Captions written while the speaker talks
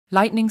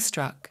Lightning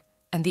struck,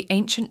 and the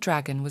ancient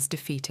dragon was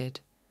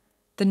defeated.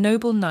 The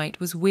noble knight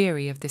was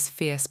weary of this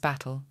fierce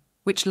battle,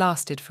 which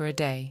lasted for a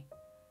day.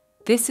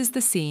 This is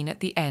the scene at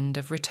the end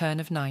of Return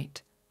of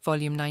Night,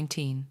 Volume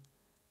 19.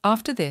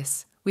 After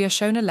this, we are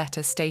shown a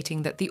letter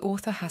stating that the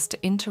author has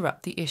to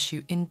interrupt the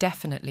issue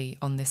indefinitely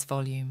on this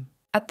volume.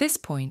 At this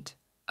point,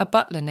 a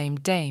butler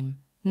named Dame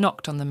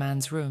knocked on the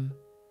man's room,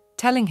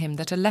 telling him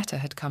that a letter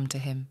had come to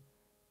him,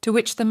 to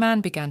which the man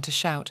began to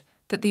shout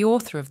that the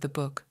author of the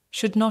book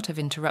should not have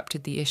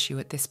interrupted the issue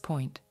at this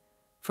point,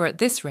 for at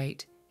this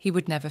rate, he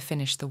would never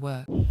finish the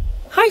work.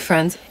 Hi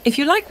friends, if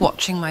you like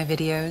watching my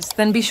videos,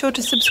 then be sure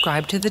to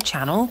subscribe to the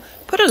channel,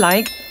 put a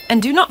like,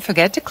 and do not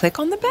forget to click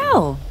on the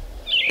bell.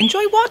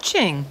 Enjoy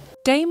watching!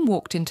 Dame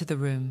walked into the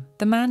room.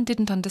 The man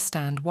didn't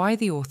understand why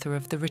the author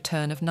of The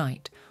Return of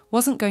Night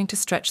wasn't going to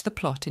stretch the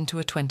plot into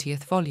a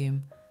 20th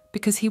volume,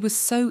 because he was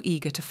so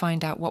eager to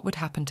find out what would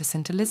happen to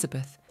St.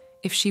 Elizabeth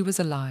if she was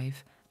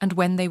alive and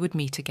when they would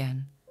meet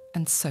again,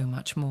 and so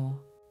much more.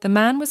 The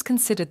man was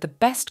considered the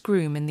best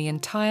groom in the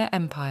entire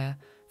empire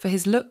for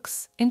his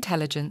looks,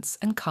 intelligence,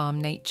 and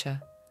calm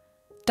nature.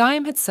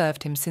 Dime had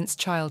served him since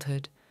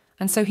childhood,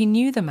 and so he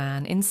knew the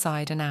man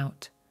inside and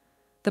out.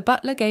 The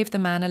butler gave the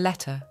man a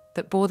letter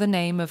that bore the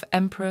name of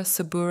Emperor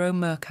Saburo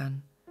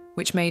Murkan,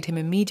 which made him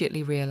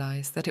immediately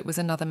realize that it was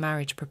another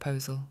marriage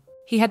proposal.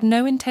 He had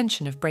no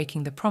intention of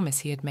breaking the promise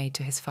he had made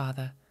to his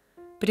father,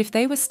 but if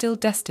they were still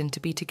destined to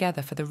be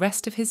together for the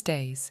rest of his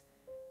days,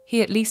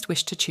 he at least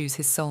wished to choose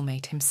his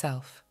soulmate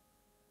himself.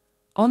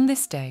 On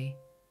this day,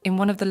 in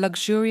one of the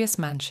luxurious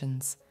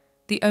mansions,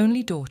 the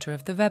only daughter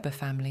of the Weber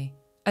family,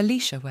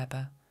 Alicia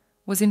Weber,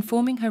 was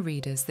informing her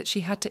readers that she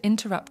had to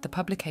interrupt the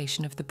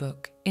publication of the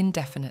book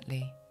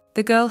indefinitely.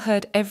 The girl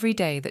heard every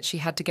day that she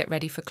had to get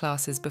ready for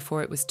classes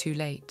before it was too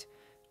late,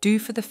 do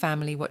for the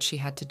family what she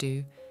had to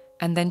do,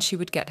 and then she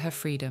would get her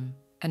freedom,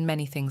 and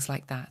many things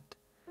like that.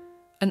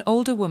 An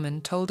older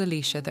woman told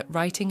Alicia that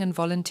writing and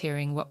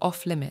volunteering were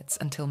off limits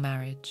until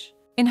marriage.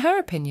 In her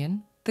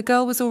opinion, the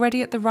girl was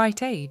already at the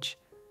right age,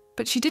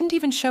 but she didn't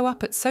even show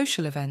up at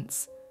social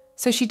events,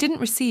 so she didn't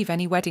receive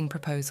any wedding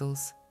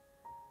proposals.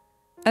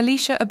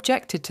 Alicia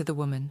objected to the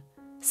woman,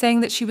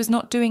 saying that she was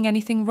not doing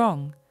anything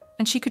wrong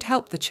and she could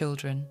help the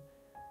children,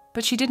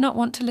 but she did not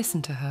want to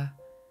listen to her,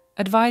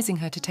 advising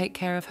her to take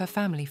care of her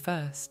family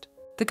first.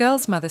 The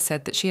girl's mother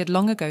said that she had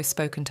long ago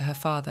spoken to her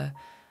father,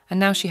 and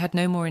now she had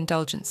no more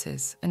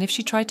indulgences, and if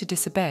she tried to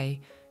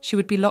disobey, she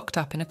would be locked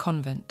up in a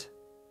convent.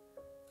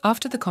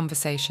 After the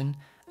conversation,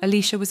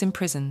 Alicia was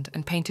imprisoned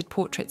and painted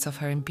portraits of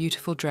her in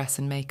beautiful dress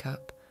and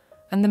makeup,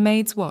 and the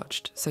maids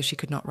watched so she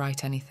could not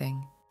write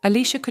anything.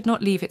 Alicia could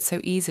not leave it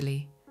so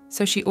easily,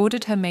 so she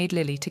ordered her maid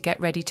Lily to get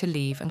ready to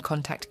leave and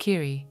contact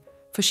Kiri,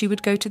 for she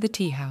would go to the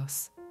tea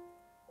house.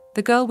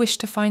 The girl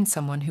wished to find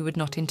someone who would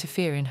not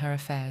interfere in her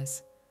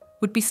affairs,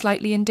 would be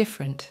slightly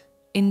indifferent,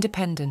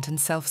 independent and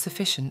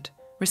self-sufficient,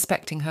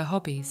 respecting her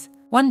hobbies.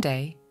 One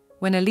day,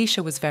 when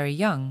Alicia was very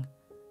young,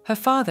 her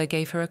father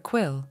gave her a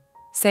quill,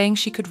 saying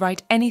she could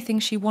write anything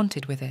she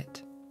wanted with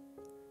it.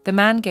 The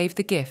man gave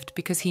the gift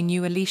because he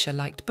knew Alicia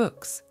liked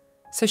books,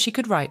 so she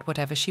could write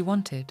whatever she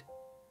wanted.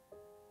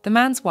 The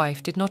man's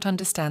wife did not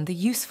understand the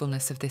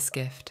usefulness of this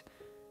gift,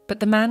 but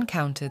the man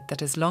countered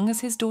that as long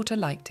as his daughter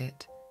liked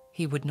it,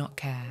 he would not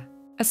care.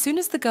 As soon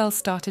as the girl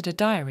started a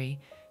diary,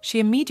 she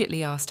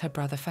immediately asked her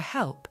brother for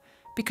help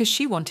because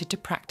she wanted to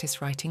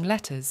practice writing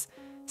letters,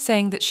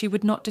 saying that she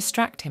would not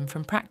distract him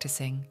from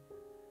practicing.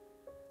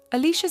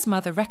 Alicia's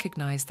mother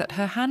recognized that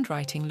her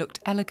handwriting looked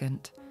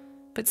elegant,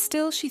 but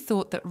still she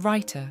thought that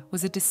writer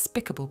was a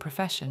despicable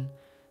profession,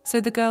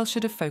 so the girl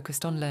should have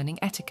focused on learning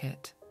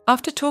etiquette.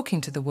 After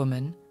talking to the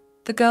woman,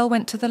 the girl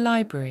went to the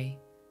library,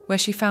 where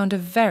she found a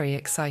very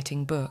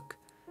exciting book,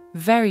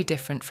 very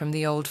different from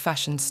the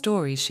old-fashioned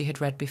stories she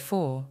had read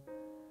before.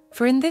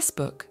 For in this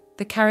book,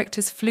 the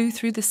characters flew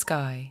through the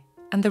sky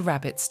and the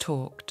rabbits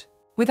talked.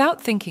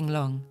 Without thinking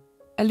long,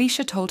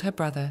 Alicia told her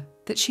brother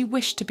that she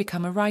wished to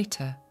become a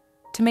writer,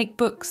 to make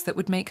books that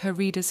would make her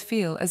readers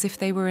feel as if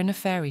they were in a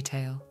fairy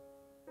tale.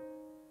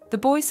 The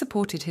boy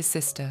supported his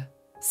sister,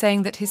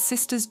 saying that his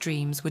sister's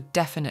dreams would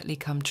definitely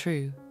come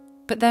true,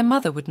 but their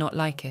mother would not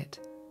like it,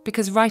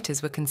 because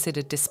writers were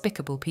considered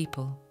despicable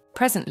people.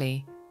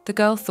 Presently, the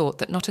girl thought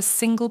that not a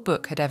single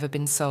book had ever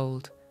been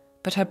sold,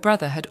 but her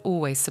brother had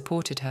always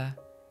supported her,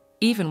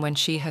 even when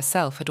she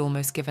herself had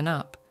almost given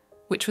up,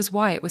 which was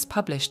why it was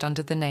published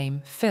under the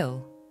name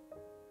Phil.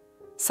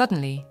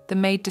 Suddenly, the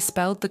maid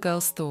dispelled the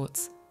girl's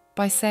thoughts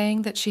by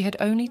saying that she had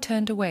only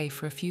turned away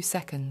for a few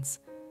seconds,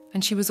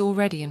 and she was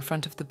already in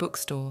front of the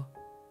bookstore,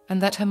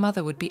 and that her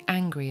mother would be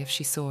angry if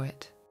she saw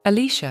it.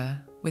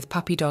 Alicia, with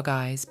puppy dog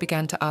eyes,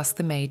 began to ask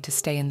the maid to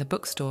stay in the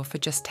bookstore for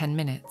just 10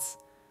 minutes.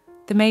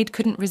 The maid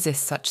couldn't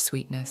resist such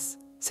sweetness,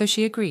 so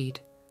she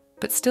agreed,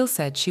 but still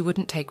said she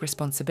wouldn't take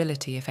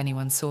responsibility if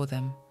anyone saw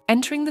them.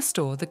 Entering the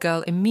store, the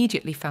girl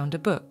immediately found a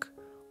book,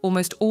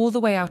 almost all the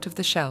way out of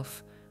the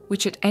shelf,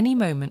 which at any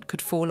moment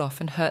could fall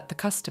off and hurt the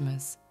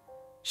customers.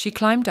 She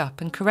climbed up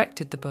and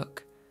corrected the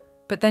book,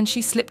 but then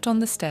she slipped on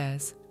the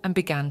stairs and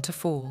began to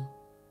fall.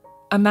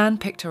 A man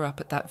picked her up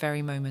at that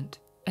very moment,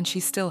 and she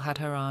still had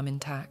her arm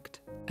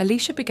intact.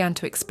 Alicia began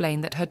to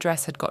explain that her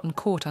dress had gotten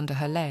caught under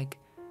her leg,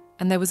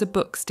 and there was a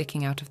book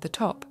sticking out of the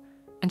top,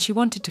 and she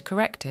wanted to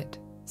correct it,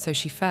 so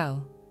she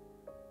fell.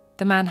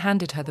 The man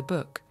handed her the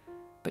book,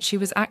 but she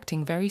was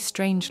acting very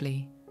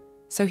strangely,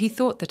 so he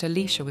thought that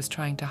Alicia was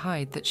trying to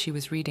hide that she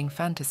was reading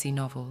fantasy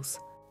novels.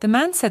 The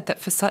man said that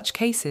for such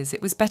cases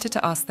it was better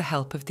to ask the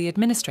help of the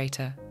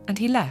administrator, and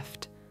he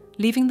left,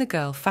 leaving the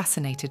girl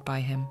fascinated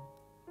by him.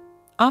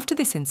 After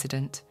this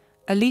incident,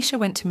 Alicia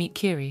went to meet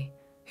Kiri,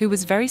 who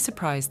was very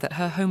surprised that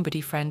her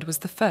homebody friend was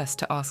the first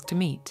to ask to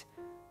meet,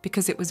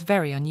 because it was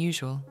very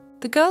unusual.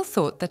 The girl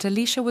thought that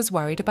Alicia was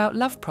worried about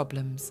love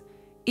problems,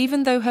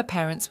 even though her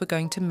parents were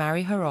going to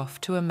marry her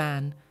off to a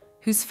man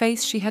whose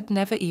face she had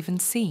never even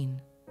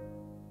seen.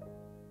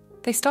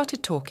 They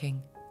started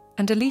talking,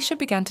 and Alicia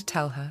began to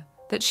tell her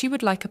that she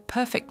would like a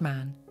perfect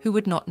man who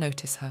would not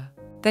notice her.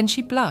 Then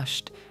she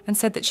blushed and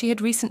said that she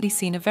had recently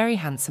seen a very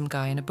handsome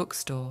guy in a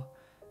bookstore,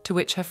 to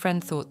which her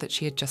friend thought that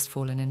she had just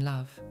fallen in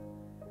love.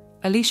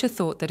 Alicia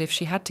thought that if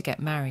she had to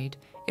get married,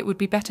 it would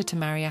be better to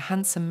marry a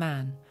handsome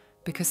man,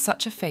 because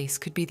such a face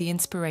could be the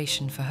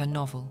inspiration for her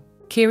novel.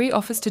 Kiri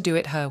offers to do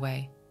it her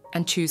way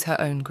and choose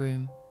her own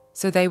groom,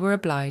 so they were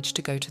obliged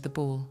to go to the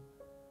ball.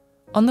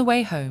 On the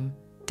way home,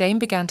 Dame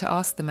began to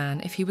ask the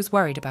man if he was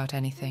worried about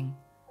anything,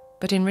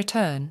 but in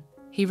return,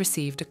 he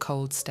received a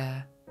cold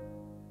stare.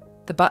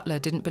 The butler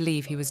didn't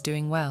believe he was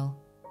doing well,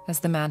 as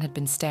the man had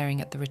been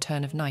staring at the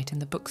return of night in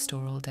the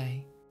bookstore all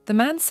day. The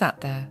man sat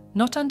there,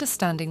 not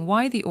understanding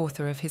why the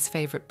author of his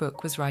favourite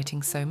book was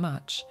writing so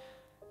much,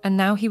 and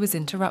now he was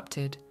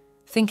interrupted,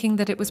 thinking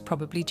that it was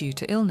probably due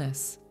to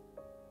illness.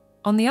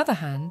 On the other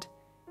hand,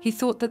 he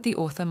thought that the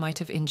author might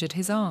have injured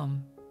his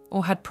arm,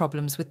 or had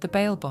problems with the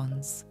bail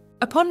bonds.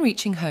 Upon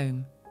reaching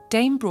home,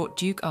 Dame brought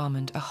Duke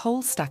Armand a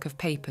whole stack of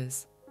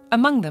papers,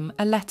 among them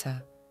a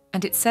letter,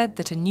 and it said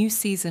that a new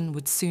season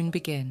would soon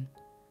begin.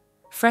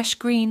 Fresh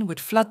green would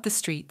flood the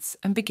streets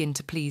and begin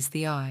to please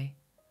the eye.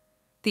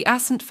 The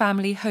Ascent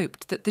family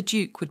hoped that the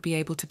Duke would be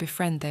able to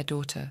befriend their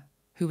daughter,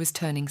 who was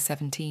turning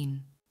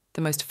 17.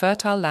 The most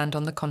fertile land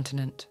on the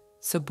continent,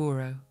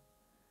 Saburo.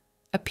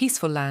 A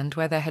peaceful land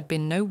where there had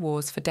been no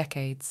wars for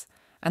decades,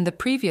 and the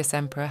previous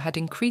emperor had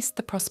increased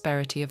the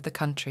prosperity of the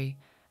country,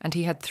 and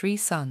he had 3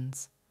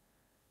 sons.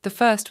 The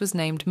first was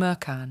named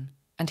Murkan,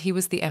 and he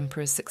was the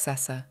emperor's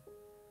successor.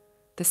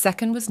 The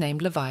second was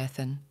named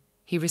Leviathan.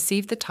 He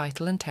received the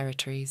title and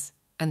territories,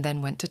 and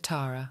then went to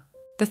Tara.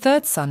 The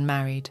third son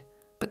married,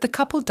 but the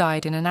couple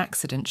died in an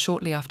accident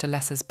shortly after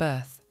Lesser's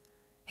birth.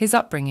 His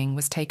upbringing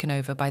was taken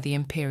over by the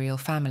imperial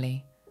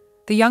family.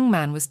 The young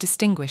man was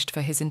distinguished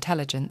for his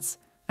intelligence,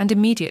 and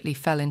immediately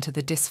fell into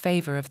the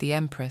disfavour of the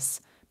Empress,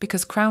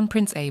 because Crown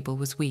Prince Abel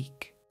was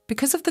weak.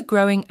 Because of the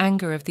growing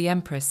anger of the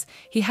Empress,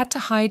 he had to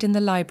hide in the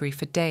library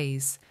for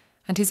days,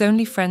 and his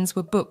only friends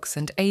were books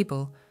and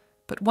Abel,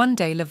 but one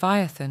day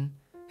Leviathan,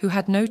 who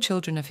had no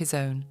children of his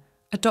own,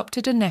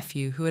 adopted a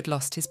nephew who had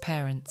lost his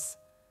parents.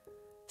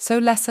 So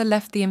Lesser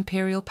left the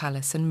imperial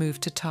palace and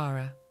moved to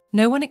Tara.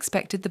 No one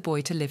expected the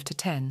boy to live to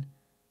 10,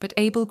 but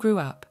Abel grew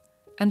up,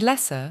 and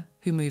Lesser,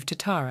 who moved to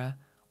Tara,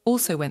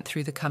 also went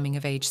through the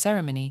coming-of-age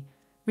ceremony,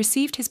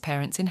 received his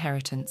parents'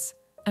 inheritance,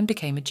 and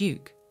became a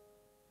duke.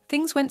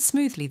 Things went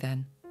smoothly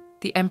then.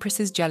 The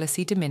Empress's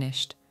jealousy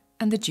diminished,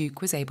 and the Duke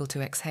was able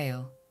to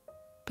exhale.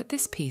 But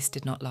this peace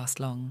did not last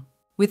long.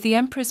 With the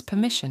Emperor's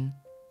permission,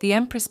 the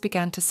Empress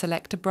began to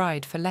select a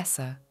bride for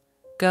Lesser,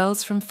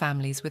 girls from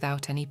families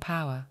without any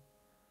power.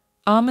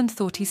 Armand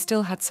thought he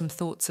still had some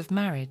thoughts of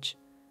marriage,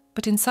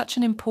 but in such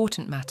an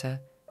important matter,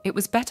 it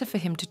was better for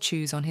him to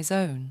choose on his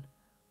own,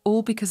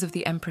 all because of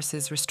the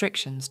Empress's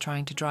restrictions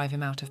trying to drive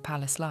him out of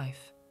palace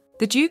life.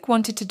 The Duke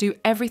wanted to do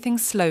everything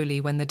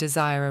slowly when the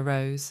desire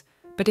arose,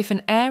 but if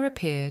an heir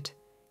appeared,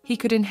 he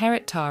could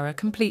inherit Tara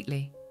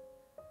completely.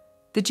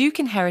 The Duke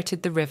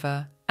inherited the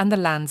river and the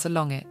lands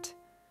along it.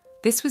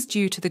 This was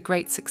due to the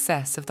great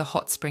success of the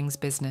hot springs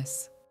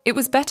business. It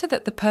was better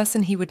that the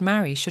person he would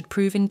marry should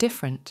prove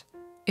indifferent,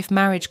 if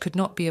marriage could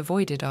not be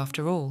avoided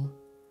after all.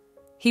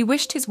 He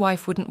wished his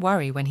wife wouldn't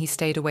worry when he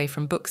stayed away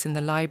from books in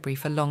the library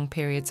for long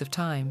periods of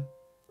time,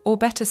 or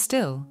better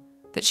still,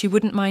 that she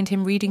wouldn't mind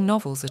him reading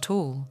novels at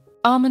all.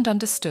 Armand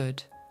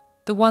understood,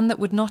 the one that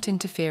would not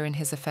interfere in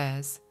his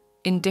affairs,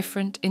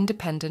 indifferent,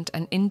 independent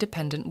and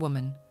independent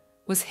woman,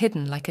 was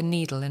hidden like a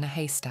needle in a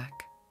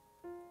haystack.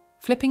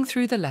 Flipping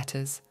through the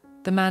letters,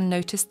 the man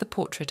noticed the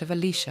portrait of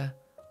Alicia,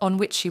 on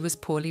which she was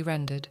poorly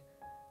rendered,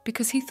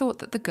 because he thought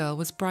that the girl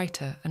was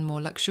brighter and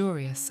more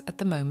luxurious at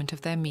the moment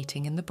of their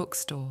meeting in the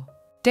bookstore.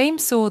 Dame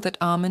saw that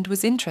Armand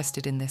was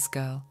interested in this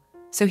girl,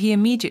 so he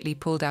immediately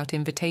pulled out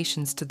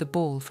invitations to the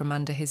ball from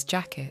under his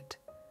jacket.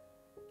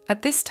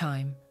 At this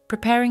time,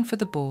 preparing for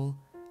the ball,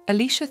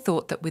 Alicia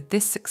thought that with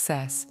this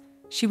success,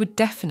 she would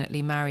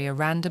definitely marry a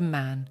random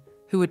man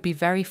who would be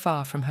very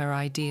far from her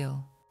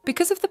ideal.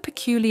 Because of the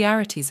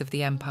peculiarities of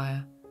the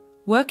empire,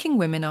 working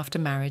women after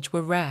marriage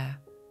were rare,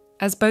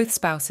 as both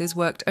spouses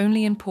worked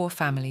only in poor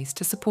families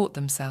to support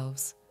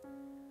themselves.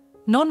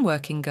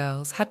 Non-working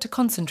girls had to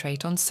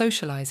concentrate on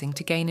socializing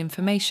to gain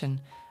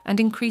information and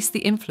increase the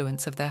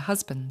influence of their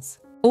husbands.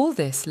 All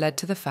this led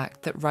to the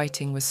fact that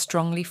writing was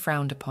strongly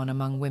frowned upon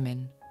among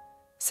women,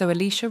 so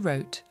Alicia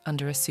wrote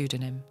under a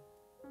pseudonym.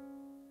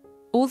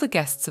 All the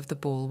guests of the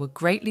ball were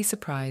greatly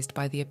surprised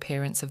by the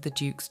appearance of the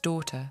Duke's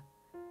daughter,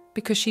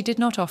 because she did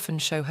not often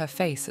show her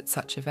face at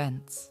such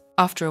events.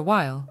 After a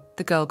while,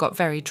 the girl got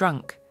very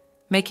drunk,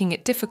 making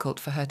it difficult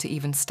for her to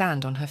even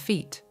stand on her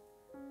feet.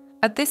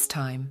 At this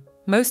time,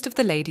 most of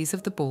the ladies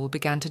of the ball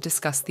began to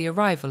discuss the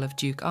arrival of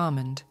Duke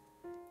Armand.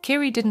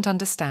 Kiri didn't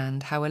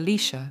understand how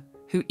Alicia,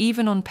 who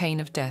even on pain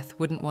of death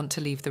wouldn't want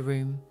to leave the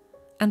room,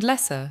 and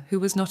Lessa, who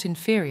was not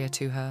inferior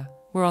to her,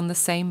 were on the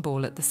same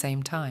ball at the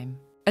same time.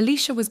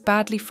 Alicia was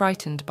badly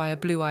frightened by a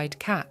blue-eyed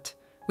cat,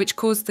 which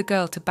caused the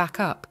girl to back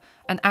up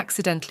and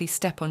accidentally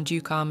step on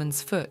Duke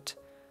Armand's foot.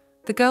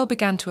 The girl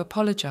began to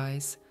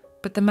apologize,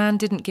 but the man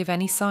didn't give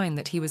any sign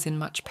that he was in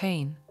much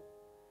pain.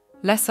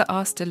 Lessa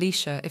asked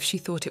Alicia if she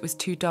thought it was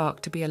too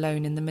dark to be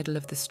alone in the middle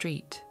of the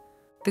street.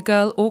 The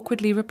girl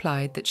awkwardly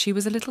replied that she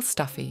was a little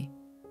stuffy,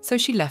 so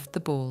she left the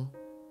ball.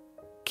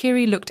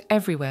 Kiri looked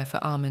everywhere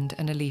for Armand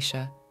and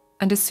Alicia,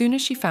 and as soon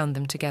as she found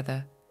them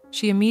together,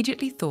 she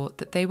immediately thought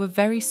that they were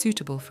very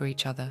suitable for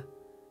each other,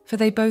 for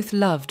they both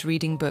loved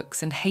reading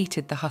books and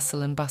hated the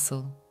hustle and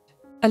bustle.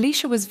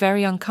 Alicia was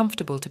very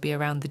uncomfortable to be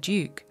around the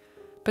Duke,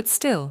 but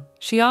still,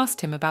 she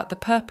asked him about the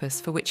purpose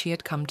for which he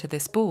had come to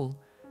this ball,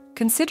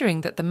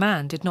 considering that the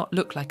man did not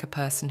look like a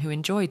person who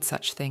enjoyed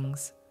such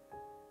things.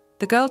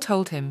 The girl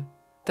told him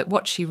that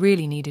what she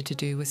really needed to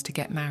do was to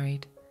get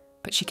married,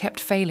 but she kept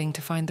failing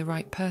to find the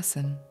right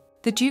person.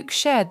 The Duke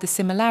shared the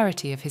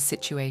similarity of his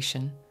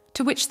situation,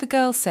 to which the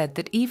girl said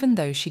that even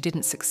though she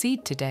didn't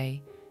succeed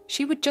today,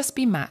 she would just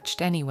be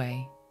matched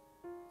anyway.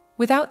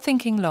 Without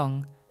thinking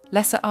long,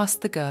 Lessa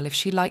asked the girl if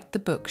she liked the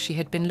book she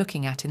had been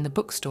looking at in the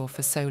bookstore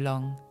for so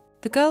long.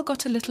 The girl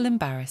got a little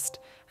embarrassed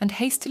and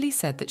hastily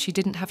said that she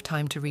didn't have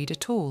time to read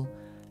at all,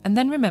 and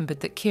then remembered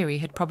that Kiri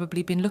had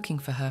probably been looking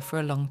for her for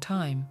a long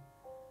time.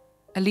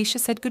 Alicia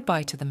said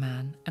goodbye to the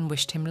man and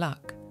wished him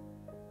luck.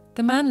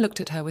 The man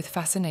looked at her with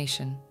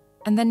fascination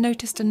and then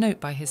noticed a note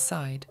by his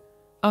side.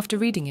 After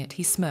reading it,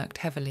 he smirked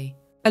heavily.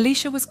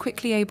 Alicia was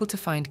quickly able to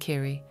find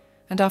Kiri,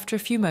 and after a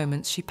few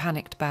moments she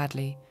panicked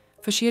badly,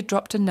 for she had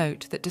dropped a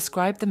note that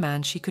described the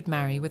man she could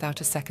marry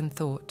without a second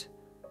thought.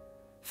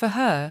 For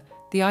her,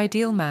 the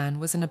ideal man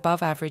was an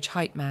above-average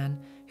height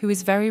man who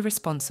is very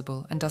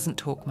responsible and doesn't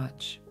talk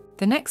much.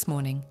 The next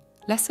morning,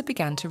 Lessa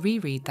began to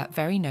reread that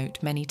very note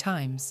many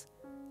times,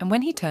 and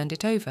when he turned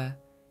it over,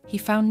 he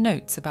found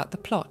notes about the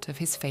plot of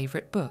his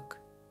favourite book.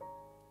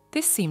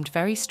 This seemed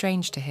very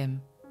strange to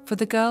him, for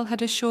the girl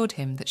had assured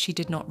him that she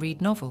did not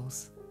read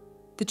novels.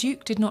 The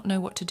Duke did not know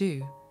what to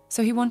do,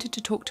 so he wanted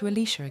to talk to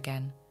Alicia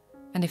again,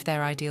 and if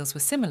their ideals were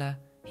similar,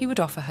 he would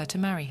offer her to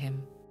marry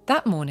him.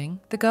 That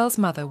morning, the girl's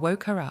mother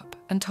woke her up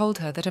and told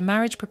her that a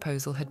marriage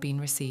proposal had been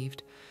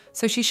received,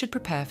 so she should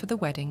prepare for the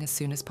wedding as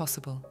soon as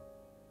possible.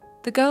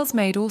 The girl's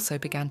maid also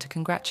began to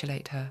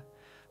congratulate her,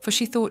 for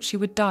she thought she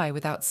would die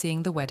without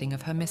seeing the wedding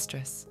of her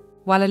mistress.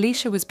 While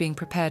Alicia was being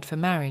prepared for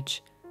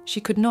marriage,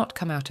 she could not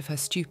come out of her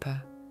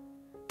stupor.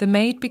 The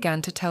maid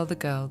began to tell the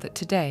girl that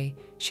today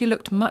she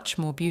looked much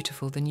more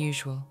beautiful than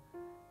usual,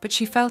 but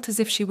she felt as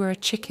if she were a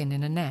chicken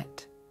in a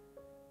net.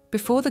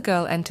 Before the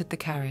girl entered the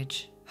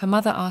carriage, her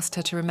mother asked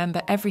her to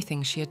remember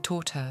everything she had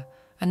taught her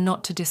and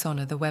not to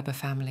dishonour the Weber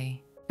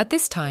family. At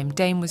this time,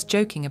 Dame was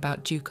joking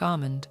about Duke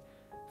Armand,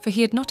 for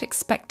he had not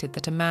expected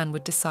that a man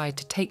would decide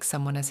to take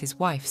someone as his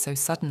wife so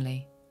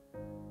suddenly.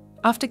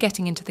 After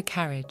getting into the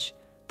carriage,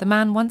 the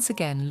man once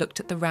again looked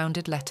at the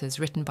rounded letters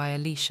written by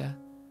Alicia,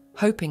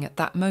 hoping at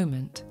that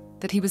moment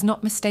that he was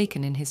not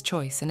mistaken in his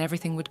choice and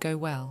everything would go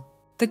well.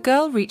 The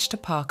girl reached a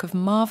park of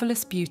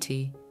marvellous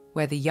beauty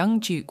where the young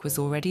Duke was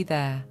already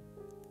there.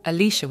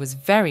 Alicia was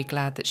very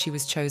glad that she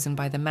was chosen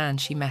by the man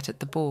she met at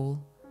the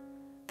ball.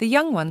 The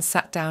young one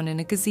sat down in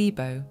a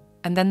gazebo,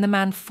 and then the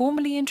man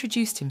formally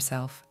introduced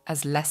himself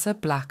as Lesser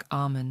Black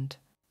Armand.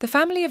 The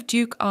family of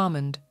Duke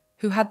Armand,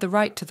 who had the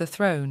right to the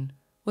throne,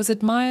 was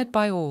admired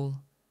by all,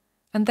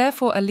 and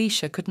therefore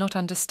Alicia could not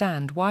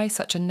understand why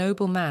such a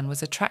noble man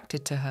was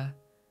attracted to her.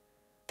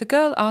 The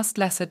girl asked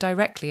Lesser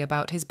directly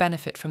about his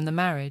benefit from the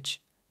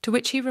marriage, to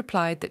which he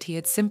replied that he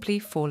had simply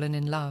fallen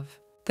in love.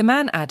 The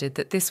man added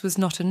that this was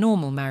not a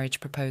normal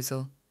marriage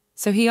proposal,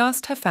 so he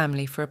asked her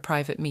family for a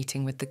private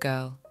meeting with the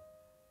girl.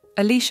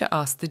 Alicia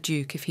asked the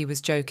Duke if he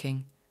was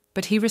joking,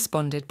 but he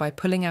responded by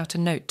pulling out a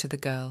note to the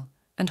girl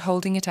and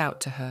holding it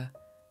out to her,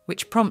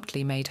 which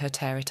promptly made her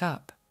tear it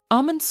up.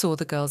 Armand saw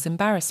the girl's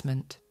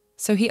embarrassment,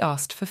 so he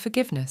asked for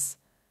forgiveness,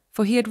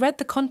 for he had read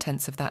the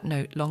contents of that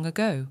note long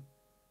ago.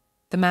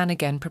 The man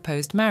again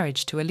proposed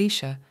marriage to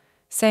Alicia,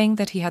 saying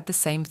that he had the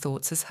same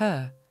thoughts as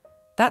her.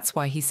 That's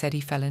why he said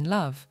he fell in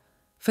love,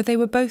 for they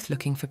were both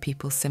looking for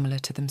people similar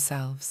to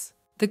themselves.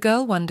 The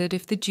girl wondered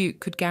if the Duke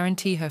could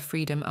guarantee her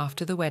freedom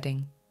after the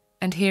wedding,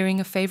 and hearing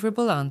a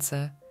favourable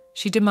answer,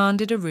 she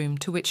demanded a room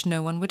to which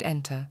no one would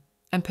enter,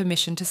 and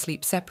permission to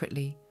sleep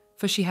separately,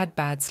 for she had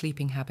bad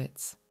sleeping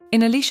habits.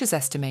 In Alicia's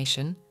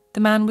estimation, the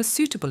man was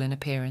suitable in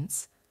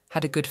appearance,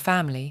 had a good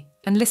family,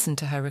 and listened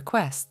to her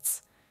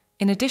requests.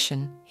 In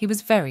addition, he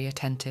was very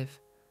attentive.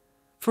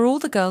 For all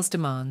the girl's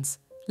demands,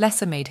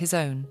 Lesser made his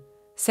own,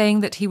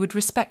 saying that he would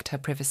respect her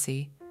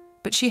privacy,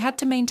 but she had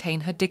to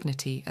maintain her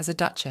dignity as a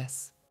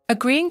duchess.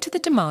 Agreeing to the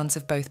demands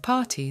of both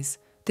parties,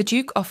 the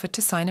Duke offered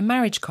to sign a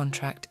marriage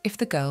contract if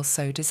the girl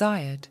so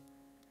desired.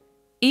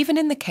 Even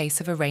in the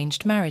case of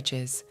arranged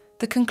marriages,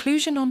 the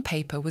conclusion on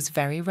paper was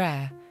very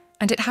rare,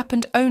 and it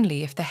happened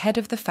only if the head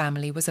of the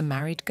family was a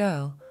married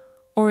girl,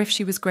 or if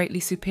she was greatly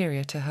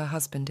superior to her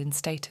husband in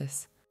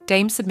status.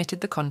 Dame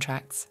submitted the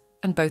contracts,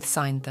 and both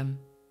signed them.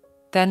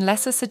 Then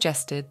Lesser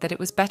suggested that it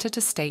was better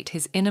to state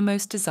his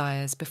innermost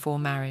desires before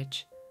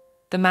marriage.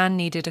 The man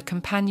needed a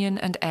companion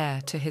and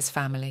heir to his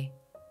family.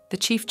 The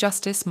Chief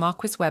Justice,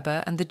 Marquis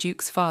Weber, and the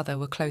Duke's father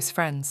were close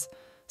friends,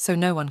 so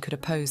no one could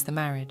oppose the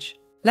marriage.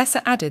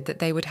 Lesser added that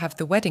they would have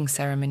the wedding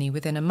ceremony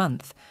within a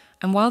month,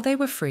 and while they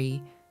were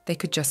free, they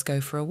could just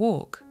go for a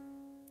walk.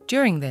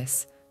 During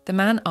this, the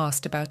man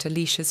asked about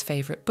Alicia's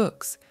favourite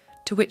books,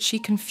 to which she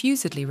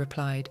confusedly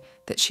replied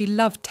that she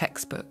loved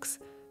textbooks,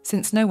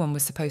 since no one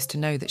was supposed to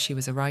know that she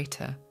was a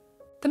writer.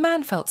 The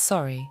man felt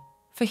sorry,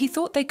 for he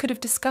thought they could have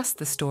discussed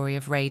the story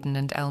of Raiden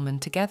and Elman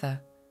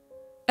together.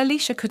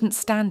 Alicia couldn't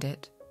stand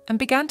it, and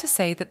began to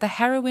say that the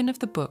heroine of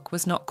the book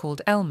was not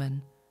called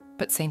Elman,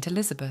 but Saint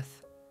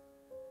Elizabeth.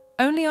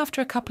 Only after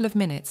a couple of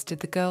minutes did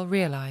the girl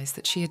realise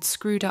that she had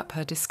screwed up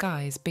her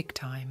disguise big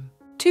time.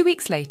 2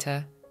 weeks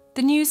later,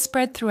 the news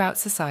spread throughout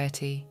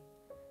society.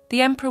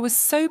 The Emperor was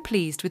so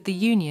pleased with the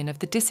union of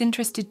the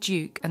disinterested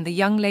Duke and the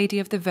young lady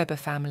of the Weber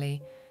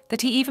family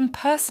that he even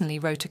personally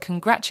wrote a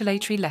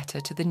congratulatory letter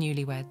to the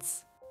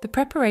newlyweds. The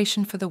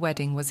preparation for the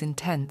wedding was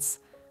intense,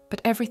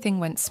 but everything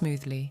went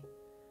smoothly.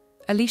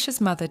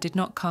 Alicia's mother did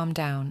not calm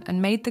down and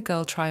made the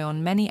girl try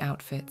on many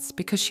outfits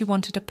because she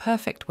wanted a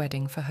perfect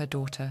wedding for her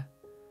daughter.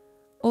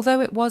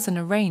 Although it was an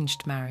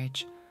arranged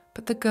marriage,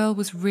 but the girl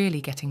was really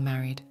getting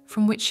married,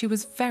 from which she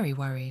was very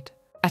worried.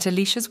 At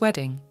Alicia's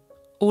wedding,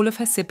 all of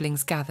her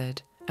siblings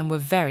gathered and were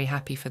very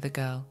happy for the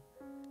girl.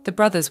 The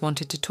brothers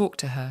wanted to talk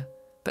to her,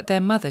 but their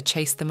mother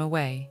chased them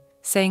away,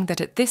 saying that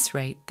at this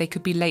rate they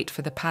could be late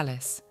for the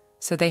palace,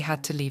 so they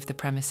had to leave the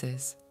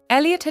premises.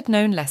 Elliot had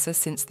known Lesser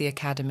since the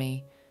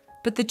academy,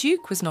 but the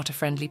Duke was not a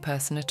friendly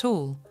person at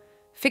all,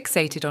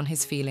 fixated on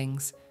his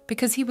feelings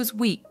because he was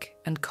weak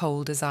and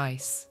cold as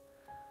ice.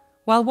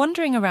 While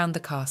wandering around the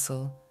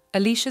castle,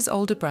 Alicia's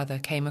older brother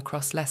came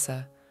across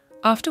Lesser,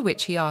 after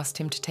which he asked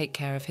him to take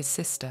care of his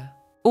sister.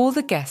 All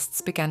the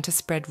guests began to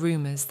spread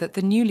rumours that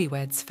the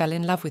newlyweds fell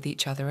in love with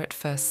each other at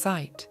first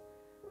sight,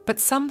 but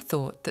some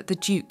thought that the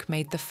Duke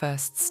made the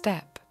first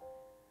step.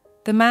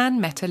 The man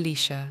met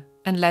Alicia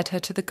and led her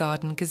to the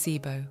garden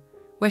gazebo,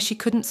 where she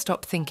couldn't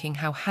stop thinking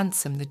how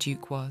handsome the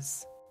Duke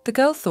was. The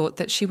girl thought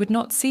that she would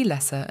not see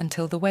Lesser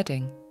until the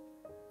wedding.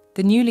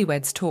 The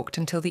newlyweds talked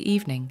until the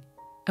evening,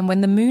 and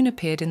when the moon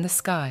appeared in the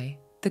sky,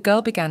 the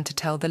girl began to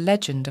tell the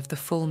legend of the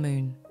full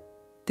moon.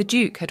 The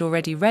Duke had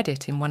already read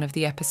it in one of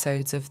the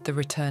episodes of The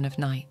Return of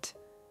Night,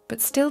 but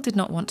still did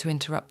not want to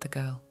interrupt the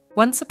girl.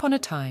 Once upon a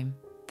time,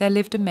 there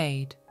lived a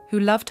maid who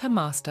loved her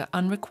master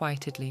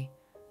unrequitedly,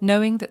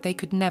 knowing that they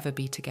could never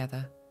be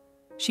together.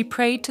 She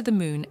prayed to the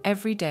moon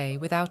every day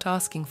without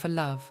asking for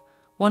love,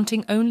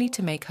 wanting only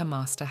to make her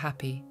master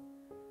happy.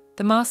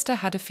 The master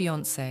had a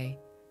fiancée,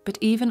 but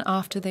even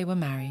after they were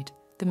married,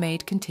 the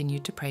maid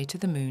continued to pray to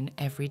the moon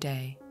every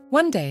day.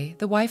 One day,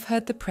 the wife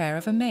heard the prayer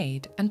of a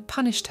maid and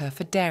punished her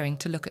for daring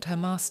to look at her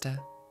master.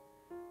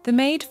 The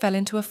maid fell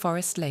into a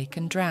forest lake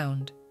and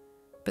drowned,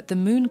 but the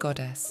moon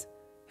goddess,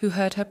 who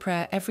heard her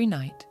prayer every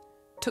night,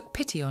 took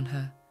pity on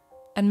her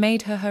and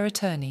made her her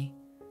attorney,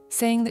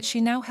 saying that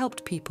she now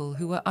helped people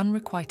who were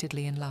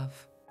unrequitedly in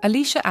love.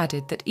 Alicia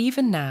added that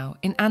even now,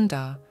 in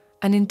Andar,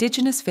 an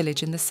indigenous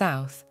village in the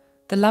south,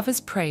 the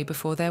lovers pray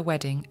before their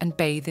wedding and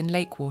bathe in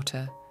lake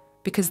water,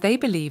 because they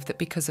believe that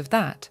because of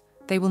that,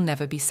 they will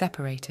never be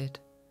separated.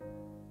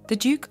 The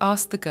Duke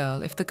asked the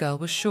girl if the girl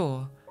was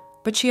sure,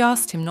 but she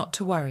asked him not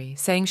to worry,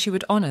 saying she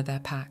would honour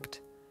their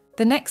pact.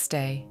 The next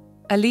day,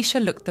 Alicia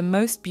looked the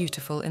most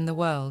beautiful in the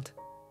world.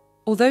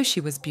 Although she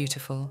was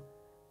beautiful,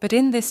 but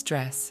in this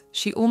dress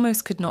she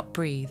almost could not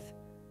breathe,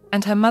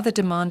 and her mother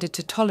demanded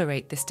to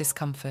tolerate this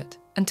discomfort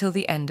until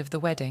the end of the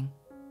wedding.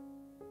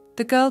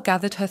 The girl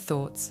gathered her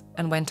thoughts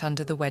and went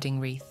under the wedding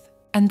wreath.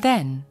 And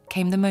then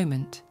came the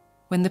moment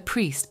when the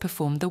priest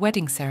performed the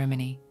wedding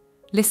ceremony,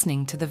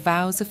 listening to the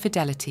vows of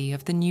fidelity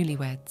of the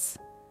newlyweds.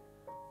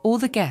 All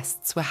the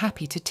guests were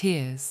happy to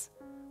tears,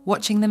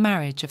 watching the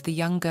marriage of the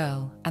young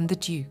girl and the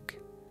Duke.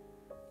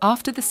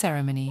 After the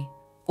ceremony,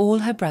 all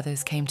her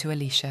brothers came to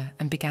Alicia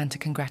and began to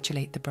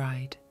congratulate the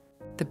bride.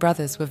 The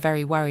brothers were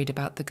very worried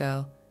about the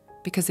girl,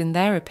 because in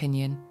their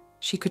opinion,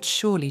 she could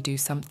surely do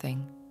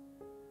something.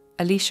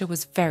 Alicia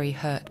was very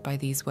hurt by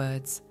these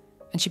words,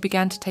 and she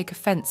began to take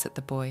offence at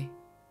the boy.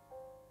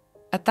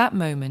 At that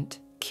moment,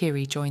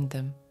 Kiri joined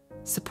them,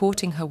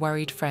 supporting her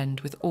worried friend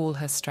with all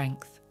her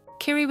strength.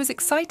 Kiri was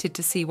excited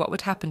to see what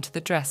would happen to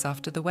the dress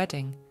after the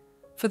wedding,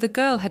 for the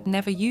girl had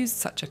never used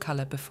such a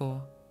colour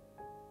before.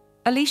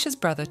 Alicia's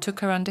brother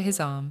took her under his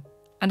arm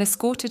and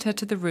escorted her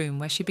to the room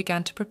where she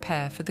began to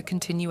prepare for the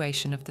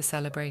continuation of the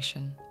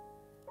celebration.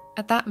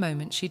 At that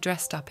moment she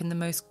dressed up in the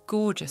most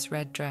gorgeous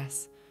red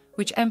dress,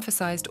 which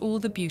emphasised all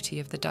the beauty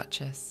of the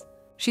Duchess.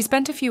 She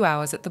spent a few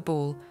hours at the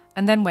ball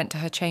and then went to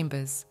her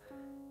chambers.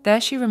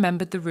 There she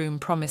remembered the room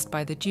promised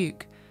by the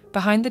Duke,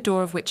 behind the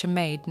door of which a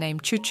maid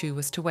named Choo-Choo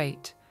was to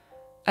wait.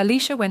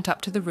 Alicia went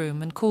up to the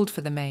room and called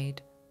for the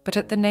maid, but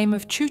at the name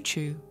of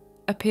Choo-Choo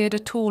appeared a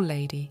tall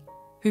lady,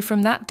 who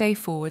from that day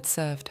forward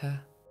served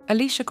her.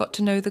 Alicia got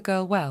to know the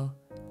girl well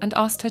and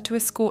asked her to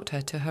escort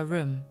her to her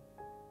room.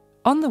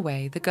 On the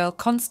way, the girl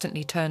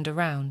constantly turned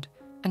around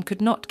and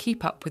could not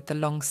keep up with the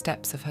long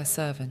steps of her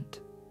servant.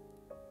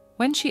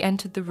 When she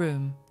entered the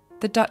room,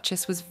 the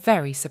Duchess was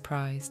very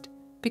surprised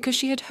because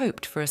she had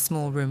hoped for a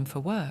small room for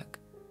work,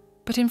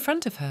 but in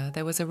front of her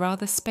there was a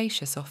rather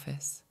spacious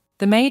office.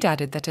 The maid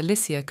added that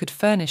Alicia could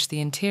furnish the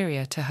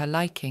interior to her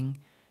liking.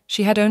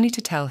 She had only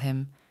to tell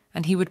him,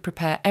 and he would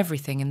prepare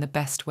everything in the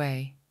best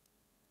way.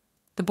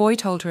 The boy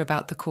told her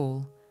about the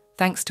call,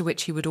 thanks to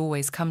which he would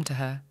always come to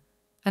her,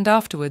 and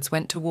afterwards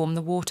went to warm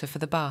the water for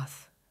the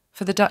bath,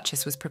 for the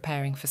Duchess was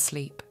preparing for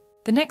sleep.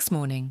 The next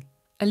morning,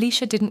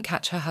 Alicia didn't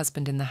catch her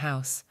husband in the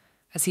house,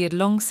 as he had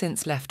long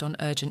since left on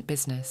urgent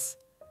business.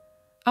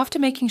 After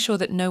making sure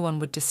that no one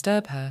would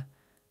disturb her,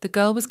 the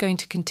girl was going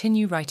to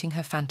continue writing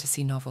her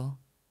fantasy novel,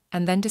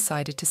 and then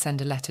decided to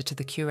send a letter to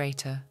the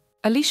curator.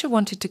 Alicia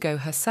wanted to go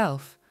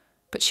herself,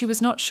 but she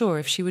was not sure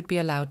if she would be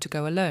allowed to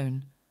go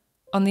alone.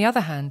 On the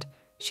other hand,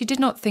 she did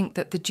not think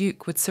that the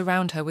Duke would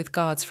surround her with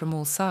guards from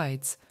all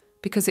sides,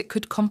 because it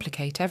could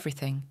complicate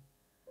everything.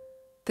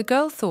 The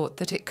girl thought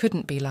that it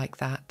couldn't be like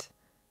that,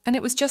 and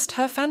it was just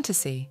her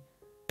fantasy,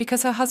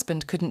 because her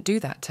husband couldn't do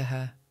that to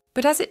her.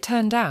 But as it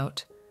turned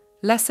out,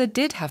 Lesser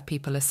did have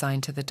people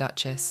assigned to the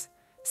Duchess,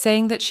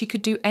 saying that she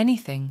could do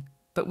anything,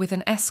 but with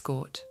an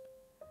escort.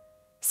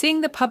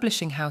 Seeing the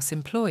publishing house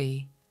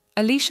employee,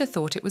 Alicia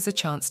thought it was a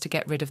chance to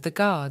get rid of the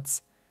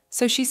guards,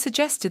 so she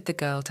suggested the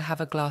girl to have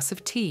a glass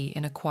of tea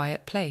in a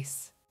quiet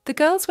place. The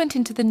girls went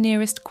into the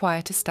nearest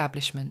quiet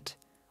establishment,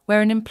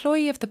 where an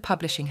employee of the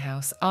publishing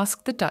house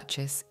asked the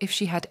Duchess if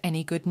she had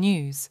any good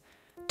news,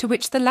 to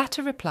which the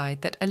latter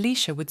replied that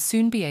Alicia would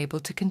soon be able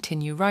to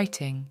continue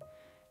writing,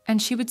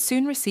 and she would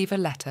soon receive a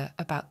letter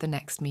about the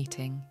next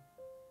meeting.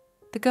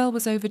 The girl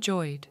was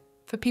overjoyed,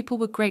 for people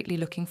were greatly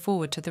looking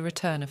forward to the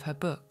return of her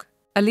book.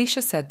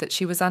 Alicia said that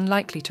she was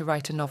unlikely to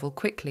write a novel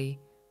quickly,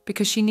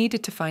 because she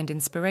needed to find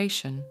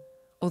inspiration,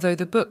 although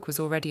the book was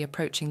already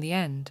approaching the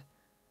end,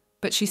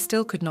 but she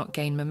still could not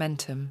gain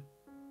momentum.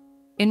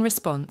 In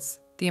response,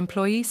 the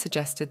employee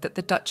suggested that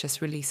the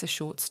Duchess release a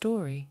short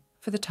story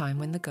for the time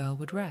when the girl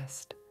would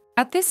rest.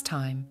 At this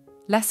time,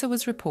 Lesser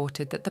was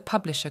reported that the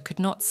publisher could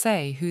not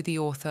say who the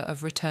author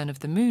of Return of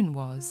the Moon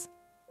was.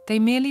 They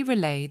merely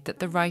relayed that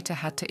the writer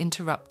had to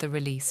interrupt the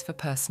release for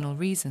personal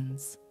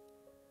reasons.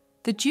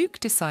 The Duke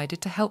decided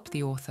to help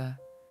the author,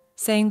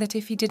 saying that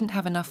if he didn't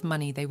have enough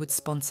money they would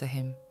sponsor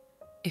him.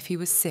 If he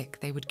was sick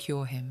they would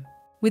cure him.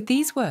 With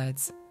these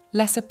words,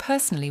 Lesser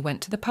personally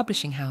went to the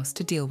publishing house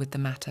to deal with the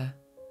matter.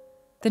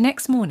 The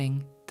next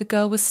morning, the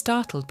girl was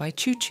startled by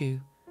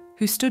Choo-Choo,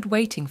 who stood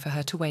waiting for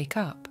her to wake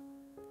up.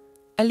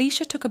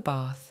 Alicia took a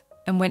bath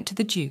and went to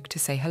the Duke to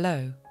say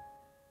hello.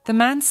 The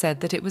man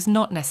said that it was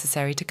not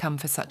necessary to come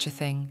for such a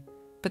thing,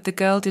 but the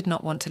girl did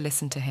not want to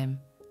listen to him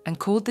and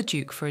called the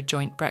Duke for a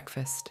joint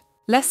breakfast.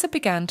 Lesser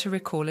began to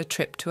recall a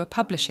trip to a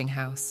publishing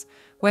house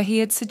where he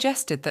had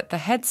suggested that the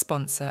head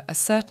sponsor a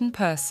certain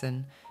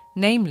person,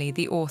 namely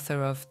the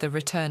author of The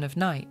Return of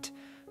Night,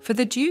 for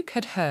the Duke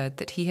had heard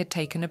that he had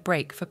taken a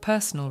break for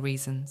personal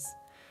reasons.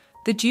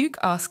 The Duke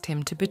asked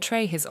him to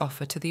betray his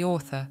offer to the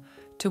author,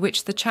 to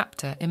which the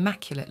chapter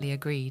immaculately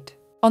agreed.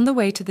 On the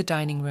way to the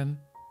dining room,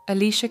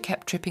 Alicia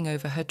kept tripping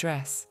over her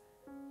dress,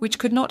 which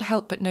could not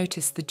help but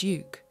notice the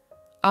Duke,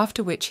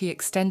 after which he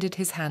extended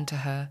his hand to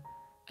her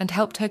and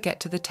helped her get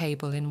to the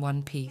table in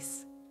one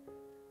piece.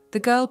 The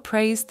girl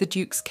praised the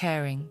Duke's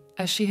caring,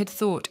 as she had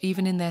thought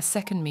even in their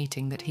second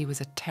meeting that he was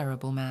a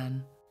terrible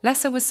man.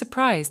 Lesser was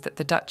surprised that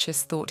the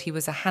Duchess thought he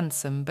was a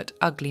handsome but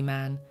ugly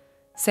man,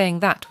 saying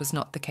that was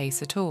not the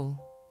case at all.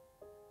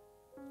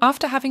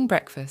 After having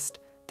breakfast,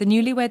 the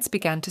newlyweds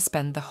began to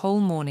spend the whole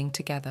morning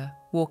together,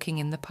 walking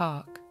in the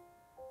park.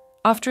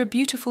 After a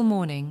beautiful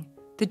morning,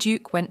 the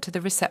Duke went to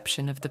the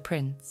reception of the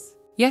prince.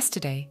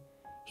 Yesterday,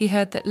 he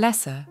heard that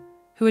Lesser,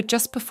 who had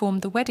just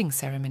performed the wedding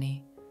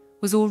ceremony,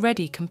 was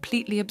already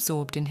completely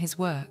absorbed in his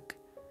work.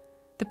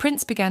 The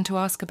prince began to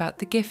ask about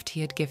the gift he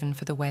had given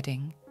for the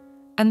wedding,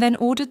 and then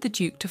ordered the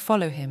Duke to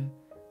follow him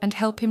and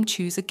help him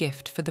choose a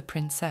gift for the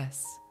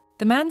princess.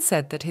 The man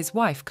said that his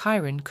wife,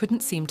 Chiron,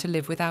 couldn't seem to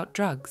live without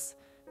drugs,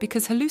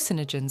 because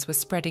hallucinogens were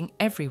spreading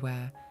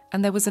everywhere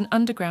and there was an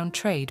underground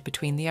trade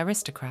between the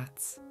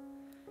aristocrats.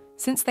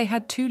 Since they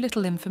had too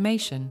little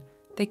information,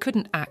 they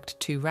couldn't act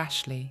too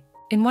rashly.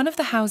 In one of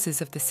the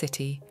houses of the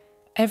city,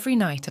 every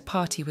night a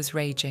party was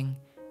raging,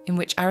 in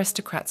which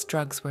aristocrats'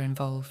 drugs were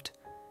involved.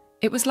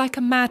 It was like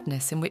a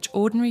madness in which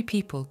ordinary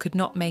people could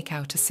not make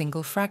out a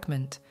single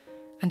fragment,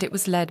 and it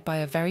was led by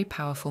a very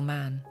powerful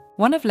man.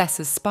 One of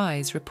Lesser's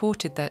spies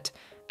reported that,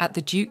 at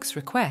the Duke's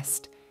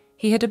request,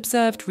 he had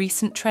observed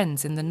recent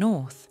trends in the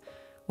north,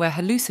 where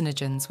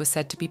hallucinogens were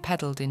said to be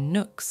peddled in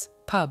nooks,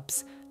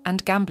 pubs,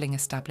 and gambling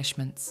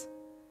establishments.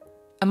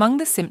 Among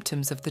the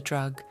symptoms of the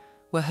drug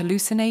were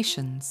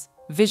hallucinations,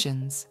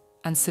 visions,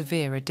 and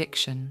severe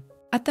addiction.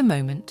 At the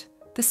moment,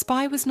 the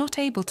spy was not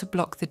able to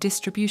block the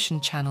distribution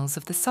channels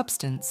of the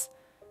substance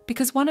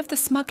because one of the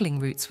smuggling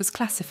routes was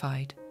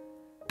classified.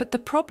 But the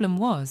problem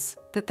was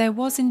that there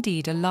was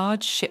indeed a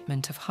large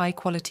shipment of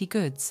high-quality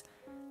goods,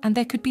 and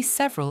there could be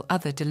several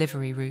other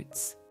delivery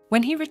routes.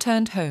 When he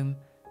returned home,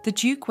 the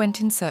Duke went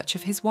in search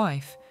of his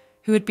wife,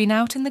 who had been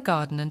out in the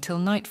garden until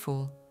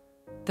nightfall.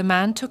 The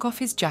man took off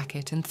his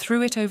jacket and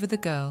threw it over the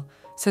girl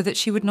so that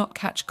she would not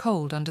catch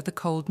cold under the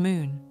cold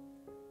moon.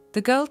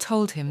 The girl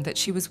told him that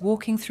she was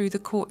walking through the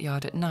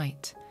courtyard at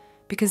night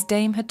because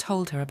Dame had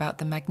told her about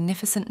the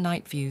magnificent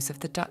night views of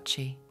the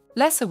duchy.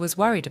 Lesser was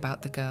worried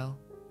about the girl,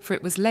 for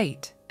it was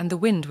late and the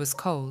wind was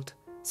cold,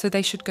 so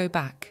they should go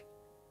back.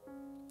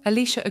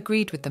 Alicia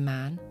agreed with the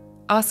man,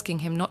 asking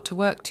him not to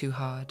work too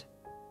hard.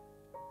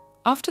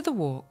 After the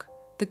walk,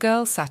 the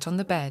girl sat on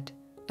the bed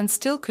and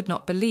still could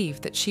not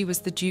believe that she was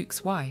the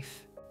Duke's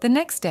wife. The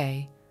next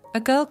day, a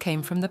girl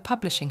came from the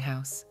publishing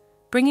house,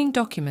 bringing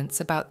documents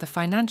about the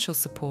financial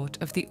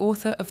support of the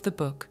author of the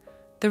book,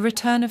 The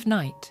Return of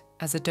Night,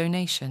 as a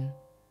donation.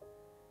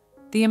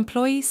 The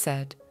employee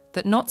said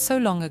that not so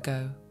long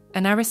ago,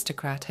 an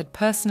aristocrat had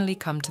personally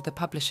come to the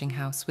publishing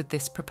house with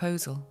this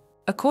proposal.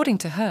 According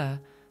to her,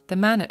 the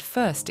man at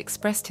first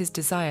expressed his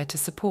desire to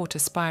support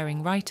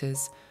aspiring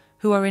writers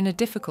who are in a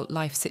difficult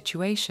life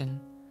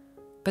situation,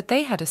 but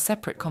they had a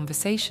separate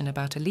conversation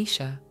about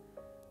Alicia,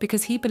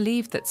 because he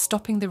believed that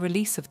stopping the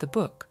release of the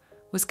book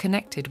was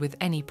connected with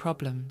any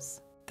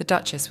problems. The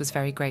Duchess was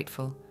very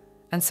grateful,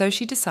 and so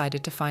she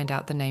decided to find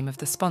out the name of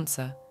the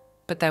sponsor,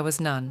 but there was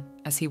none,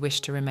 as he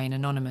wished to remain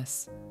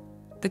anonymous.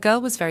 The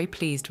girl was very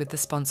pleased with the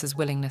sponsor's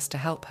willingness to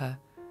help her,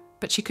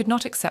 but she could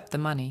not accept the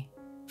money,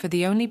 for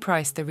the only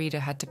price the reader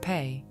had to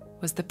pay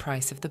was the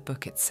price of the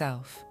book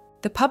itself.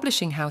 The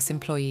publishing house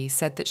employee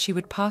said that she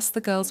would pass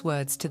the girl's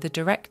words to the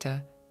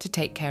director to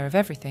take care of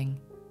everything.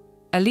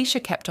 Alicia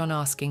kept on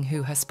asking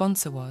who her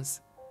sponsor was,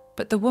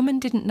 but the woman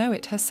didn't know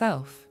it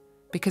herself,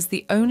 because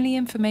the only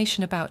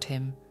information about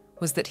him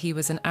was that he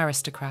was an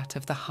aristocrat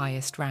of the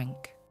highest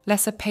rank.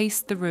 Lesser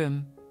paced the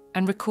room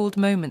and recalled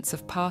moments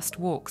of past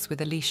walks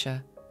with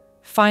Alicia,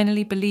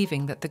 finally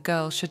believing that the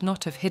girl should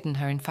not have hidden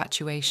her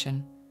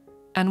infatuation,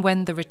 and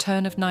when The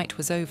Return of Night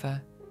was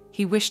over,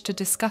 he wished to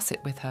discuss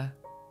it with her.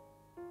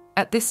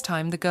 At this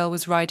time, the girl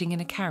was riding in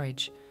a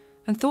carriage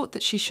and thought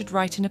that she should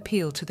write an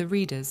appeal to the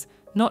readers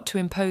not to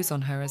impose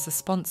on her as a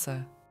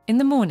sponsor. In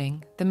the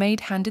morning, the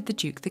maid handed the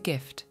Duke the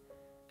gift,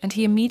 and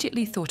he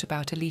immediately thought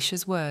about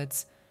Alicia's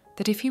words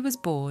that if he was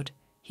bored,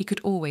 he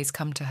could always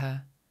come to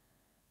her.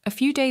 A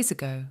few days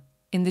ago,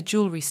 in the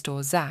jewellery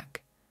store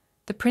Zack,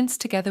 the prince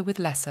together with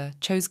Lesser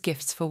chose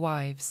gifts for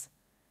wives.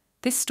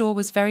 This store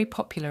was very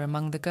popular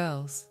among the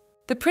girls.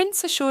 The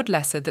prince assured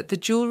Lesser that the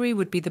jewellery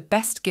would be the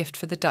best gift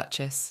for the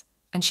Duchess,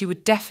 and she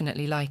would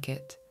definitely like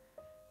it.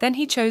 Then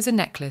he chose a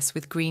necklace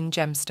with green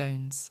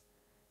gemstones.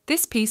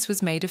 This piece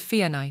was made of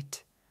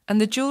pheonite, and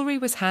the jewellery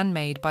was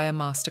handmade by a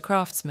master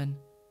craftsman,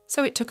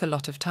 so it took a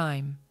lot of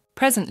time.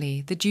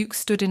 Presently, the Duke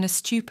stood in a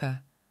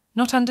stupor,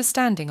 not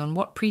understanding on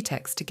what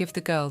pretext to give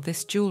the girl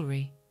this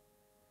jewellery.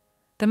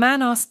 The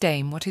man asked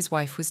Dame what his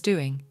wife was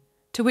doing,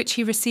 to which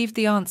he received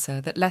the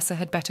answer that Lesser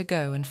had better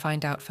go and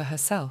find out for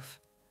herself.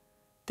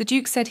 The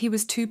Duke said he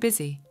was too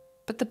busy,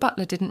 but the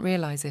butler didn't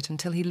realise it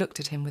until he looked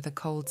at him with a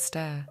cold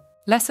stare.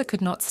 Lesser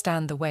could not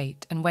stand the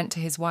wait and went to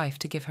his wife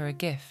to give her a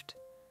gift.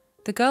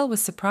 The girl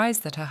was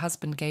surprised that her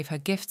husband gave her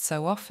gifts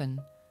so often,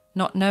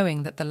 not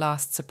knowing that the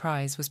last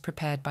surprise was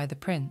prepared by the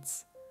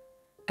prince.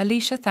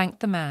 Alicia thanked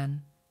the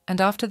man, and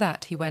after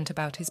that he went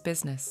about his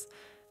business,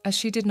 as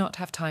she did not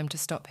have time to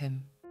stop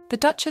him. The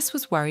Duchess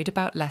was worried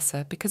about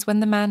Lesser because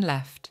when the man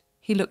left,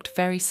 he looked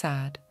very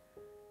sad.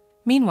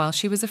 Meanwhile,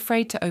 she was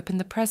afraid to open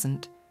the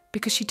present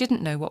because she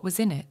didn't know what was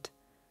in it.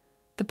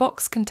 The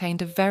box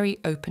contained a very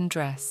open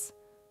dress.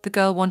 The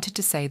girl wanted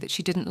to say that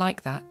she didn't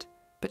like that,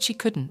 but she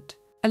couldn't.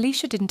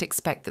 Alicia didn't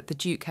expect that the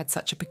Duke had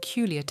such a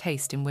peculiar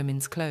taste in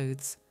women's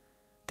clothes.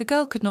 The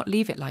girl could not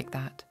leave it like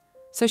that,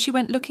 so she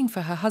went looking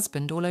for her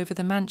husband all over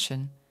the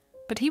mansion,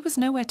 but he was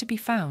nowhere to be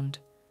found.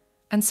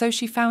 And so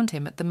she found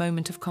him at the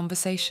moment of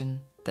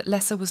conversation that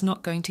Lesser was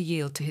not going to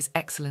yield to His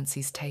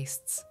Excellency's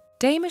tastes.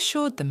 Dame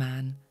assured the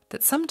man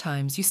that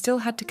sometimes you still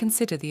had to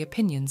consider the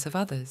opinions of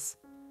others.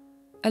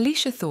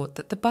 Alicia thought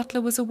that the butler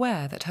was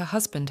aware that her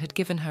husband had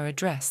given her a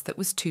dress that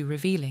was too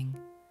revealing.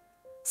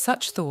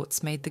 Such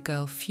thoughts made the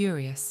girl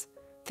furious,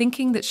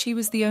 thinking that she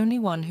was the only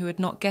one who had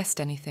not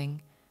guessed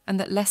anything, and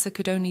that Lesser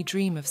could only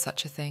dream of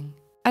such a thing.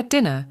 At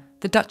dinner,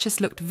 the Duchess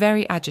looked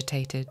very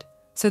agitated,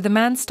 so the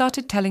man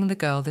started telling the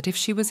girl that if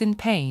she was in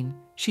pain,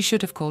 she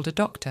should have called a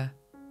doctor.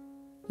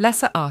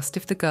 Lesser asked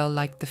if the girl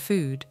liked the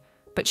food,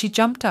 but she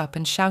jumped up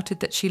and shouted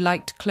that she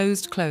liked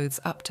closed clothes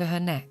up to her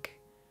neck.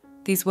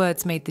 These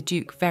words made the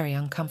Duke very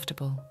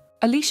uncomfortable.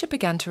 Alicia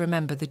began to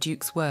remember the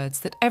Duke's words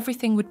that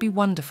everything would be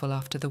wonderful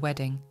after the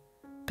wedding,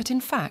 but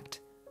in fact,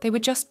 they were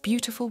just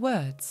beautiful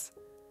words.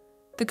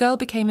 The girl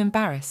became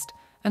embarrassed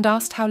and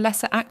asked how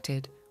Lesser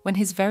acted when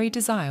his very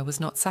desire was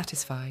not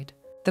satisfied.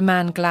 The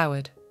man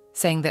glowered,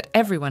 saying that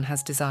everyone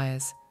has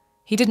desires.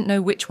 He didn't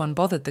know which one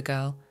bothered the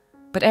girl,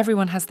 but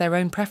everyone has their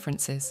own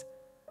preferences.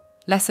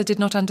 Lesser did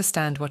not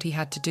understand what he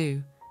had to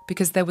do,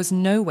 because there was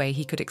no way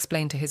he could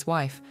explain to his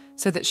wife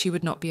so that she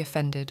would not be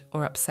offended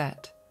or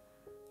upset.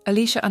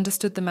 Alicia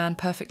understood the man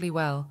perfectly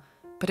well,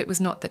 but it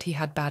was not that he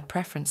had bad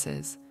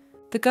preferences.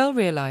 The girl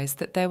realized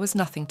that there was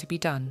nothing to be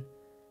done,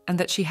 and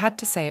that she had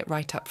to say it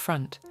right up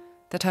front,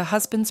 that her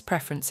husband's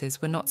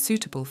preferences were not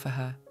suitable for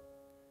her.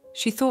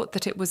 She thought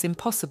that it was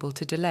impossible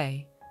to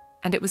delay,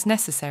 and it was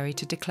necessary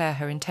to declare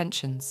her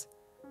intentions.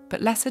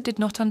 But Lesser did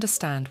not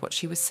understand what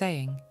she was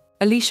saying.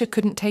 Alicia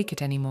couldn't take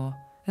it anymore,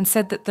 and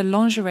said that the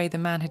lingerie the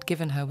man had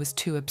given her was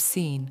too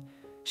obscene.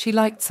 She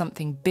liked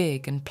something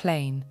big and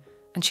plain,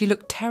 and she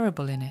looked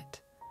terrible in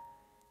it.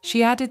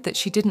 She added that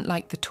she didn't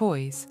like the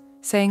toys,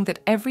 saying that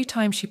every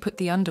time she put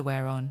the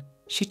underwear on,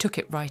 she took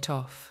it right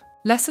off.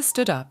 Lesser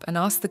stood up and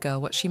asked the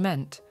girl what she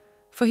meant,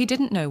 for he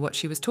didn't know what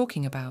she was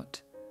talking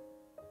about.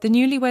 The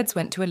newlyweds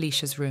went to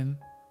Alicia's room,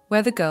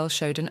 where the girl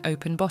showed an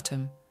open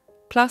bottom,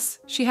 plus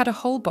she had a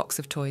whole box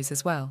of toys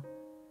as well.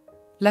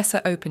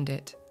 Lesser opened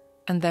it,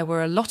 and there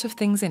were a lot of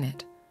things in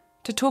it,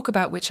 to talk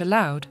about which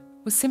aloud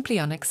was simply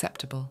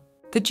unacceptable.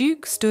 The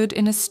Duke stood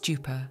in a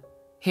stupor,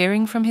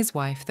 hearing from his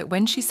wife that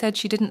when she said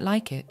she didn't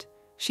like it,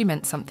 she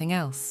meant something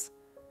else,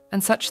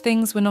 and such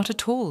things were not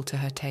at all to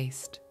her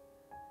taste.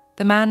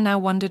 The man now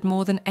wondered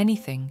more than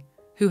anything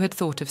who had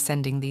thought of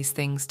sending these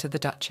things to the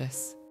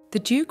Duchess. The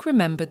Duke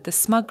remembered the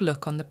smug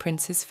look on the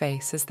prince's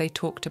face as they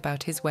talked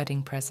about his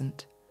wedding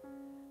present.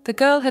 The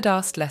girl had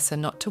asked Lesser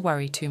not to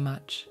worry too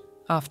much.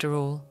 After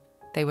all,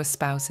 they were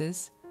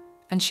spouses,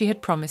 and she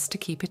had promised to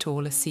keep it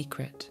all a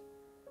secret.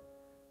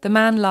 The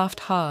man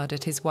laughed hard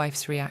at his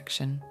wife's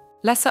reaction.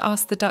 Lesser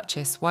asked the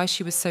Duchess why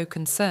she was so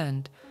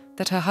concerned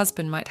that her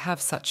husband might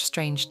have such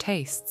strange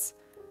tastes,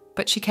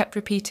 but she kept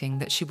repeating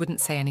that she wouldn't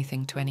say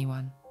anything to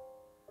anyone.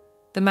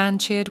 The man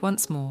cheered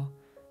once more,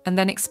 and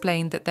then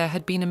explained that there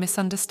had been a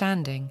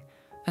misunderstanding,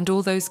 and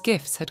all those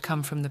gifts had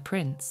come from the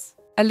prince.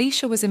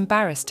 Alicia was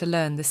embarrassed to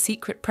learn the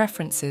secret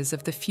preferences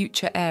of the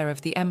future heir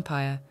of the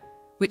empire,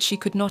 which she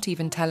could not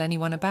even tell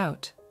anyone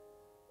about.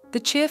 The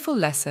cheerful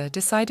Lesser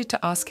decided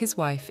to ask his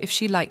wife if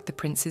she liked the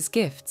prince's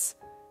gifts,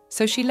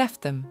 so she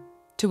left them,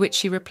 to which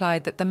she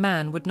replied that the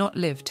man would not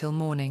live till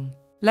morning.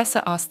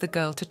 Lesser asked the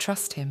girl to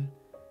trust him,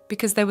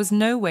 because there was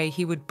no way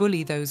he would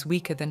bully those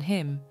weaker than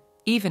him,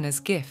 even as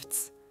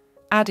gifts,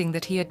 adding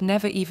that he had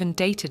never even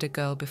dated a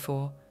girl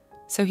before,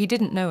 so he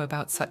didn't know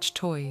about such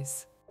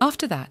toys.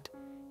 After that,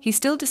 he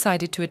still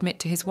decided to admit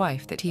to his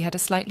wife that he had a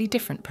slightly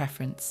different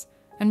preference,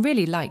 and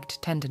really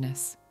liked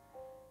tenderness.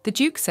 The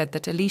Duke said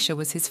that Alicia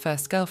was his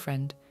first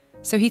girlfriend,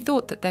 so he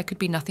thought that there could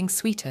be nothing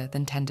sweeter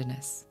than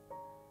tenderness.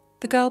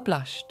 The girl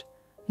blushed,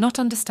 not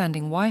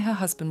understanding why her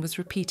husband was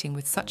repeating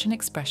with such an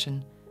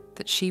expression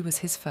that she was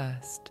his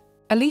first.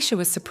 Alicia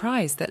was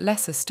surprised that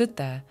Lesser stood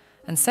there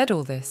and said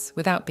all this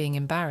without being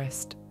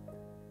embarrassed.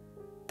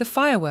 The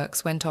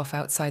fireworks went off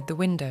outside the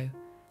window,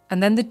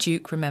 and then the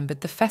Duke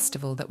remembered the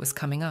festival that was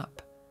coming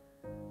up.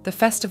 The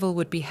festival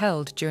would be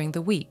held during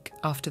the week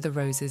after the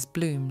roses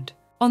bloomed.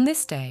 On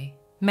this day,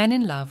 men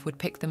in love would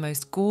pick the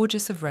most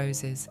gorgeous of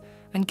roses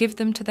and give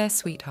them to their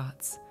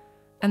sweethearts,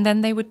 and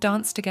then they would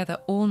dance together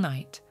all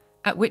night,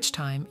 at which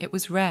time it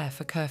was rare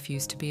for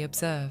curfews to be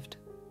observed.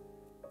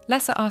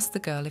 Lesser asked the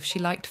girl if she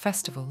liked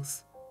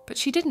festivals, but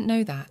she didn't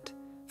know that,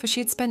 for she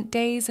had spent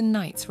days and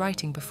nights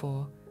writing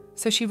before,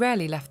 so she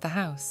rarely left the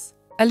house.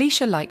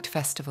 Alicia liked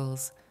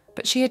festivals,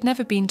 but she had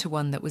never been to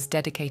one that was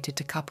dedicated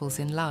to couples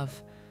in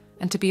love,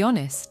 and to be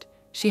honest,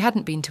 she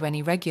hadn't been to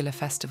any regular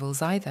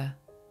festivals either.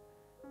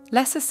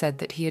 Lesser said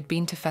that he had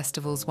been to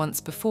festivals once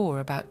before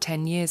about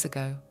 10 years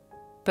ago,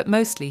 but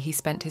mostly he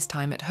spent his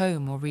time at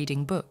home or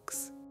reading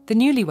books. The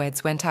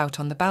newlyweds went out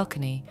on the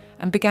balcony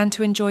and began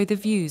to enjoy the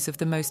views of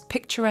the most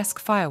picturesque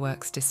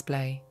fireworks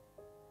display.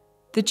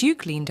 The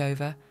Duke leaned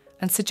over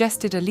and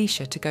suggested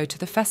Alicia to go to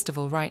the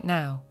festival right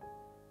now.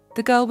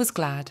 The girl was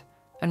glad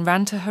and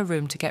ran to her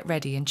room to get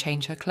ready and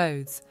change her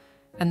clothes,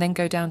 and then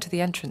go down to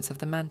the entrance of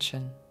the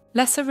mansion.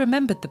 Lesser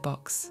remembered the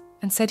box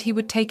and said he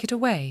would take it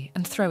away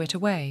and throw it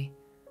away,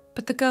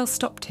 but the girl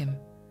stopped him,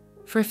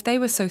 for if they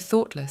were so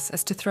thoughtless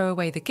as to throw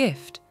away the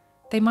gift,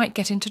 they might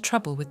get into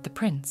trouble with the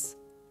prince.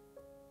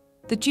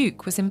 The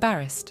Duke was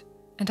embarrassed,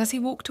 and as he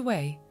walked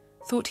away,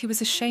 thought he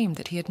was ashamed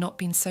that he had not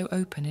been so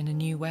open in a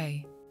new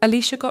way.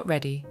 Alicia got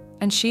ready,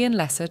 and she and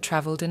Lesser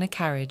travelled in a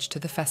carriage to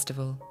the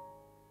festival.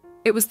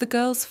 It was the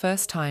girl's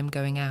first time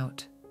going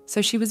out,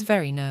 so she was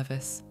very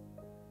nervous.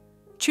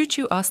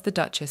 Choo-Choo asked the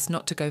Duchess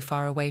not to go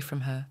far away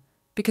from her,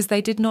 because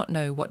they did not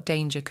know what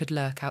danger could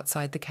lurk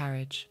outside the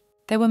carriage.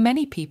 There were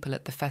many people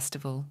at the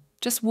festival,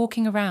 just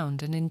walking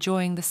around and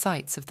enjoying the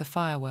sights of the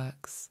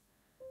fireworks.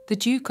 The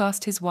Duke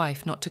asked his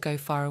wife not to go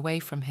far away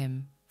from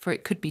him, for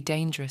it could be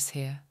dangerous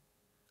here.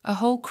 A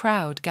whole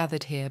crowd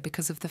gathered here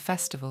because of the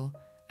festival,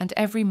 and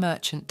every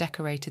merchant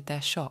decorated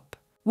their shop.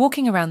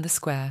 Walking around the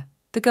square,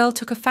 the girl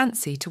took a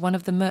fancy to one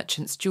of the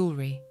merchant's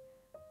jewellery.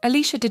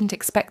 Alicia didn't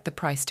expect the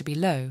price to be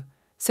low,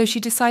 so she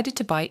decided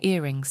to buy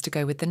earrings to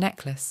go with the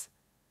necklace.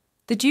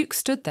 The Duke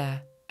stood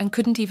there and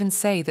couldn't even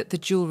say that the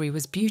jewellery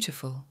was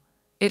beautiful.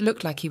 It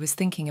looked like he was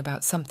thinking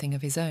about something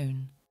of his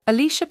own.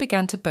 Alicia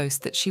began to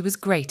boast that she was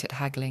great at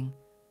haggling,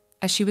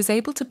 as she was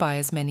able to buy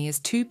as many as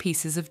 2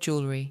 pieces of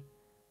jewellery,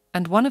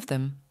 and one of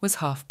them was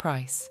half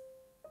price.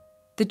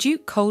 The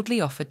Duke coldly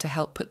offered to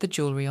help put the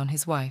jewellery on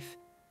his wife,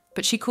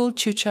 but she called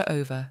Chucha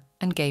over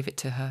and gave it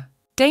to her.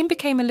 Dame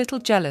became a little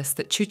jealous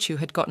that Chuchu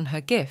had gotten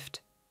her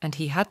gift, and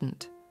he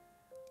hadn't.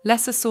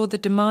 Lessa saw the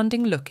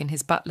demanding look in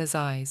his butler's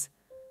eyes,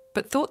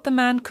 but thought the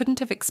man couldn't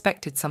have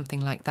expected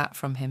something like that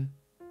from him.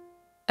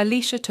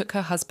 Alicia took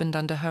her husband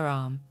under her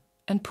arm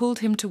and pulled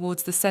him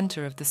towards the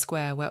centre of the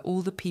square where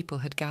all the people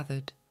had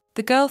gathered.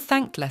 The girl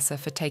thanked Lessa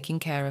for taking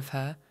care of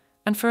her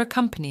and for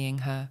accompanying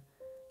her,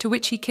 to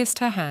which he kissed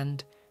her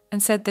hand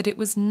and said that it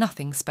was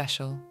nothing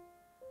special.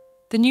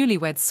 The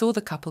newlyweds saw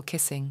the couple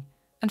kissing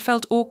and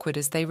felt awkward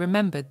as they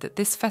remembered that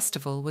this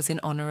festival was in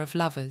honour of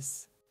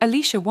lovers.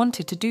 Alicia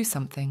wanted to do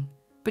something,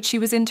 but she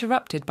was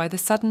interrupted by the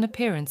sudden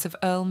appearance of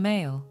Earl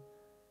Mayle.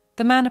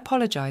 The man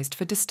apologised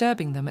for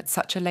disturbing them at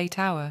such a late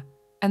hour,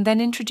 and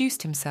then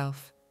introduced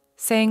himself,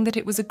 saying that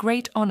it was a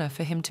great honour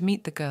for him to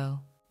meet the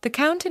girl. The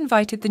Count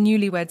invited the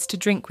newlyweds to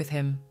drink with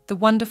him the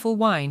wonderful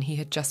wine he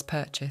had just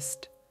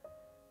purchased.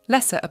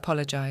 Lessa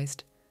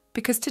apologised,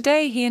 because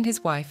today he and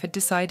his wife had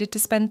decided to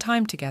spend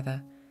time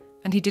together,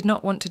 and he did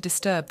not want to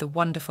disturb the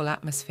wonderful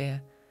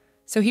atmosphere,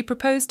 so he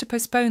proposed to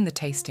postpone the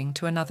tasting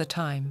to another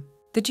time.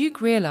 The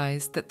Duke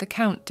realised that the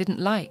Count didn't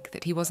like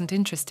that he wasn't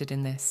interested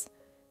in this,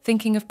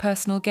 thinking of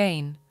personal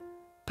gain,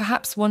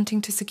 perhaps wanting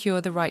to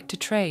secure the right to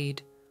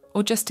trade,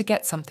 or just to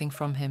get something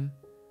from him.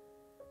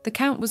 The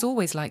Count was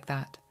always like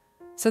that,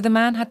 so the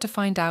man had to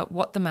find out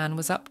what the man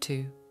was up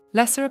to.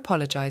 Lessa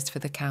apologised for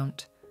the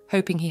Count,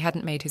 hoping he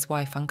hadn't made his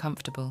wife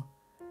uncomfortable.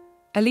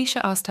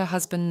 Alicia asked her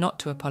husband not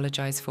to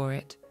apologise for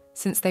it,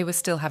 since they were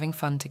still having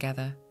fun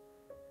together.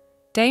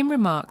 Dame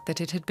remarked that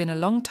it had been a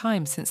long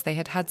time since they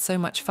had had so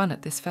much fun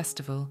at this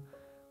festival,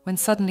 when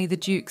suddenly the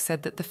Duke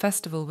said that the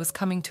festival was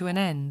coming to an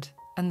end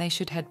and they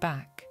should head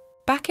back.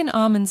 Back in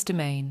Armand's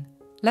domain,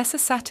 Lessa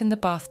sat in the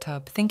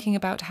bathtub thinking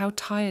about how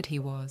tired he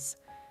was,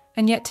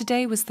 and yet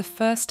today was the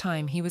first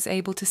time he was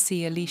able to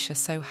see Alicia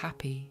so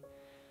happy.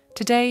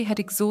 Today had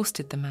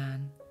exhausted the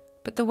man,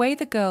 but the way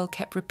the girl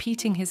kept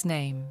repeating his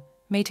name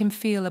made him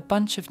feel a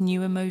bunch of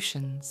new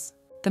emotions.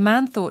 The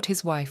man thought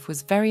his wife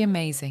was very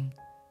amazing,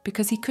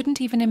 because he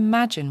couldn't even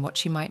imagine what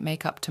she might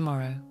make up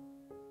tomorrow.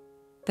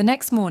 The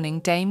next morning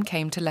Dame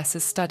came to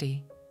Lessa's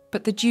study,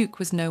 but the Duke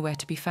was nowhere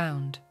to be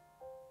found.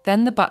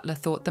 Then the butler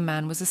thought the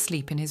man was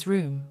asleep in his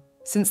room,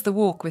 since the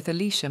walk with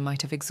Alicia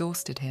might have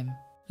exhausted him.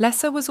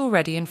 Lessa was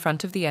already in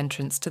front of the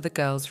entrance to the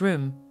girl's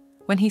room,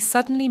 when he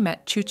suddenly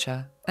met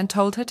Chucha and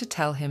told her to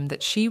tell him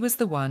that she was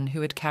the one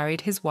who had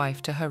carried his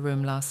wife to her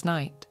room last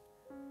night.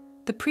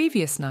 The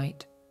previous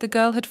night, the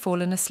girl had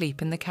fallen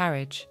asleep in the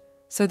carriage,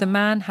 so the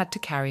man had to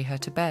carry her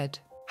to bed.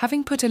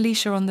 Having put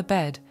Alicia on the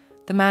bed,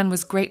 the man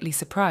was greatly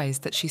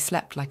surprised that she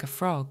slept like a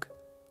frog.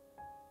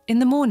 In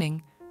the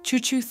morning,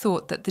 Chuchu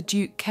thought that the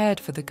Duke cared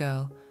for the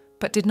girl,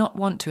 but did not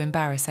want to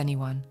embarrass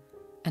anyone,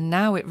 and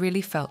now it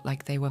really felt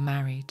like they were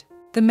married.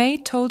 The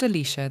maid told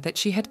Alicia that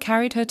she had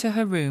carried her to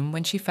her room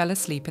when she fell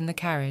asleep in the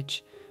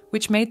carriage,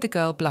 which made the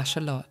girl blush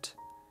a lot.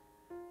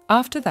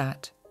 After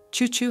that,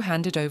 Chuchu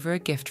handed over a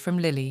gift from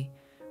Lily,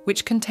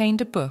 which contained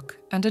a book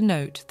and a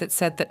note that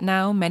said that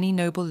now many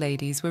noble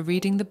ladies were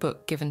reading the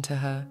book given to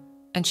her,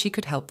 and she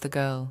could help the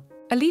girl.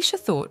 Alicia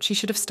thought she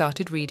should have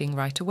started reading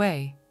right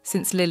away,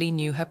 since Lily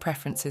knew her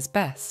preferences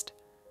best.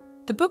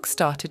 The book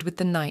started with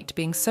the knight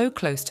being so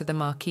close to the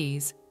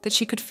Marquis that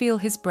she could feel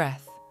his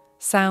breath.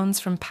 Sounds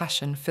from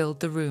passion filled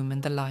the room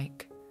and the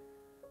like.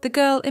 The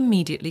girl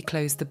immediately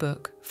closed the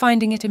book,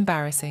 finding it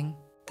embarrassing.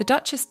 The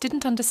Duchess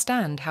didn't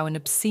understand how an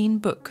obscene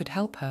book could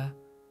help her.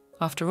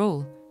 After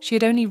all, she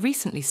had only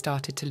recently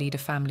started to lead a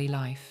family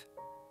life.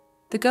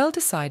 The girl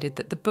decided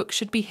that the book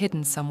should be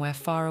hidden somewhere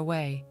far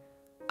away,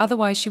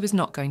 otherwise she was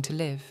not going to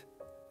live.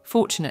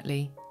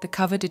 Fortunately, the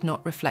cover did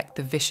not reflect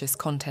the vicious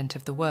content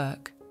of the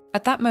work.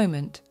 At that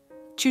moment,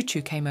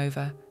 Chuchu came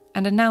over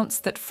and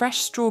announced that fresh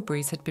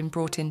strawberries had been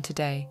brought in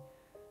today,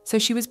 so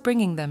she was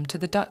bringing them to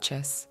the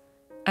Duchess,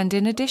 and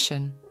in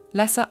addition,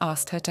 Lessa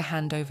asked her to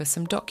hand over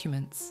some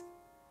documents.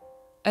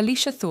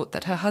 Alicia thought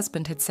that her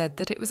husband had said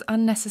that it was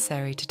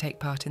unnecessary to take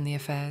part in the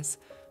affairs,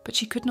 but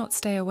she could not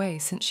stay away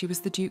since she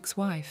was the Duke's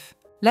wife.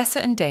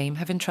 Lessa and Dame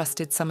have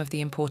entrusted some of the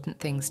important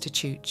things to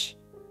Chuch.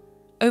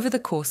 Over the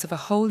course of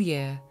a whole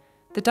year,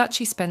 the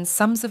duchy spends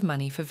sums of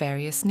money for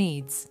various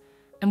needs,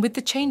 and with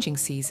the changing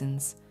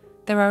seasons,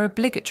 there are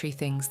obligatory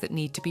things that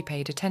need to be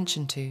paid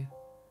attention to.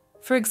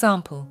 For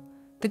example,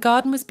 the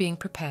garden was being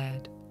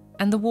prepared,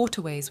 and the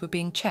waterways were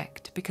being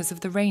checked because of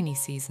the rainy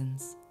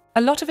seasons.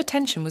 A lot of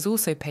attention was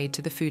also paid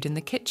to the food in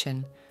the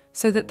kitchen,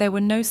 so that there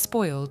were no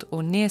spoiled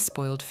or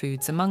near-spoiled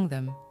foods among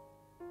them.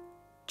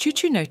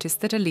 Choo-Choo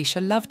noticed that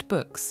Alicia loved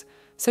books,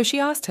 so she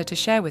asked her to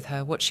share with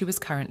her what she was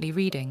currently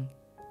reading.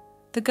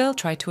 The girl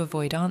tried to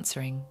avoid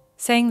answering,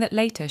 saying that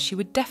later she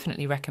would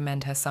definitely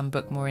recommend her some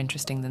book more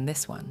interesting than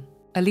this one.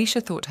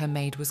 Alicia thought her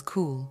maid was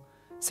cool,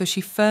 so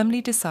she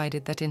firmly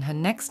decided that in her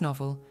next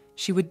novel,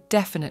 she would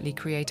definitely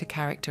create a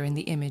character in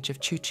the image of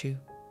Choo-Choo.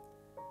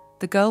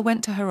 The girl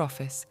went to her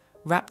office,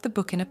 wrapped the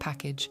book in a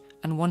package,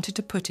 and wanted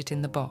to put it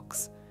in the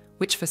box,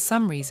 which for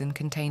some reason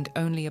contained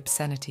only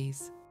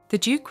obscenities. The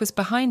Duke was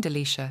behind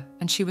Alicia,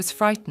 and she was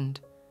frightened,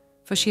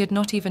 for she had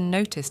not even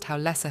noticed how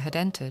Lessa had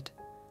entered.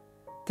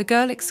 The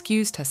girl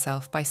excused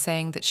herself by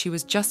saying that she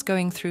was just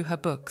going through her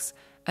books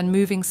and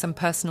moving some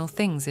personal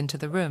things into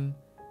the room,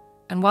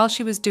 and while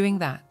she was doing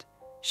that,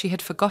 she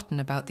had forgotten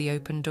about the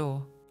open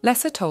door.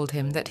 Lessa told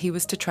him that he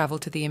was to travel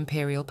to the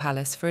Imperial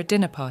Palace for a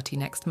dinner party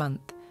next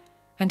month,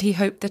 and he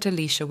hoped that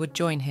Alicia would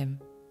join him,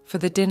 for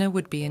the dinner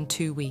would be in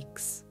 2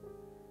 weeks.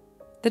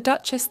 The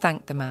Duchess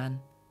thanked the man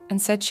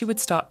and said she would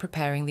start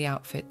preparing the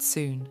outfit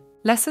soon.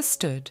 Lessa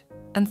stood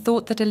and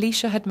thought that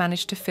Alicia had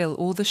managed to fill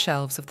all the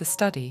shelves of the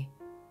study.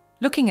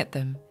 Looking at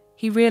them,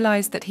 he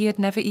realized that he had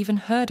never even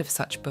heard of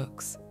such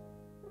books.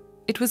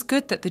 It was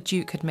good that the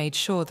Duke had made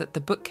sure that the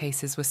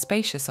bookcases were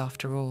spacious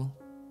after all.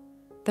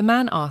 The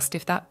man asked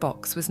if that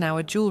box was now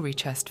a jewellery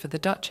chest for the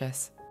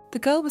Duchess. The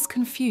girl was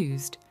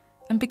confused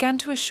and began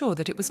to assure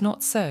that it was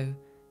not so,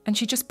 and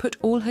she just put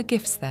all her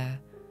gifts there,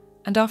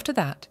 and after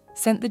that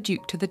sent the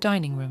Duke to the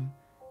dining room,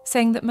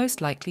 saying that most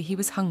likely he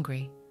was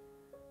hungry.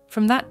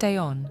 From that day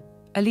on,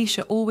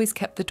 Alicia always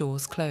kept the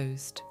doors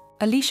closed.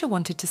 Alicia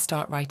wanted to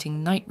start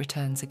writing night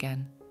returns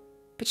again,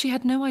 but she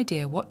had no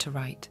idea what to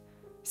write,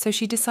 so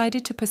she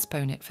decided to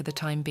postpone it for the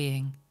time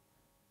being.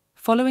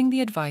 Following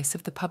the advice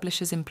of the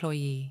publisher's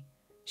employee,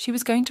 she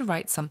was going to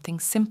write something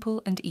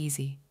simple and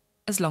easy,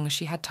 as long as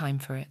she had time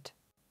for it.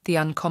 The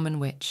Uncommon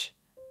Witch,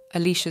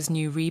 Alicia's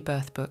new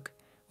rebirth book,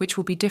 which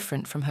will be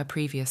different from her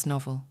previous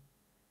novel.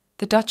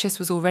 The Duchess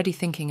was already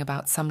thinking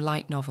about some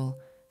light novel,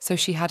 so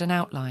she had an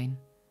outline.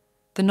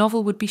 The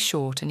novel would be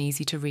short and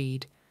easy to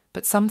read,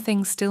 but some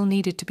things still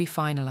needed to be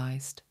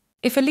finalised.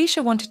 If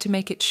Alicia wanted to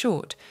make it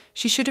short,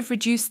 she should have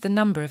reduced the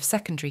number of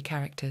secondary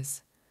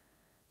characters.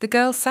 The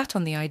girl sat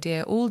on the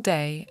idea all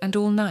day and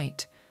all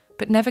night,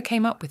 but never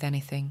came up with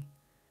anything.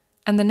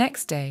 And the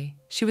next day,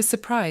 she was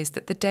surprised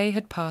that the day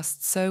had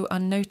passed so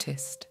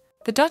unnoticed.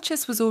 The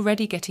Duchess was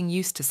already getting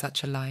used to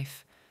such a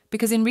life,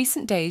 because in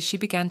recent days she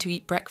began to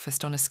eat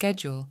breakfast on a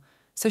schedule,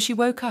 so she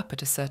woke up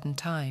at a certain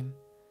time.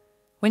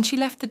 When she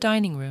left the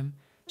dining room,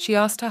 she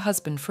asked her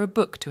husband for a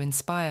book to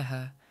inspire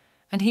her,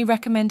 and he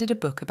recommended a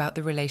book about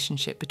the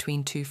relationship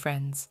between two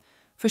friends,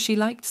 for she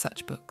liked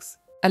such books.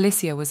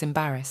 Alicia was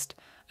embarrassed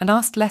and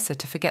asked Lessa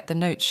to forget the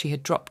notes she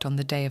had dropped on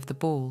the day of the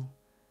ball.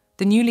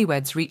 The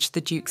newlyweds reached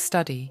the Duke's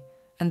study,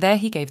 and there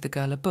he gave the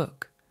girl a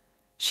book.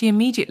 She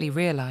immediately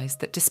realised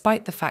that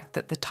despite the fact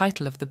that the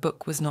title of the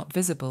book was not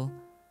visible,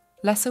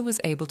 Lessa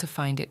was able to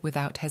find it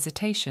without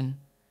hesitation,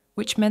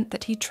 which meant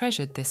that he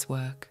treasured this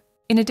work.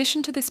 In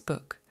addition to this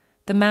book,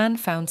 the man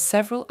found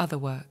several other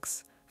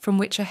works, from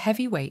which a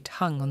heavy weight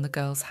hung on the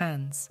girl's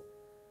hands.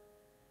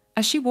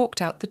 As she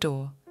walked out the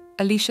door,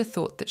 Alicia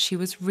thought that she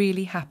was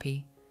really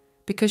happy,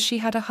 because she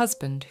had a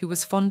husband who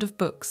was fond of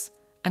books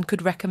and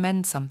could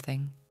recommend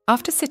something.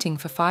 After sitting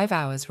for 5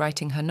 hours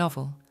writing her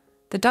novel,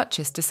 the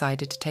Duchess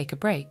decided to take a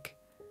break.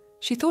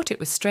 She thought it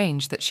was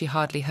strange that she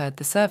hardly heard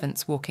the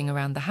servants walking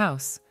around the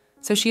house,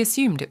 so she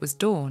assumed it was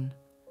dawn.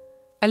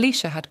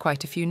 Alicia had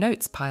quite a few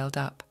notes piled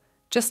up,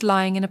 just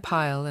lying in a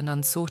pile and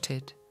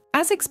unsorted.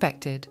 As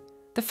expected,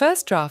 the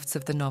first drafts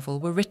of the novel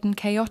were written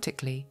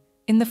chaotically,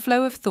 in the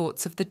flow of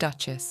thoughts of the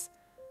Duchess,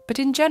 but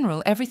in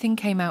general everything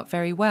came out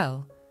very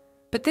well.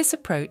 But this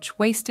approach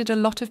wasted a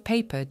lot of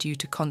paper due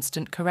to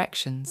constant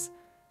corrections,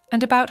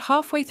 and about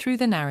halfway through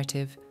the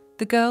narrative,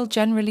 the girl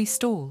generally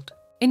stalled.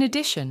 In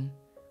addition,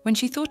 when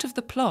she thought of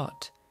the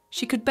plot,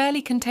 she could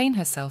barely contain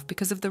herself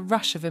because of the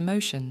rush of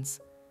emotions.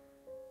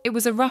 It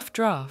was a rough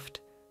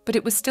draft, but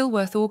it was still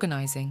worth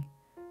organising,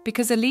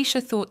 because Alicia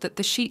thought that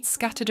the sheets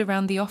scattered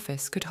around the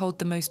office could hold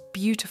the most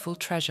beautiful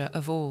treasure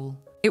of all.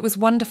 It was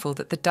wonderful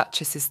that the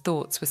Duchess's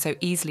thoughts were so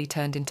easily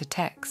turned into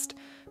text,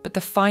 but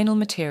the final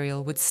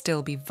material would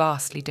still be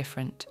vastly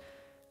different.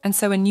 And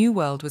so a new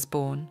world was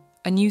born,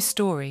 a new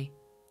story,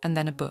 and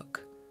then a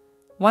book.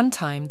 One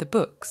time the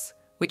books,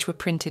 which were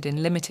printed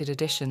in limited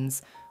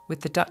editions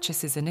with the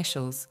Duchess's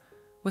initials,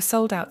 were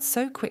sold out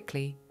so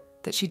quickly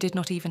that she did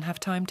not even have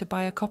time to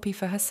buy a copy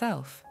for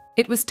herself.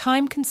 It was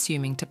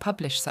time-consuming to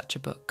publish such a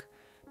book,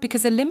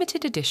 because a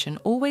limited edition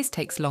always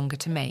takes longer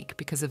to make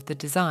because of the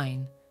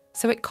design,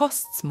 so it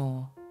costs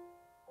more.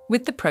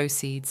 With the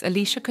proceeds,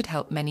 Alicia could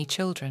help many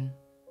children.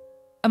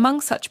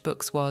 Among such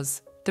books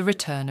was The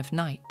Return of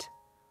Night,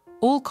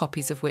 all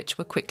copies of which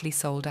were quickly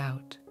sold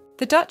out.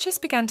 The Duchess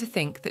began to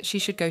think that she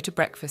should go to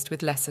breakfast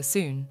with Lessa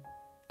soon,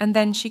 and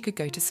then she could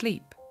go to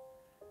sleep.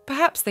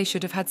 Perhaps they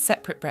should have had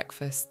separate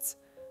breakfasts,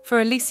 for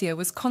Alicia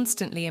was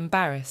constantly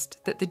embarrassed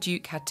that the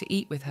Duke had to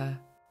eat with her.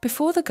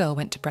 Before the girl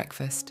went to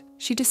breakfast,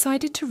 she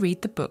decided to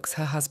read the books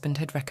her husband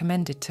had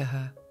recommended to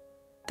her.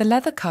 The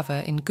leather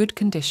cover, in good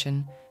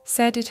condition,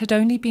 said it had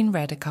only been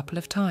read a couple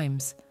of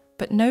times,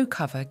 but no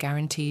cover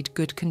guaranteed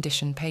good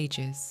condition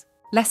pages.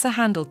 Lessa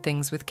handled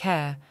things with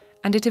care,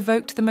 and it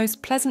evoked the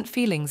most pleasant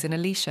feelings in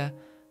Alicia,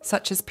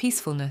 such as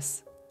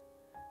peacefulness.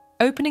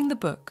 Opening the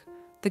book,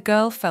 the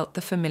girl felt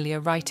the familiar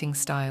writing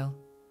style.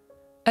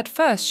 At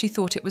first she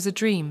thought it was a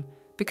dream,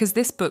 because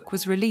this book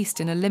was released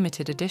in a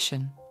limited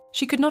edition.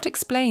 She could not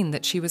explain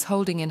that she was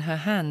holding in her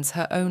hands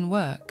her own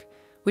work,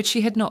 which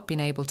she had not been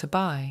able to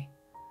buy.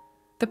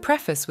 The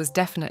preface was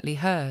definitely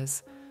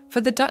hers,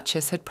 for the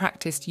Duchess had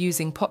practiced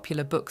using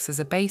popular books as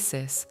a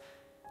basis,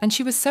 and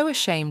she was so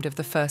ashamed of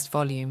the first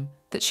volume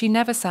that she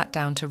never sat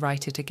down to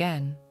write it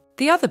again.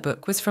 The other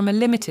book was from a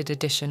limited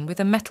edition with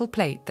a metal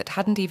plate that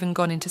hadn't even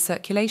gone into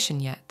circulation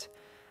yet,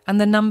 and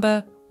the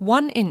number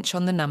 1 inch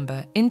on the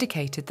number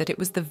indicated that it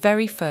was the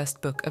very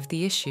first book of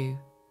the issue.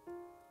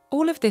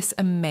 All of this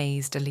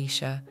amazed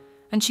Alicia,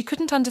 and she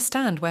couldn't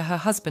understand where her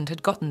husband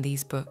had gotten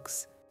these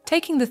books.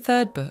 Taking the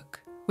third book,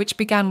 which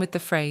began with the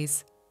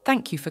phrase,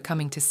 "Thank you for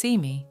coming to see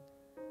me,"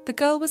 the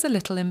girl was a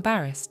little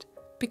embarrassed,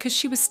 because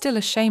she was still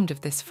ashamed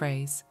of this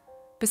phrase.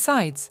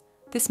 Besides,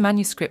 this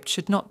manuscript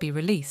should not be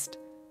released,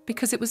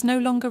 because it was no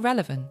longer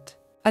relevant.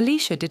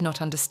 Alicia did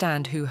not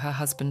understand who her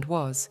husband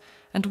was,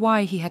 and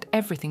why he had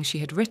everything she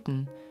had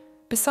written,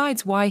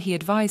 besides why he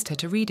advised her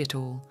to read it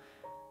all.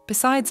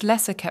 Besides,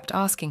 Lessa kept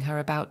asking her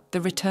about The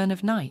Return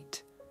of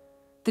Night.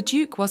 The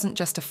Duke wasn't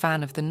just a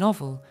fan of the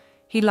novel,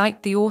 he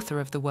liked the author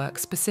of the work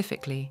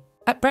specifically.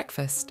 At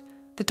breakfast,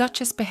 the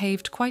Duchess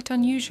behaved quite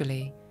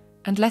unusually,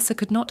 and Lessa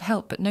could not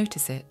help but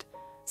notice it,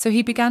 so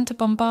he began to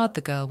bombard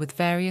the girl with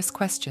various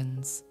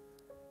questions.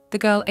 The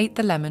girl ate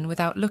the lemon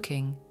without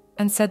looking,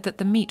 and said that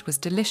the meat was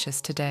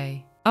delicious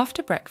today.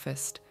 After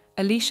breakfast,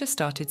 Alicia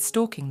started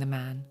stalking the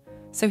man,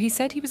 so he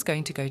said he was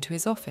going to go to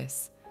his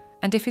office,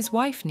 and if his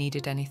wife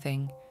needed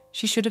anything,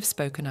 she should have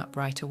spoken up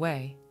right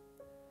away.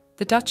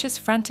 The Duchess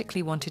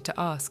frantically wanted to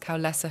ask how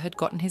Lessa had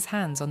gotten his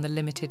hands on the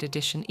limited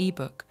edition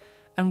ebook,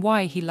 and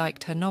why he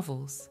liked her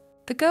novels.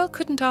 The girl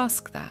couldn't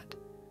ask that,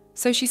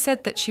 so she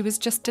said that she was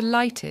just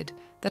delighted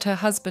that her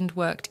husband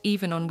worked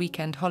even on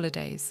weekend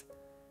holidays.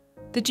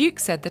 The Duke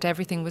said that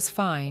everything was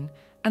fine,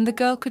 and the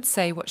girl could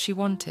say what she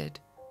wanted,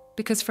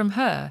 because from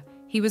her,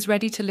 he was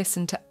ready to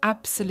listen to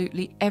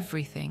absolutely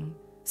everything,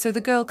 so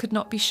the girl could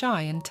not be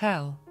shy and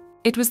tell.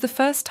 It was the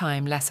first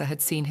time Lessa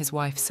had seen his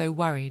wife so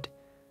worried,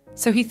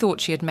 so he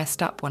thought she had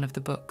messed up one of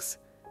the books.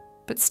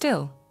 But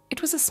still,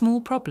 it was a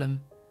small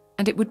problem,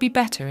 and it would be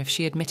better if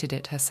she admitted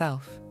it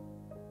herself.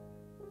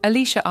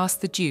 Alicia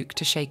asked the Duke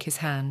to shake his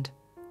hand,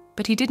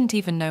 but he didn't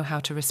even know how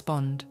to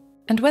respond.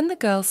 And when the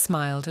girl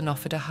smiled and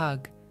offered a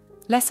hug,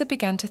 Lessa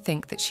began to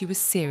think that she was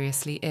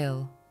seriously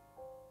ill.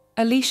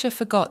 Alicia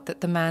forgot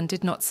that the man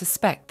did not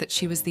suspect that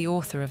she was the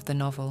author of the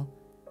novel,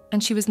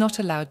 and she was not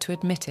allowed to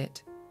admit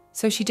it,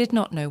 so she did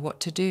not know what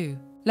to do.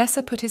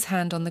 Lessa put his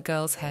hand on the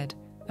girl's head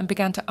and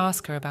began to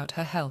ask her about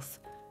her health,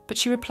 but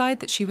she replied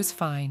that she was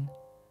fine.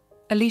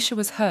 Alicia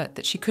was hurt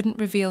that she couldn't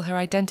reveal her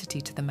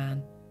identity to the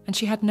man, and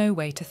she had no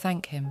way to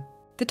thank him.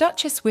 The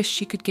Duchess wished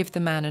she could give the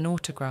man an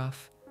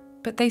autograph,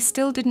 but they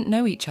still didn't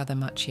know each other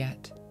much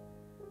yet.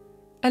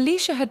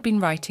 Alicia had been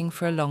writing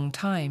for a long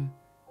time,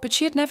 but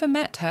she had never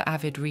met her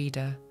avid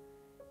reader.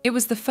 It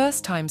was the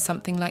first time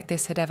something like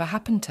this had ever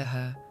happened to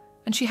her,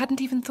 and she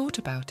hadn't even thought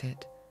about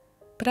it.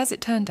 But as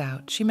it turned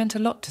out, she meant a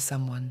lot to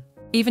someone.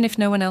 Even if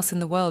no one else in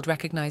the world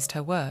recognized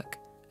her work,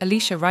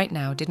 Alicia right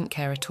now didn't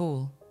care at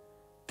all.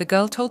 The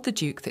girl told the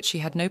Duke that she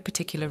had no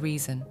particular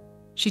reason.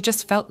 She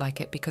just felt like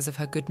it because of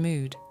her good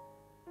mood.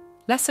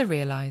 Lessa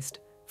realized,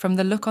 from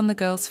the look on the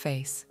girl's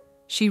face,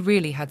 she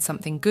really had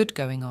something good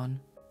going on.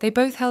 They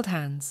both held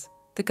hands,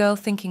 the girl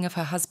thinking of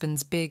her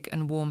husband's big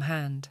and warm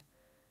hand.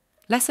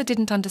 Lessa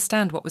didn't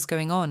understand what was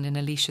going on in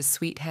Alicia's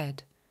sweet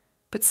head,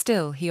 but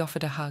still he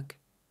offered a hug.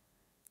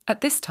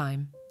 At this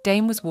time,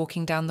 Dame was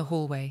walking down the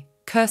hallway,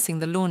 cursing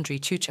the laundry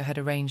Chucha had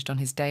arranged on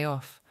his day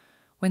off,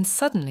 when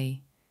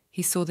suddenly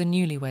he saw the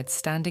newlyweds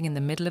standing in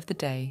the middle of the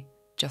day,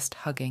 just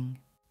hugging.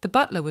 The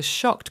butler was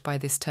shocked by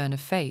this turn of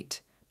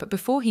fate, but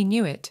before he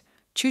knew it,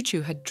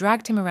 Chuchu had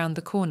dragged him around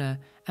the corner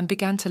and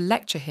began to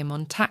lecture him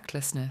on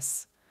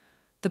tactlessness.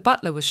 The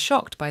butler was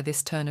shocked by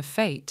this turn of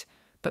fate,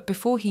 but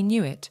before he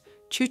knew it,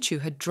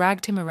 Chuchu had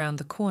dragged him around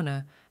the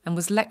corner and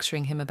was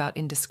lecturing him about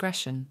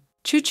indiscretion.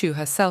 Chuchu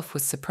herself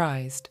was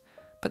surprised,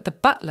 but the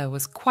butler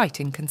was quite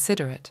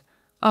inconsiderate.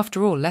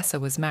 After all, Lessa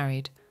was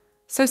married,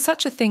 so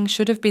such a thing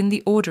should have been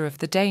the order of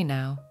the day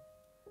now.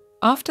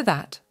 After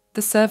that,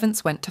 the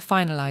servants went to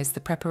finalize the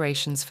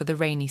preparations for the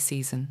rainy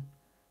season.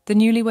 The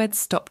newlyweds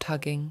stopped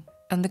hugging,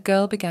 and the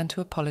girl began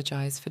to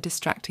apologize for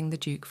distracting the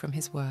Duke from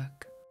his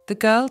work. The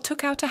girl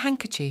took out a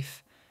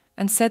handkerchief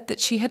and said that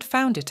she had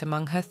found it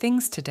among her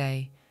things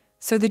today,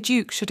 so the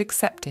Duke should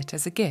accept it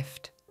as a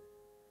gift.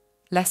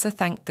 Lessa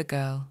thanked the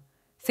girl,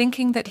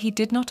 thinking that he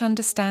did not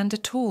understand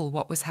at all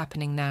what was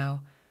happening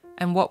now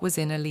and what was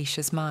in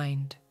Alicia's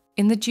mind.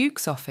 In the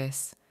Duke's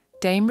office,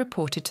 Dame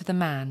reported to the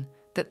man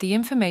that the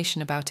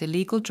information about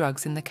illegal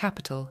drugs in the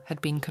capital had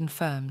been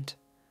confirmed.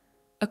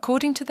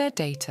 According to their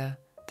data,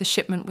 the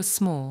shipment was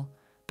small,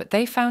 but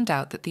they found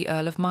out that the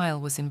Earl of Mile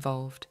was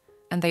involved,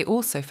 and they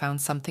also found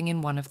something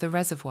in one of the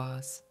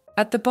reservoirs.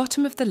 At the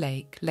bottom of the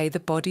lake lay the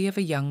body of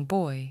a young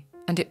boy,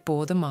 and it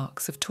bore the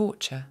marks of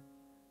torture.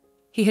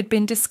 He had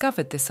been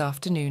discovered this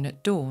afternoon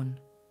at dawn.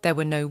 There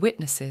were no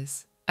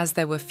witnesses, as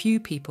there were few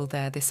people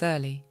there this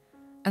early,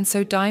 and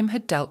so Dime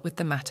had dealt with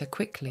the matter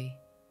quickly.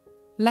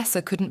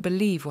 Lesser couldn't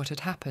believe what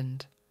had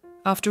happened.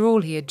 After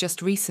all, he had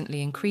just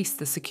recently increased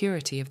the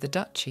security of the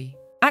duchy.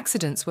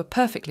 Accidents were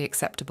perfectly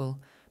acceptable,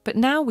 but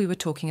now we were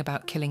talking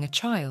about killing a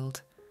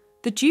child.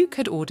 The Duke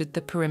had ordered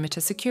the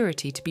perimeter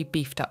security to be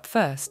beefed up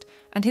first,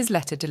 and his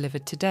letter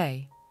delivered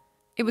today.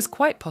 It was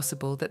quite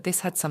possible that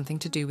this had something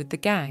to do with the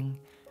gang,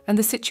 and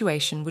the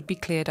situation would be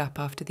cleared up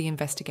after the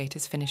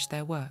investigators finished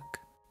their work.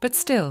 But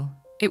still,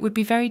 it would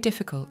be very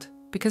difficult,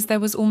 because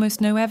there was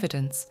almost no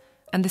evidence,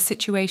 and the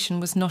situation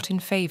was not in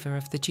favour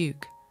of the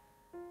Duke.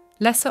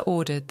 Lesser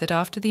ordered that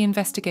after the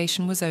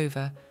investigation was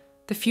over,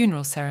 the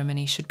funeral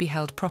ceremony should be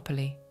held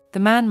properly. The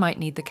man might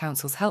need the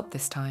council's help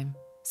this time,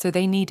 so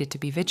they needed to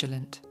be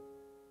vigilant.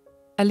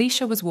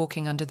 Alicia was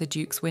walking under the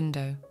Duke's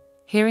window,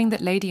 hearing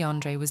that Lady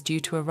Andre was due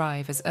to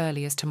arrive as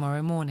early as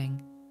tomorrow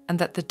morning, and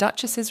that the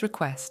Duchess's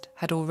request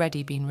had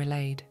already been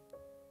relayed.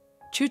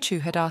 Choo-Choo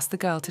had asked the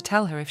girl to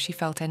tell her if she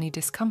felt any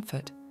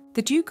discomfort.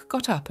 The Duke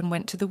got up and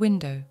went to the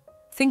window,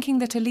 thinking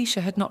that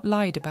Alicia had not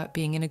lied about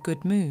being in a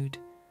good mood,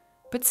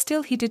 but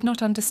still he did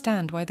not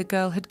understand why the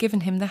girl had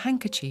given him the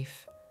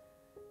handkerchief.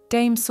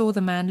 Dame saw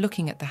the man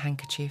looking at the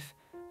handkerchief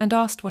and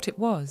asked what it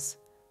was,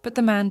 but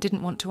the man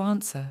didn't want to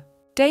answer.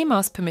 Dame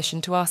asked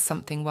permission to ask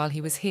something while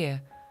he was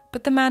here,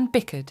 but the man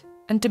bickered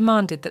and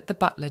demanded that the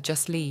butler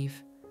just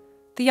leave.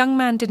 The young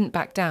man didn't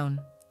back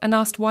down and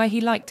asked why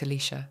he liked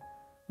Alicia,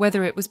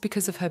 whether it was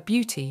because of her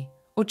beauty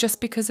or just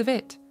because of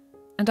it,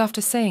 and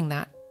after saying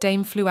that,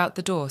 Dame flew out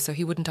the door so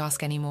he wouldn't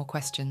ask any more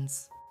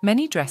questions.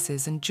 Many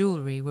dresses and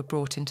jewellery were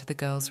brought into the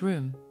girl's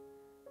room.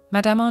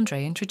 Madame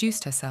Andre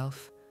introduced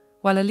herself,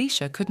 while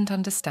Alicia couldn't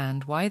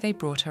understand why they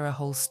brought her a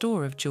whole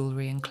store of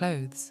jewellery and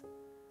clothes.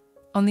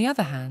 On the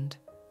other hand,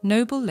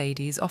 noble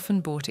ladies often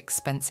bought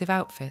expensive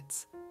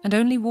outfits and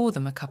only wore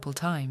them a couple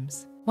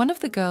times. One of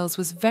the girls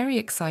was very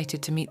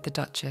excited to meet the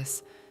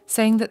Duchess,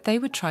 saying that they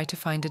would try to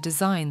find a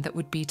design that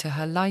would be to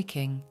her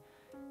liking.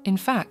 In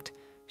fact,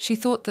 she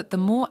thought that the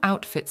more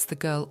outfits the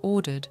girl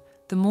ordered,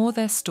 the more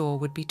their store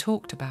would be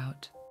talked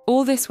about.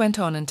 All this went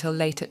on until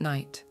late at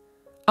night,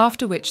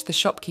 after which the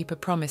shopkeeper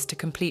promised to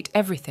complete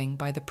everything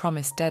by the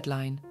promised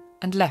deadline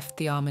and left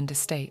the Almond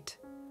estate.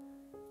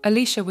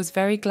 Alicia was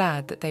very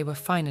glad that they were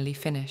finally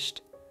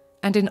finished,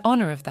 and in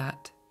honour of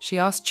that, she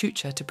asked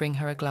Chucha to bring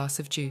her a glass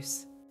of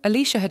juice.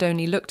 Alicia had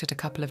only looked at a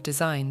couple of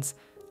designs,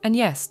 and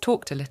yes,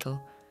 talked a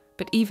little,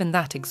 but even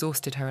that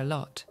exhausted her a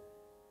lot.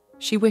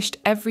 She wished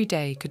every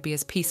day could be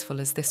as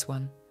peaceful as this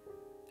one.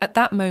 At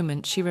that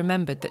moment, she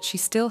remembered that she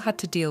still had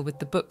to deal with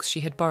the books she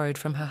had borrowed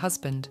from her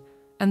husband,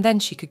 and then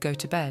she could go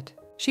to bed.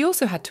 She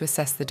also had to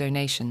assess the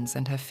donations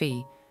and her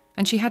fee,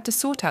 and she had to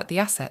sort out the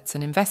assets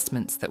and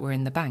investments that were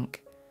in the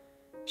bank.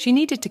 She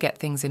needed to get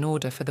things in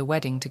order for the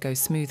wedding to go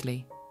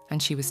smoothly,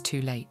 and she was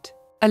too late.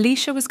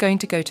 Alicia was going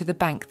to go to the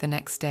bank the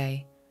next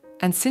day,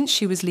 and since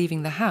she was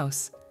leaving the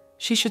house,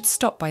 she should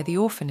stop by the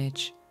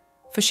orphanage,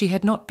 for she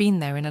had not been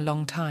there in a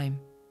long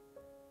time.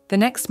 The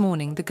next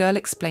morning, the girl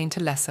explained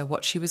to Lesser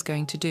what she was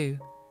going to do,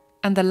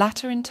 and the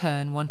latter in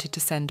turn wanted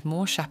to send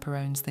more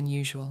chaperones than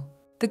usual.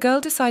 The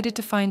girl decided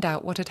to find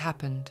out what had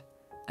happened,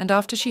 and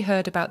after she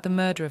heard about the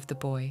murder of the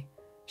boy,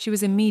 she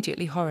was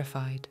immediately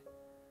horrified.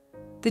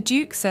 The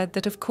Duke said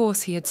that of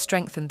course he had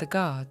strengthened the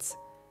guards,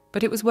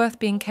 but it was worth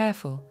being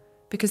careful,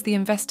 because the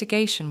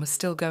investigation was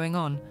still going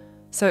on,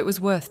 so it was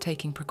worth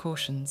taking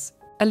precautions.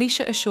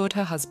 Alicia assured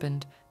her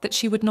husband that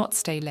she would not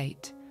stay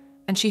late,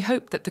 and she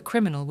hoped that the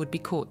criminal would be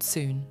caught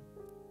soon.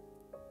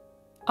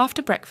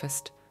 After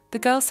breakfast, the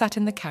girl sat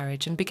in the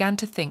carriage and began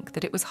to think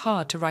that it was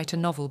hard to write a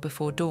novel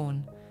before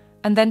dawn,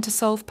 and then to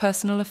solve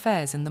personal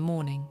affairs in the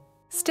morning.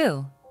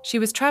 Still, she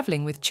was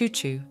travelling with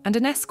Choo-Choo and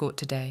an escort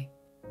today,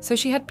 so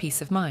she had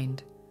peace of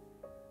mind.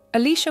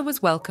 Alicia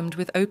was welcomed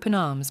with open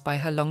arms by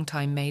her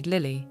longtime maid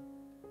Lily.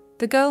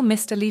 The girl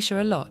missed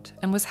Alicia a lot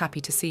and was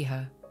happy to see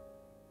her.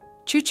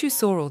 Choo-Choo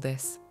saw all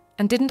this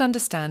and didn't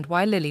understand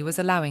why Lily was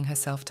allowing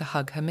herself to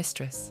hug her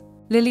mistress.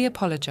 Lily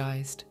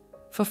apologised,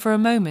 for a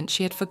moment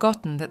she had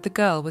forgotten that the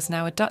girl was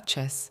now a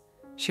duchess,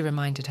 she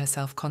reminded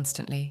herself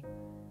constantly.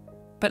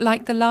 But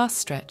like the last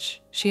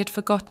stretch, she had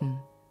forgotten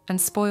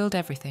and spoiled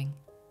everything.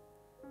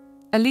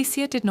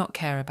 Alicia did not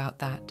care about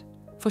that,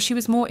 for she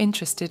was more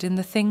interested in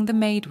the thing the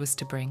maid was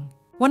to bring.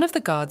 One of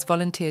the guards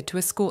volunteered to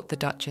escort the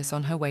Duchess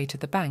on her way to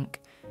the bank,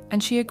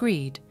 and she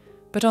agreed,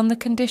 but on the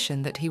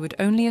condition that he would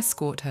only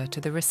escort her to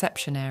the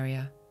reception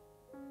area.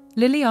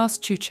 Lily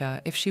asked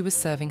Chucha if she was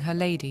serving her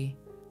lady,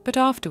 but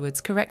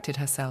afterwards corrected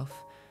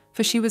herself,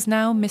 for she was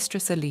now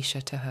Mistress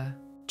Alicia to her.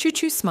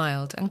 Choo-Choo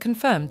smiled and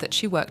confirmed that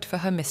she worked for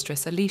her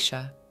mistress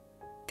Alicia.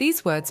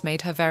 These words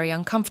made her very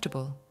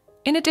uncomfortable,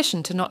 in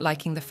addition to not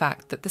liking the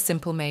fact that the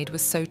simple maid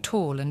was so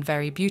tall and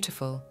very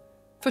beautiful,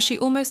 for she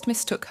almost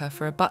mistook her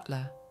for a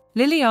butler.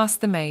 Lily asked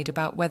the maid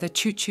about whether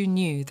Choo-Choo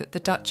knew that the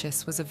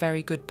Duchess was a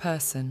very good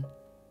person,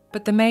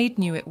 but the maid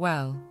knew it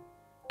well,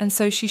 and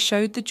so she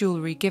showed the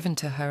jewellery given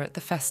to her at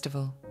the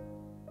festival.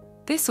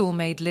 This all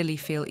made Lily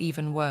feel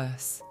even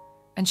worse,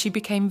 and she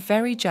became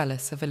very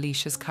jealous of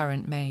Alicia's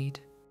current maid.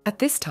 At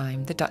this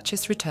time, the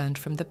Duchess returned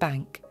from the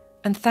bank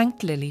and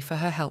thanked Lily for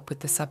her help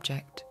with the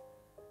subject.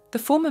 The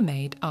former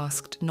maid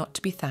asked not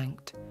to be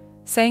thanked,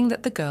 saying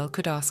that the girl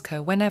could ask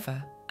her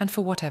whenever and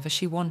for whatever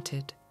she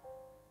wanted.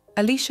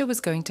 Alicia was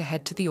going to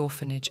head to the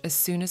orphanage as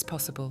soon as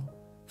possible,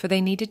 for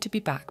they needed to be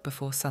back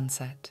before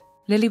sunset.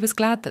 Lily was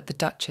glad that the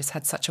Duchess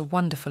had such a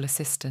wonderful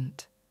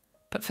assistant,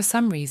 but for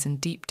some reason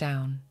deep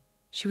down,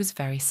 she was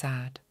very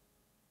sad.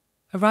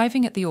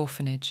 Arriving at the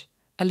orphanage,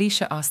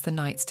 Alicia asked the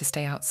knights to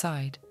stay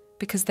outside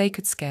because they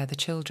could scare the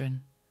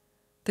children.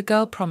 The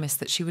girl promised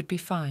that she would be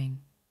fine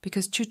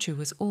because Choo-Choo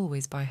was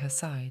always by her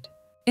side.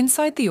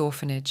 Inside the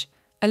orphanage,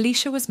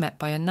 Alicia was met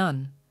by a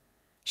nun.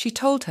 She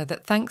told her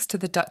that thanks to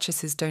the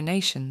Duchess's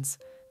donations,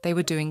 they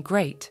were doing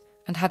great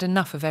and had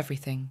enough of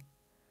everything.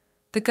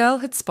 The girl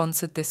had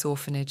sponsored this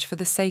orphanage for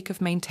the sake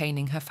of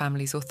maintaining her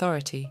family's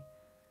authority,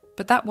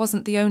 but that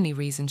wasn't the only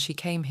reason she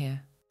came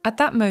here. At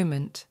that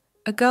moment,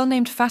 a girl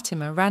named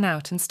Fatima ran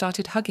out and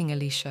started hugging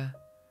Alicia.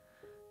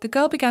 The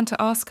girl began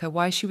to ask her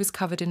why she was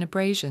covered in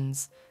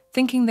abrasions,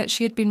 thinking that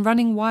she had been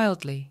running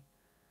wildly.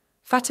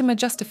 Fatima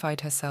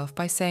justified herself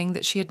by saying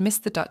that she had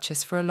missed the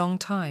Duchess for a long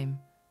time.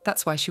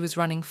 That's why she was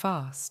running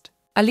fast.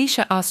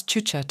 Alicia asked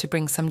Chucha to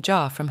bring some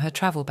jar from her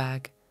travel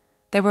bag.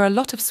 There were a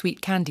lot of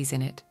sweet candies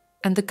in it,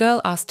 and the girl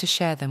asked to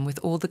share them with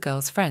all the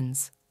girl's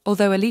friends,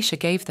 although Alicia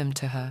gave them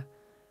to her.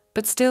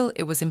 But still,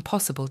 it was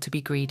impossible to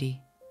be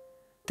greedy.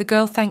 The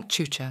girl thanked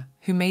Chucha,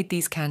 who made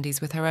these candies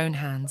with her own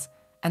hands,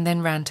 and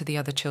then ran to the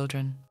other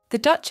children. The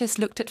Duchess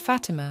looked at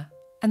Fatima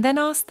and then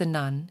asked the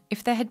nun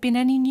if there had been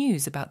any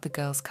news about the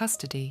girl's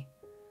custody.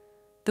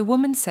 The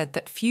woman said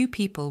that few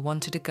people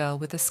wanted a girl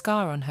with a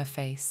scar on her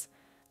face,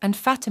 and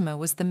Fatima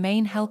was the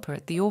main helper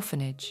at the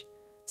orphanage,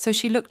 so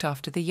she looked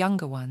after the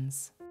younger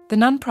ones. The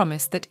nun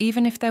promised that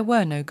even if there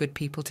were no good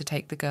people to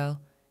take the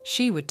girl,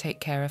 she would take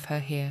care of her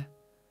here.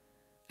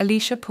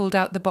 Alicia pulled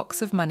out the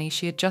box of money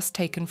she had just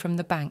taken from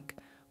the bank,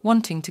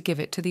 wanting to give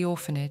it to the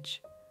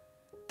orphanage.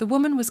 The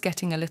woman was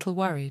getting a little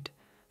worried,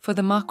 for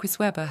the Marquis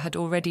Weber had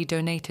already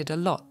donated a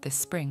lot this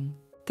spring.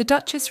 The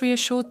Duchess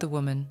reassured the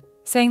woman,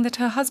 saying that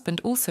her husband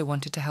also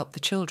wanted to help the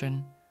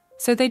children,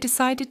 so they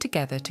decided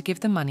together to give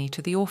the money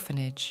to the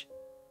orphanage.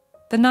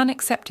 The nun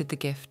accepted the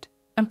gift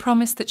and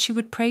promised that she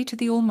would pray to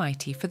the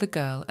Almighty for the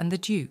girl and the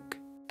Duke.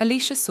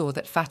 Alicia saw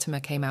that Fatima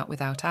came out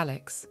without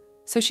Alex,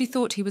 so she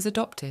thought he was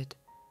adopted.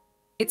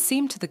 It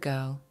seemed to the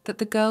girl that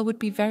the girl would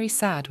be very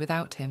sad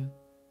without him,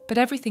 but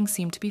everything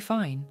seemed to be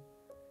fine.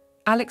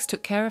 Alex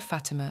took care of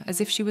Fatima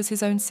as if she was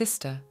his own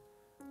sister,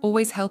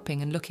 always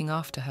helping and looking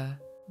after her.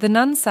 The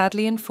nun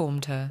sadly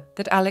informed her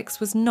that Alex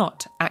was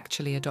not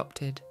actually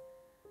adopted.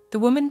 The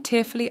woman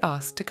tearfully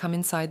asked to come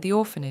inside the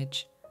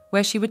orphanage,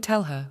 where she would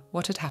tell her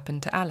what had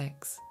happened to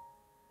Alex.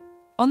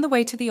 On the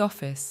way to the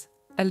office,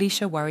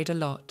 Alicia worried a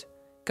lot,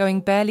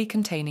 going barely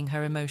containing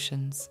her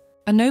emotions.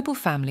 A noble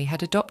family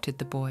had adopted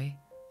the boy,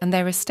 and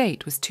their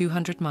estate was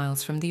 200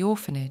 miles from the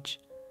orphanage.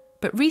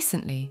 But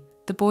recently,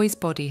 the boy's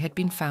body had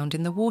been found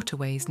in the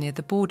waterways near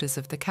the borders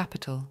of the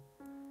capital.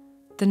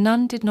 The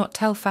nun did not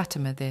tell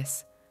Fatima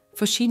this,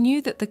 for she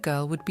knew that the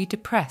girl would be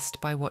depressed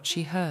by what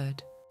she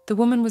heard. The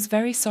woman was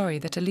very sorry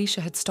that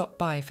Alicia had stopped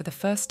by for the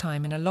first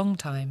time in a long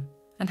time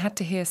and had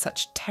to hear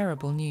such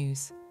terrible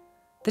news.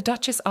 The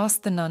Duchess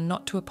asked the nun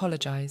not to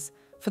apologize,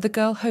 for the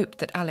girl hoped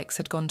that Alex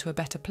had gone to a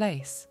better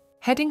place.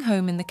 Heading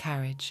home in the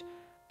carriage,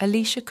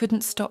 Alicia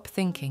couldn't stop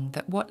thinking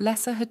that what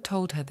Lessa had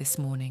told her this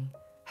morning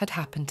had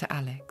happened to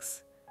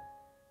Alex.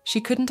 She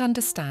couldn't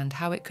understand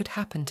how it could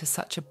happen to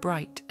such a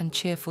bright and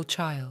cheerful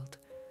child,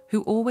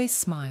 who always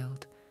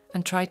smiled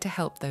and tried to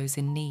help those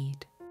in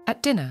need.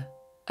 At dinner,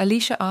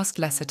 Alicia asked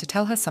Lessa to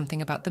tell her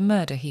something about the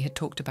murder he had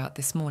talked about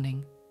this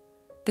morning.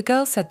 The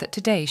girl said that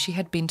today she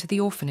had been to the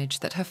orphanage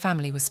that her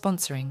family was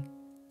sponsoring,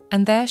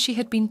 and there she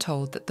had been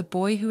told that the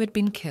boy who had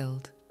been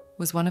killed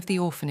was one of the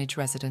orphanage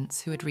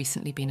residents who had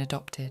recently been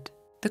adopted.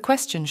 The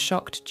question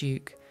shocked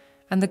Duke,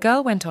 and the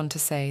girl went on to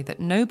say that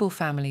noble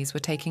families were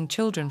taking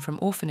children from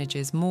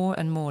orphanages more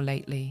and more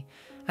lately,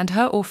 and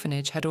her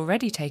orphanage had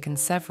already taken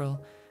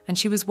several, and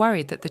she was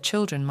worried that the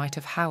children might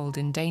have howled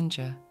in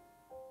danger.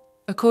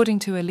 According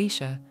to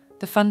Alicia,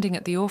 the funding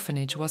at the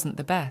orphanage wasn't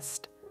the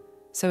best,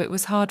 so it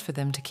was hard for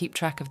them to keep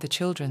track of the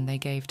children they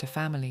gave to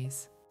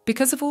families.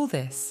 Because of all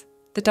this,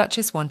 the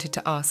Duchess wanted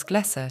to ask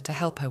Lessa to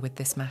help her with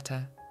this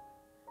matter.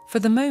 For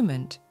the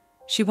moment,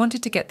 she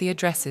wanted to get the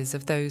addresses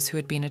of those who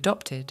had been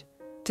adopted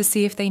to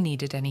see if they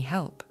needed any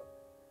help.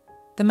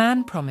 The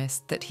man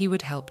promised that he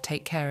would help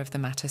take care of the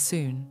matter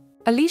soon.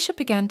 Alicia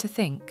began to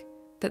think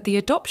that the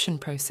adoption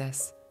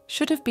process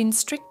should have been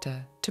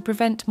stricter to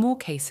prevent more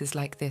cases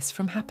like this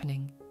from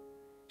happening.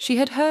 She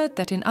had heard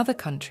that in other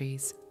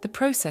countries the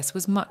process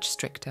was much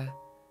stricter,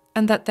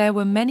 and that there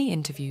were many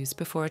interviews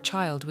before a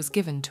child was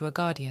given to a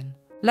guardian.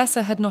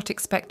 Lessa had not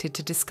expected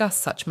to discuss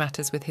such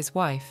matters with his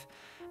wife,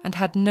 and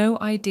had no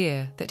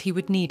idea that he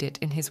would need it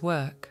in his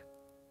work.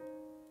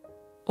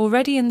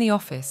 Already in the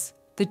office,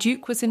 the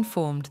Duke was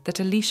informed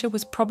that Alicia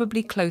was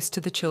probably close to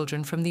the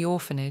children from the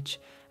orphanage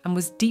and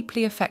was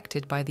deeply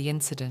affected by the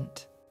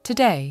incident.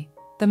 Today,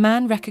 the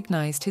man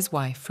recognized his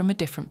wife from a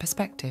different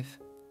perspective.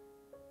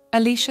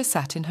 Alicia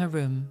sat in her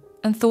room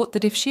and thought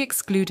that if she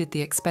excluded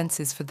the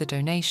expenses for the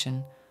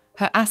donation,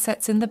 her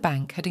assets in the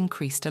bank had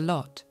increased a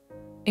lot,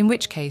 in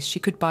which case she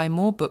could buy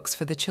more books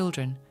for the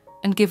children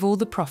and give all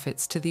the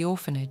profits to the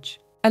orphanage.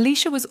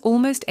 Alicia was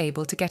almost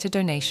able to get a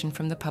donation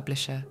from the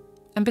publisher,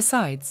 and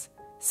besides,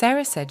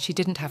 Sarah said she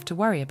didn't have to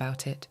worry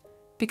about it,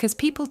 because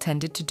people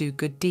tended to do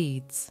good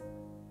deeds.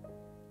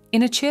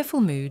 In a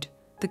cheerful mood,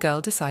 the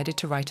girl decided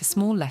to write a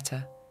small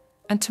letter,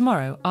 and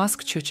tomorrow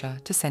ask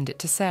Chucha to send it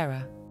to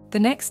Sarah. The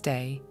next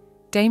day,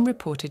 Dame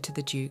reported to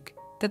the Duke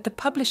that the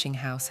publishing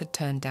house had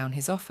turned down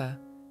his offer,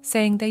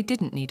 saying they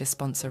didn't need a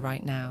sponsor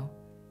right now,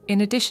 in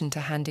addition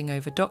to handing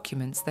over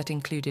documents that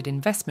included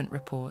investment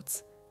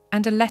reports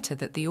and a letter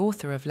that the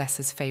author of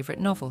Lessa's favourite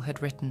novel had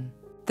written.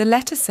 The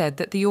letter said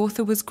that the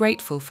author was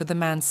grateful for the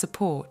man's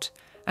support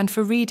and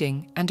for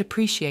reading and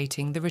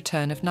appreciating the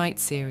Return of Night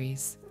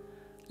series.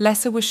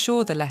 Lessa was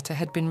sure the letter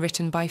had been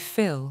written by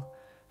Phil,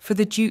 for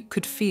the Duke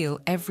could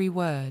feel every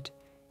word,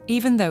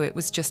 even though it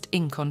was just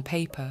ink on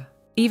paper.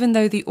 Even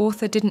though the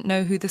author didn't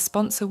know who the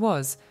sponsor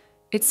was,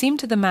 it seemed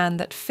to the man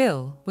that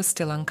Phil was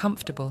still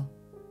uncomfortable.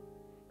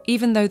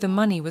 Even though the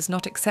money was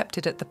not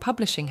accepted at the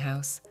publishing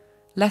house,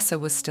 Lessa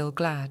was still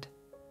glad.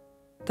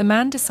 The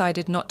man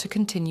decided not to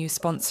continue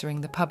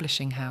sponsoring the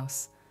publishing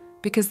house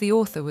because the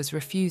author was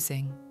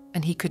refusing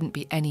and he couldn't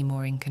be any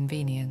more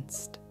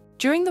inconvenienced.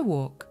 During the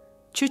walk,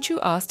 Chuchu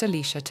asked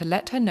Alicia to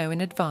let her know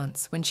in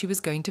advance when she was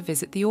going to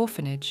visit the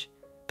orphanage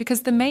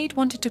because the maid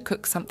wanted to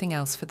cook something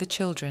else for the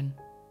children.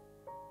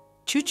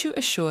 Chuchu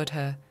assured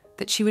her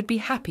that she would be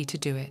happy to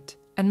do it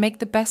and make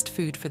the best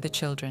food for the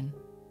children,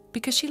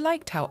 because she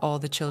liked how all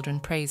the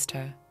children praised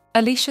her.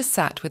 Alicia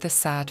sat with a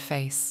sad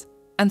face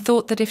and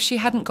thought that if she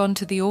hadn't gone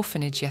to the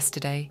orphanage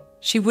yesterday,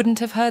 she wouldn't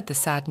have heard the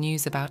sad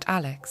news about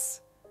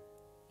Alex.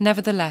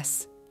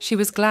 Nevertheless, she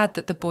was glad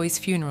that the boy's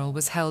funeral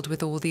was held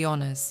with all the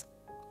honours,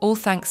 all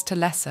thanks to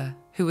Lessa,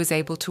 who was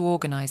able to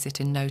organise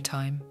it in no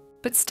time.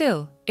 But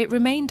still, it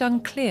remained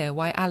unclear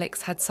why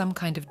Alex had some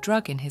kind of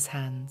drug in his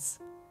hands.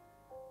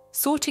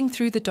 Sorting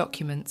through the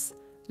documents,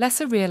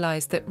 Lessa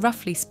realised that,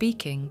 roughly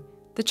speaking,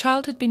 the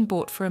child had been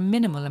bought for a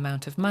minimal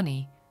amount of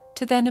money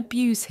to then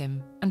abuse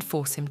him and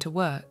force him to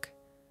work.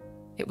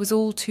 It was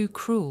all too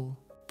cruel.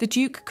 The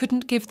Duke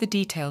couldn't give the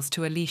details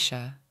to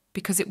Alicia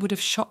because it would have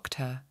shocked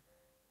her.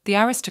 The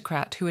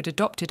aristocrat who had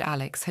adopted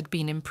Alex had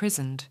been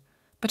imprisoned,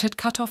 but had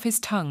cut off his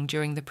tongue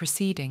during the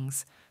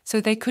proceedings, so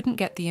they couldn't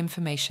get the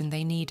information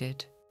they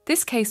needed.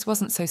 This case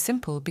wasn't so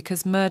simple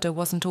because murder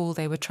wasn't all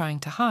they were trying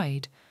to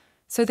hide,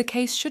 so the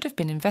case should have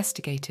been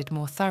investigated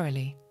more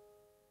thoroughly.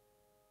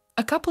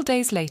 A couple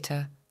days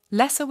later,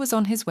 Lessa was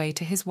on his way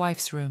to his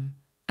wife's room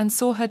and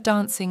saw her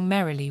dancing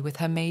merrily with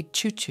her maid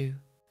Chuchu.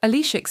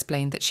 Alicia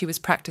explained that she was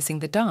practicing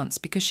the dance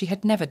because she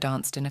had never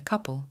danced in a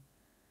couple.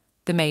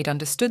 The maid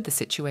understood the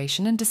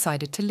situation and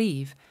decided to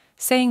leave,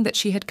 saying that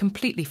she had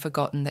completely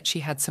forgotten that she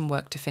had some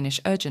work to finish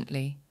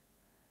urgently.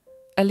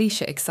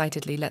 Alicia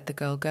excitedly let the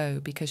girl go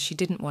because she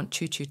didn't want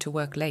Chuchu to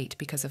work late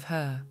because of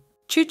her.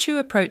 Chuchu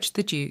approached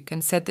the Duke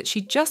and said that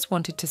she just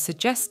wanted to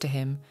suggest to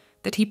him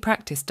that he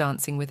practice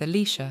dancing with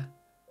Alicia.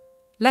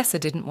 Lessa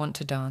didn't want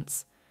to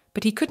dance,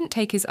 but he couldn't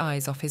take his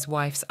eyes off his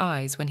wife's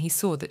eyes when he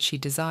saw that she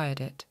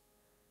desired it.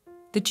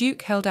 The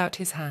Duke held out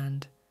his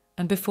hand,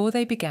 and before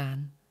they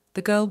began,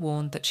 the girl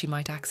warned that she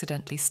might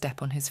accidentally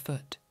step on his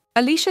foot.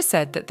 Alicia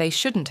said that they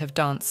shouldn't have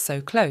danced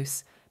so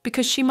close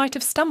because she might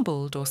have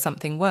stumbled or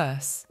something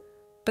worse,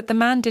 but the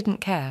man didn't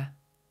care.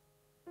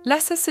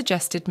 Lessa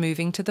suggested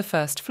moving to the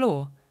first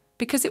floor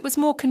because it was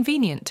more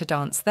convenient to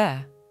dance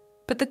there,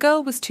 but the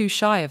girl was too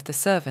shy of the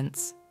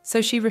servants,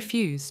 so she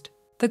refused.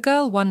 The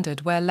girl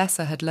wondered where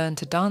Lessa had learned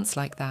to dance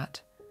like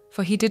that,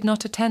 for he did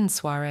not attend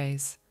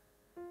soirees.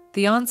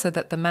 The answer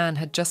that the man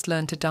had just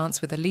learned to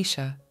dance with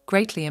Alicia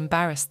greatly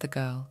embarrassed the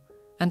girl,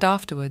 and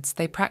afterwards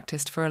they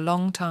practiced for a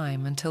long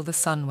time until the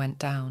sun went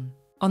down.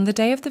 On the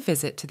day of the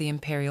visit to the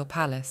imperial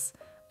palace,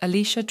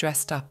 Alicia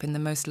dressed up in the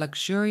most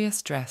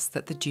luxurious dress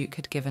that the Duke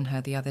had given her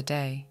the other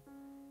day.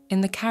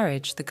 In the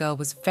carriage, the girl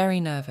was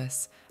very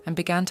nervous and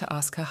began to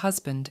ask her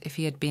husband if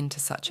he had been to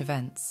such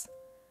events.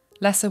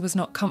 Lessa was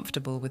not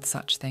comfortable with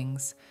such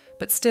things,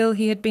 but still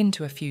he had been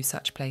to a few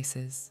such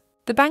places.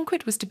 The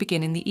banquet was to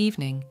begin in the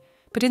evening,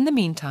 but in the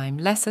meantime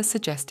Lessa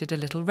suggested a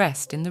little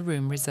rest in the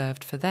room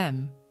reserved for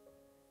them.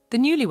 The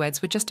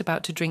newlyweds were just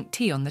about to drink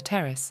tea on the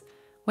terrace,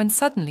 when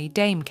suddenly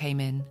Dame came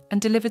in and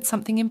delivered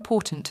something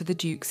important to the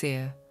Duke's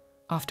ear,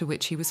 after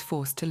which he was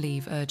forced to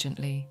leave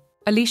urgently.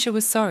 Alicia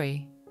was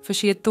sorry, for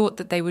she had thought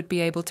that they would be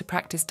able to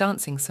practice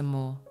dancing some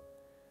more.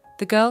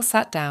 The girl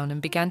sat down and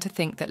began to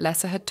think that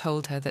Lessa had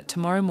told her that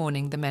tomorrow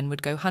morning the men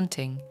would go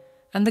hunting,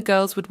 and the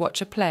girls would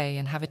watch a play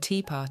and have a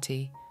tea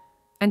party,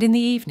 and in the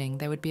evening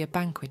there would be a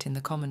banquet in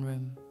the common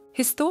room.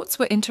 His thoughts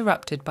were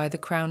interrupted by the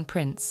crown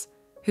prince,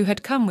 who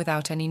had come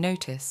without any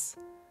notice.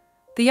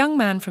 The young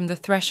man from the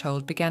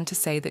threshold began to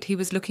say that he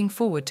was looking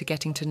forward to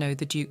getting to know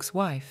the duke's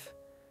wife.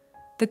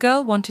 The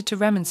girl wanted to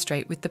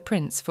remonstrate with the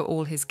prince for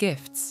all his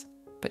gifts,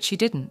 but she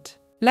didn't.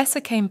 Lessa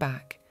came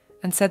back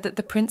and said that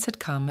the prince had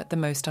come at the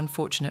most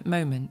unfortunate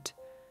moment,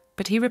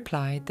 but he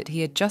replied that he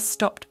had just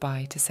stopped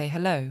by to say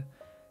hello,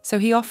 so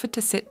he offered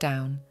to sit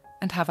down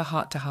and have a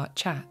heart-to-heart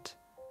chat.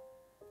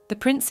 The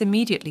prince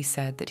immediately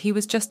said that he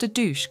was just a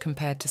douche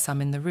compared to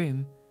some in the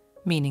room,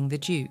 meaning the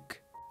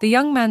duke. The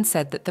young man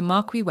said that the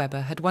Marquis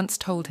Weber had once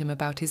told him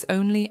about his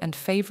only and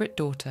favourite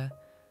daughter,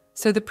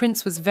 so the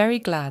prince was very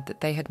glad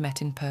that they had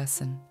met in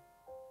person.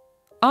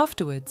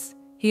 Afterwards,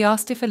 he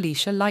asked if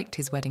Alicia liked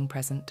his wedding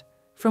present,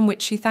 from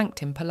which she thanked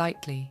him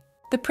politely.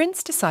 The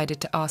prince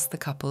decided to ask the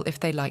couple if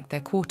they liked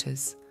their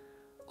quarters.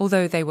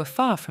 Although they were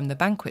far from the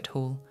banquet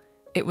hall,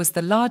 it was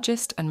the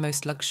largest and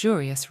most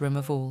luxurious room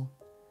of all.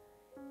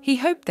 He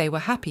hoped they were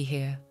happy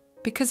here,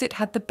 because it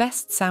had the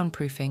best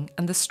soundproofing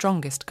and the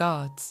strongest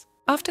guards.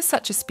 After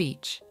such a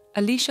speech,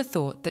 Alicia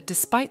thought that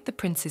despite the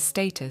prince's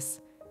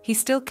status, he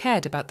still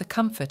cared about the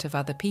comfort of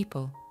other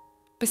people.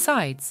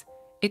 Besides,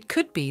 it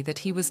could be that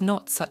he was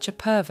not such a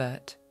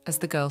pervert as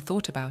the girl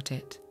thought about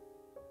it.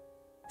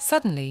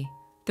 Suddenly,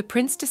 the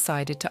prince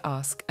decided to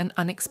ask an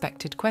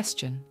unexpected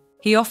question.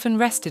 He often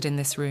rested in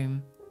this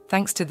room.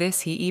 Thanks to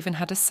this, he even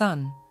had a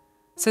son.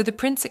 So the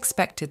prince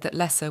expected that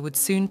Lessa would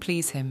soon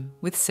please him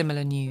with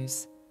similar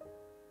news.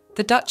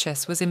 The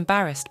Duchess was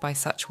embarrassed by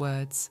such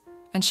words,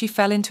 and she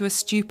fell into a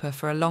stupor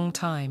for a long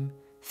time,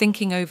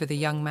 thinking over the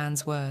young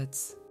man's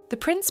words. The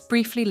prince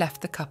briefly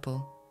left the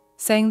couple,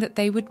 saying that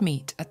they would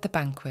meet at the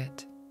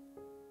banquet.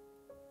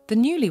 The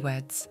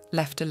newlyweds,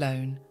 left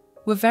alone,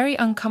 were very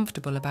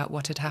uncomfortable about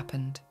what had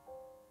happened.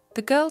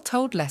 The girl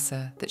told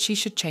Lessa that she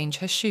should change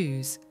her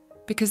shoes,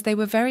 because they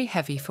were very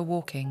heavy for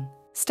walking.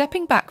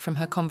 Stepping back from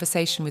her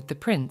conversation with the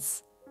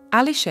prince,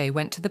 Alicia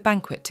went to the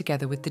banquet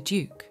together with the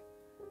duke.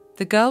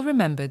 The girl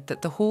remembered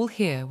that the hall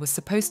here was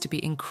supposed to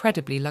be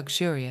incredibly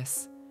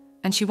luxurious,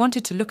 and she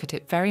wanted to look at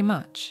it very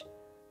much,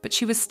 but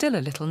she was still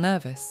a little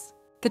nervous.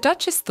 The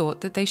Duchess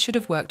thought that they should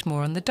have worked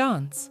more on the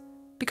dance,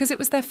 because it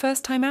was their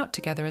first time out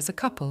together as a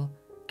couple,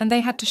 and they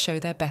had to show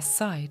their best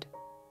side.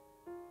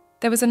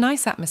 There was a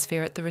nice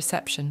atmosphere at the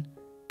reception,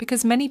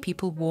 because many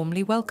people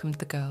warmly welcomed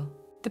the girl.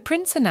 The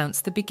prince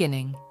announced the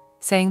beginning,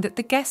 saying that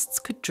the guests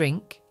could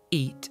drink,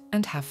 eat,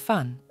 and have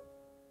fun.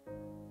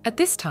 At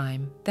this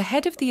time, the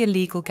head of the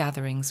illegal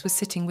gatherings was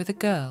sitting with a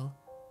girl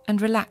and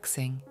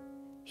relaxing.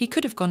 He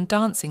could have gone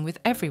dancing with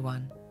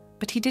everyone,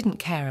 but he didn't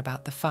care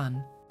about the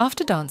fun.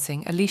 After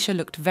dancing, Alicia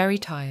looked very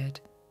tired.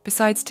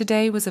 Besides,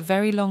 today was a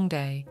very long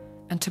day,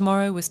 and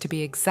tomorrow was to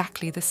be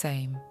exactly the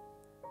same.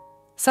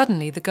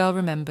 Suddenly, the girl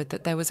remembered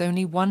that there was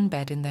only one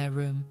bed in their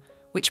room,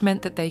 which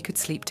meant that they could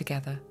sleep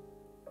together.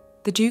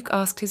 The Duke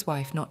asked his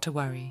wife not to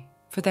worry,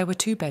 for there were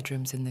 2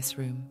 bedrooms in this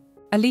room.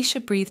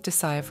 Alicia breathed a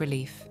sigh of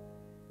relief.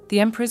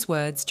 The Emperor's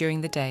words during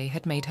the day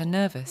had made her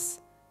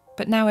nervous,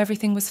 but now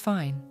everything was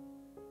fine.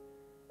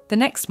 The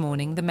next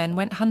morning the men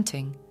went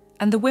hunting,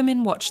 and the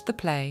women watched the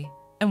play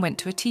and went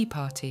to a tea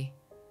party.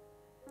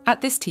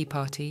 At this tea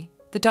party,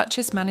 the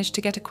Duchess managed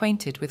to get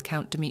acquainted with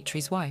Count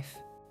Dmitri's wife.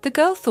 The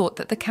girl thought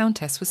that the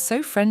Countess was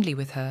so friendly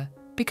with her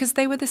because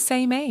they were the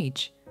same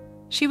age.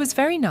 She was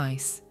very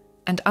nice,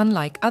 and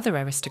unlike other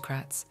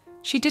aristocrats,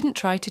 she didn't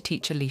try to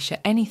teach Alicia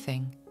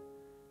anything.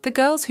 The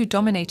girls who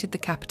dominated the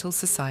capital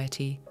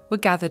society were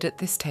gathered at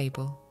this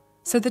table,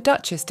 so the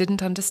Duchess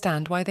didn't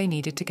understand why they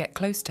needed to get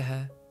close to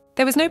her.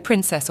 There was no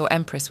princess or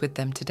empress with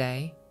them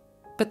today,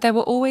 but there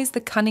were always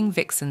the cunning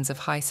vixens of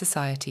high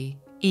society,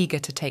 eager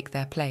to take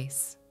their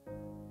place.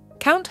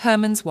 Count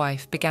Hermann's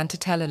wife began to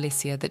tell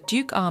Alicia that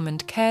Duke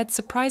Armand cared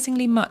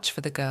surprisingly much for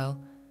the girl,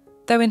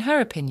 though in her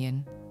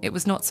opinion, it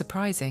was not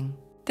surprising.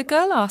 The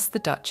girl asked the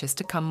Duchess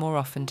to come more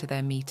often to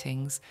their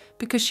meetings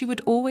because she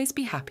would always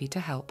be happy to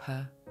help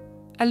her.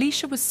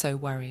 Alicia was so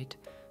worried,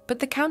 but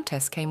the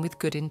Countess came with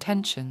good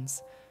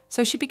intentions,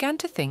 so she began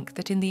to think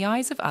that in the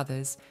eyes of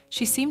others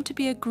she seemed to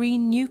be a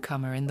green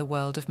newcomer in the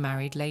world of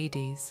married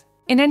ladies.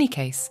 In any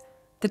case,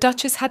 the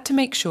Duchess had to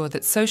make sure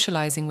that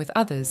socializing with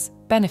others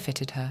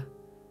benefited her.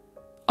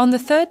 On the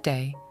 3rd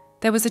day,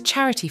 there was a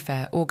charity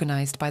fair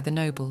organized by the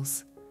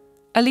nobles.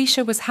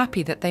 Alicia was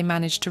happy that they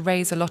managed to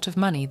raise a lot of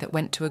money that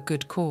went to a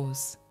good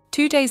cause.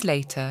 2 days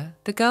later,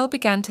 the girl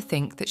began to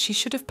think that she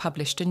should have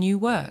published a new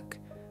work,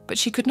 but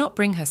she could not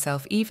bring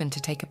herself even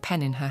to take a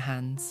pen in her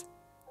hands.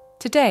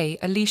 Today,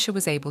 Alicia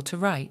was able to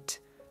write,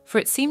 for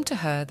it seemed to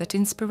her that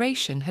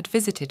inspiration had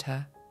visited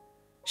her.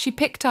 She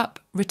picked up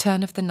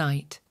Return of the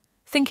Night,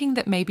 thinking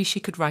that maybe she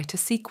could write a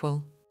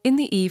sequel. In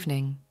the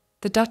evening,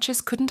 the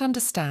Duchess couldn't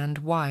understand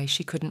why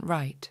she couldn't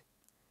write.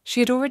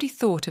 She had already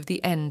thought of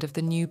the end of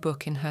the new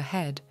book in her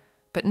head,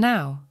 but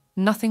now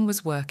nothing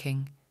was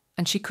working,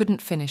 and she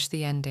couldn't finish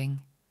the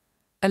ending.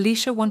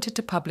 Alicia wanted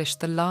to publish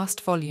the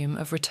last volume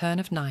of Return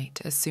of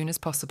Night as soon as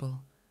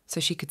possible, so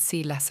she could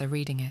see Lessa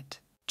reading it.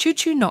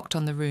 Choo-Choo knocked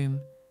on the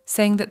room,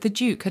 saying that the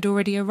Duke had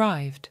already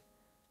arrived.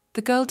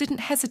 The girl didn't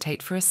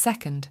hesitate for a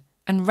second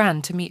and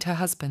ran to meet her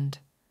husband.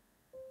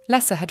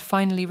 Lessa had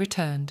finally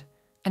returned,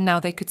 and now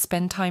they could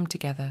spend time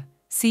together,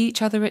 see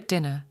each other at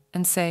dinner,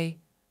 and say,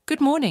 "Good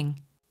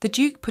morning." The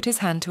Duke put his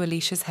hand to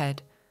Alicia's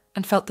head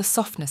and felt the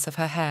softness of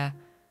her hair,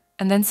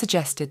 and then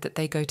suggested that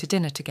they go to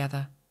dinner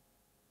together.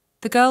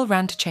 The girl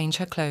ran to change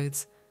her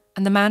clothes,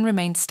 and the man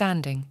remained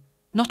standing,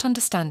 not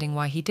understanding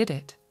why he did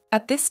it.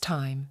 At this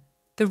time,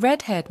 the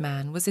red-haired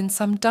man was in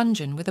some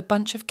dungeon with a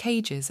bunch of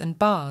cages and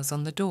bars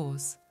on the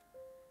doors.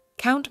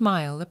 Count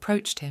Mile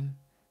approached him,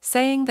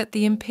 saying that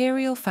the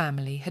imperial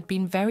family had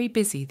been very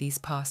busy these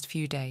past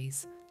few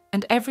days,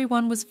 and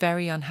everyone was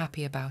very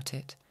unhappy about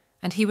it,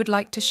 and he would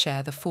like to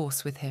share the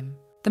force with him.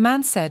 The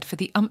man said for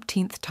the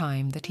umpteenth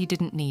time that he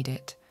didn't need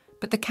it,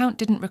 but the Count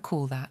didn't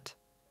recall that.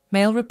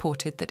 Mail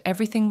reported that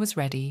everything was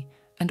ready,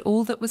 and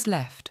all that was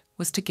left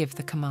was to give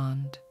the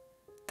command.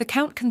 The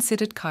Count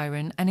considered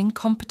Chiron an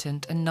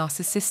incompetent and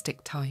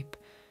narcissistic type,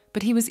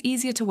 but he was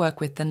easier to work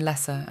with than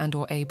Lessa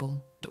and/or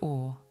Abel.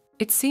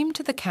 It seemed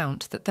to the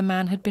Count that the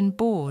man had been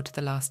bored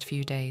the last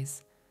few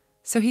days,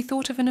 so he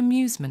thought of an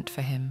amusement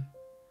for him.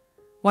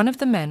 One of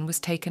the men was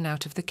taken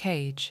out of the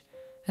cage,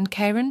 and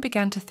Chiron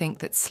began to think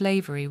that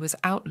slavery was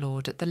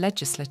outlawed at the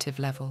legislative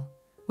level,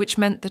 which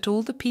meant that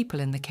all the people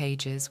in the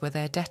cages were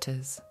their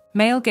debtors.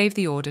 Mail gave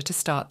the order to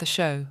start the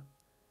show.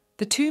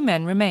 The two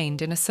men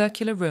remained in a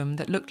circular room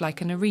that looked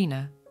like an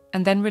arena,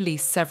 and then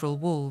released several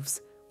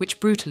wolves, which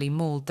brutally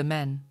mauled the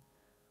men.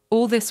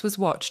 All this was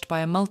watched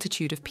by a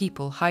multitude of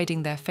people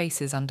hiding their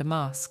faces under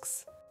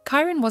masks.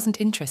 Chiron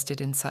wasn't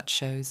interested in such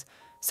shows,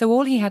 so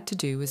all he had to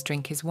do was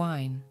drink his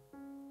wine.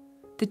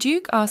 The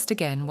Duke asked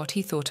again what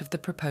he thought of the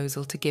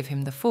proposal to give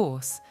him the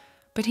force,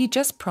 but he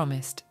just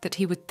promised that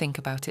he would think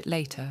about it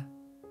later.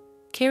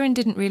 Chiron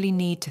didn't really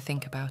need to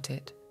think about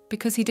it,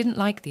 because he didn't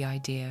like the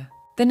idea.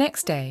 The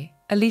next day,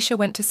 Alicia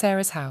went to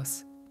Sarah's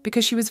house,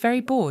 because she was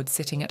very bored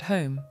sitting at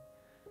home.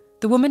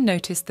 The woman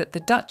noticed that the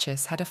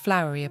Duchess had a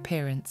flowery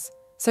appearance,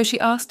 so she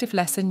asked if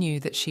Lessa knew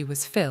that she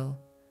was Phil,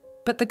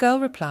 but the girl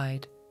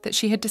replied that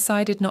she had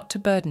decided not to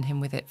burden him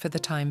with it for the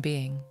time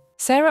being.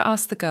 Sarah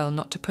asked the girl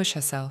not to push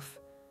herself,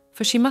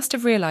 for she must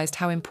have realised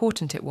how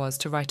important it was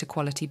to write a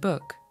quality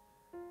book.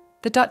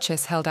 The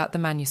Duchess held out the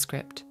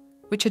manuscript,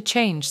 which had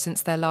changed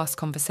since their last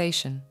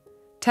conversation,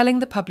 telling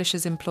the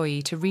publisher's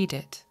employee to read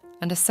it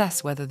and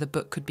assess whether the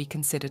book could be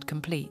considered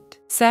complete.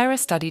 Sarah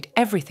studied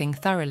everything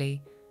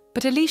thoroughly,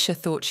 but Alicia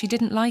thought she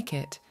didn't like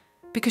it,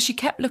 because she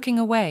kept looking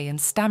away and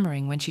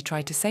stammering when she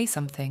tried to say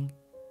something.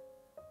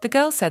 The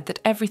girl said that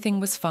everything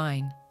was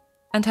fine,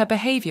 and her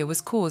behaviour was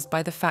caused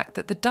by the fact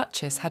that the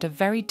Duchess had a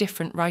very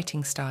different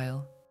writing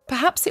style.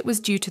 Perhaps it was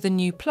due to the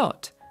new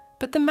plot,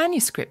 but the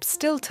manuscript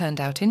still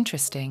turned out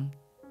interesting.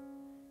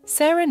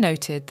 Sarah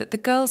noted that the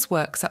girl's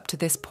works up to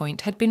this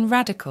point had been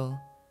radical,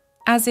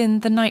 as in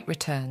The Night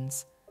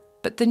Returns,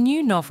 but the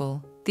new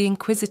novel, The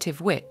Inquisitive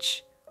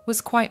Witch,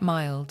 was quite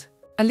mild.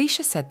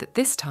 Alicia said that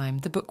this time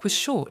the book was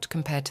short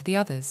compared to the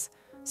others,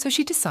 so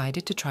she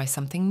decided to try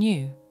something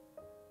new.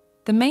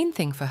 The main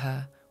thing for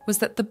her was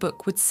that the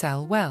book would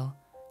sell well,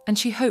 and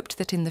she hoped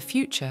that in the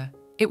future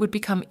it would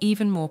become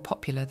even more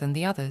popular than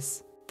the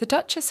others. The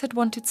Duchess had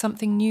wanted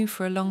something new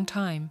for a long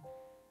time.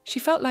 She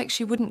felt like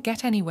she wouldn't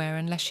get anywhere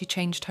unless she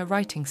changed her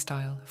writing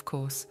style, of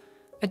course,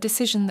 a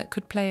decision that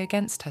could play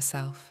against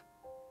herself.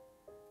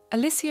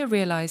 Alicia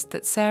realised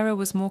that Sarah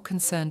was more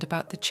concerned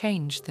about the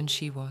change than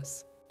she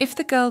was. If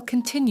the girl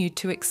continued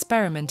to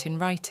experiment in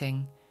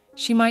writing,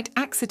 she might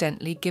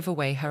accidentally give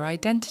away her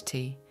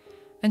identity,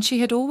 and she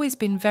had always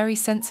been very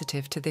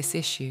sensitive to this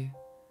issue.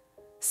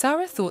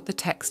 Sarah thought the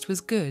text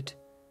was good,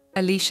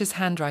 Alicia's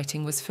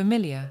handwriting was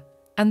familiar,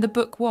 and the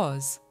book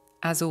was,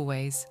 as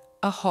always,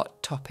 a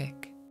hot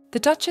topic. The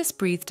Duchess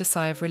breathed a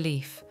sigh of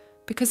relief,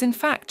 because in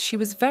fact she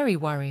was very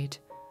worried,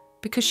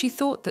 because she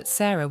thought that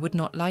Sarah would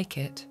not like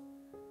it.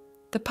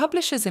 The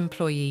publisher's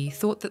employee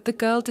thought that the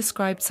girl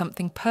described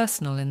something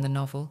personal in the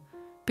novel,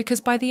 because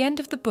by the end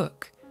of the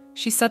book,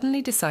 she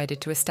suddenly decided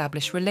to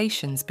establish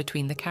relations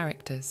between the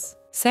characters.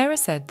 Sarah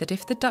said that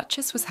if the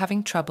Duchess was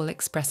having trouble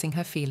expressing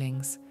her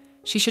feelings,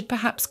 she should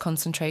perhaps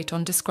concentrate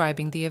on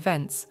describing the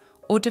events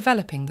or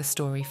developing the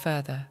story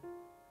further.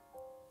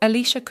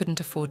 Alicia couldn't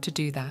afford to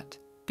do that,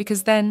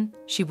 because then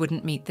she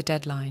wouldn't meet the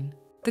deadline.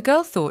 The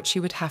girl thought she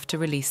would have to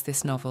release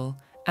this novel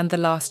and the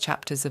last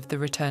chapters of The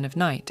Return of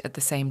Night at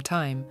the same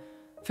time,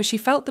 for she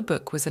felt the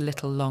book was a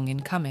little long in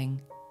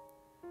coming.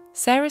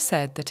 Sarah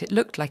said that it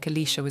looked like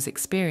Alicia was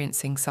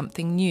experiencing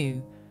something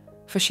new,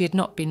 for she had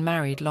not been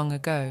married long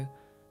ago,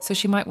 so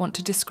she might want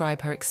to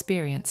describe her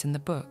experience in the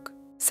book.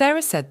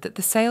 Sarah said that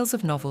the sales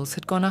of novels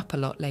had gone up a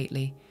lot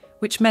lately,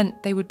 which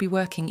meant they would be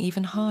working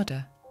even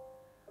harder.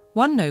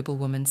 One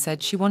noblewoman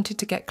said she wanted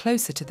to get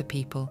closer to the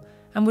people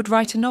and would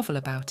write a novel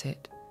about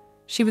it.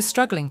 She was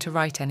struggling to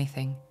write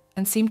anything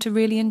and seemed to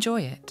really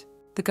enjoy it.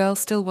 The girl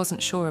still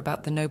wasn't sure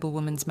about the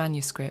noblewoman's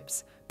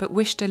manuscripts, but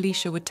wished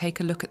Alicia would take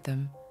a look at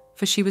them,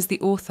 for she was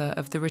the author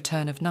of The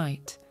Return of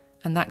Night,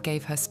 and that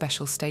gave her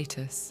special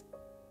status.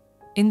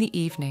 In the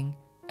evening,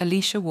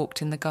 Alicia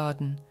walked in the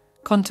garden,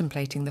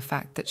 contemplating the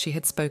fact that she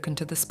had spoken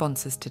to the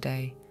sponsors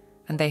today,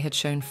 and they had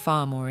shown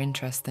far more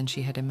interest than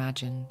she had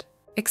imagined.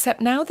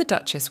 Except now the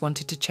Duchess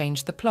wanted to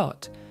change the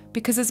plot,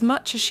 because as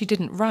much as she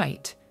didn't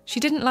write, she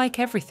didn't like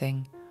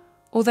everything,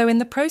 although in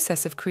the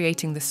process of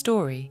creating the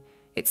story,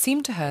 it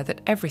seemed to her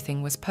that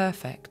everything was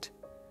perfect.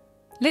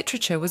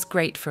 Literature was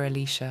great for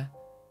Alicia,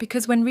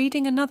 because when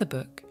reading another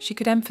book, she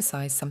could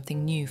emphasize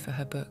something new for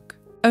her book.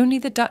 Only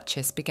the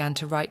Duchess began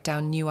to write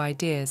down new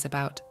ideas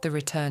about The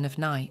Return of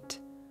Night.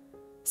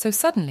 So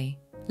suddenly,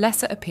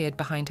 Lessa appeared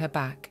behind her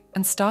back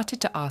and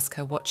started to ask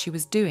her what she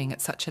was doing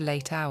at such a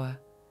late hour.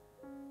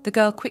 The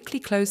girl quickly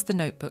closed the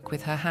notebook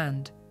with her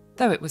hand,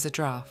 though it was a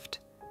draft.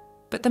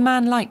 But the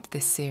man liked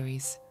this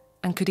series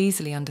and could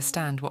easily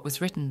understand what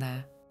was written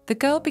there. The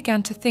girl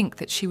began to think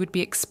that she would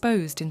be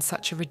exposed in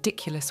such a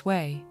ridiculous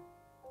way.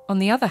 On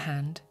the other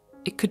hand,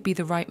 it could be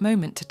the right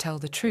moment to tell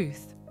the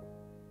truth.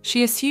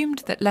 She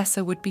assumed that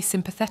Lessa would be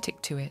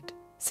sympathetic to it,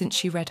 since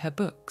she read her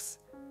books.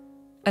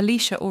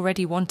 Alicia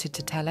already wanted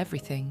to tell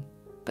everything,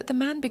 but the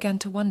man began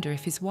to wonder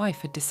if his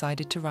wife had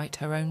decided to write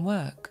her own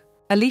work.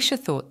 Alicia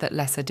thought that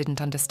Lessa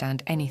didn't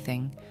understand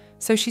anything,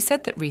 so she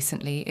said that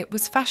recently it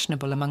was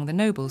fashionable among the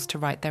nobles to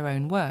write their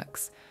own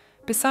works.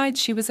 Besides,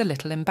 she was a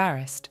little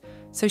embarrassed,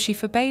 so she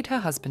forbade her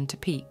husband to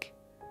peek.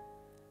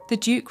 The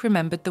Duke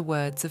remembered the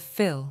words of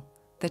Phil,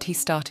 that he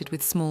started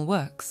with small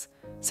works,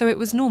 so it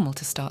was normal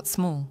to start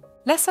small.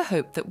 Lessa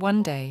hoped that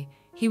one day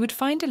he would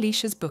find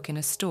Alicia's book in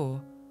a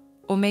store,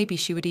 or maybe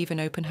she would even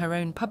open her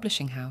own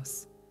publishing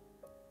house.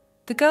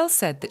 The girl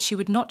said that she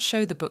would not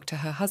show the book to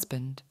her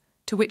husband,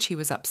 to which he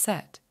was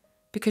upset,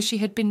 because she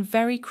had been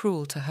very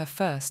cruel to her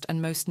first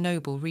and most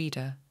noble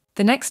reader.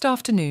 The next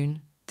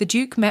afternoon, the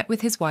Duke met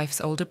with his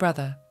wife's older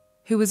brother,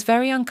 who was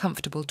very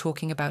uncomfortable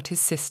talking about his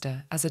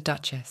sister as a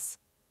duchess.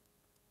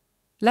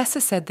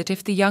 Lessa said that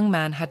if the young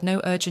man had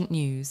no urgent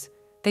news,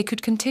 they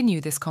could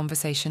continue this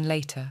conversation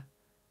later,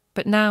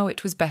 but now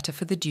it was better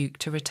for the Duke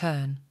to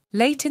return.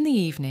 Late in the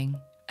evening,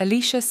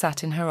 Alicia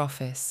sat in her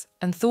office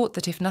and thought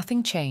that if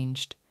nothing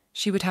changed,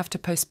 she would have to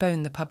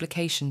postpone the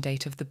publication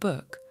date of the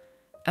book,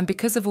 and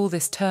because of all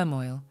this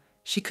turmoil,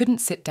 she couldn't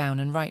sit down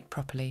and write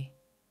properly.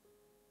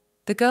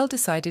 The girl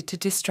decided to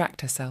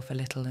distract herself a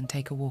little and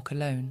take a walk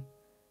alone,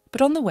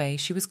 but on the way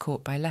she was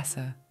caught by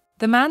Lessa.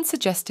 The man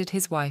suggested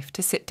his wife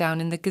to sit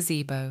down in the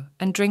gazebo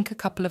and drink a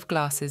couple of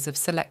glasses of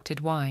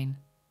selected wine.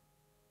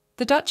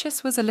 The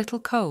Duchess was a little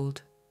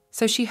cold,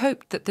 so she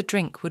hoped that the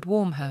drink would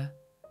warm her,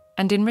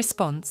 and in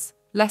response,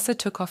 Lessa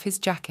took off his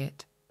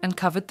jacket and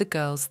covered the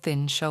girl's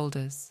thin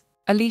shoulders.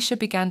 Alicia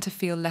began to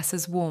feel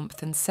Lessa's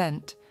warmth and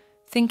scent,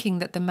 thinking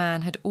that the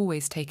man had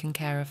always taken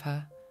care of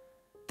her.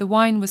 The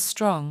wine was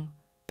strong,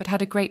 but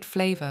had a great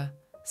flavour,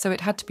 so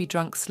it had to be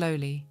drunk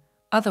slowly,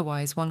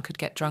 otherwise one could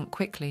get drunk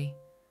quickly.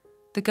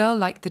 The girl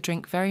liked the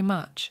drink very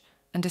much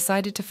and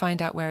decided to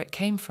find out where it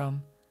came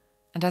from,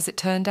 and as it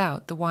turned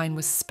out, the wine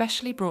was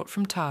specially brought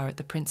from Tara at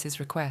the prince's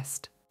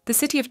request. The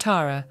city of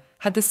Tara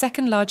had the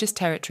second largest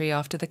territory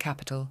after the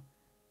capital.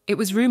 It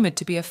was rumoured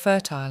to be a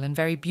fertile and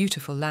very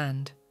beautiful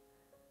land.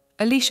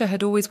 Alicia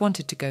had always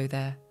wanted to go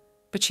there,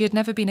 but she had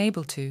never been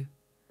able to.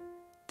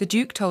 The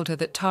Duke told her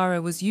that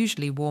Tara was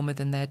usually warmer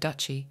than their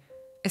duchy,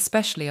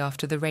 especially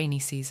after the rainy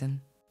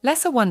season.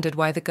 Lessa wondered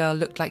why the girl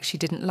looked like she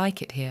didn't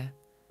like it here,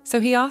 so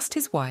he asked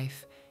his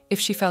wife if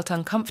she felt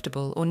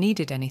uncomfortable or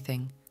needed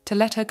anything, to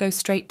let her go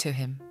straight to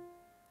him.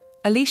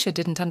 Alicia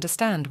didn't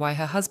understand why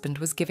her husband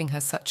was giving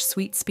her such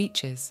sweet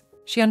speeches.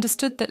 She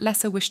understood that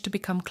Lessa wished to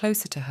become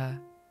closer to her.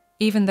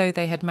 Even though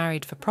they had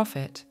married for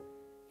profit,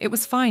 it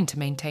was fine to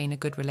maintain a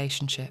good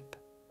relationship.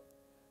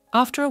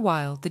 After a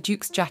while, the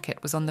Duke's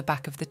jacket was on the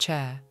back of the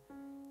chair,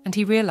 and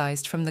he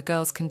realised from the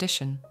girl's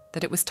condition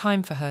that it was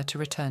time for her to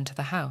return to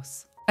the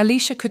house.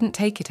 Alicia couldn't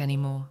take it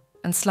anymore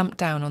and slumped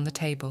down on the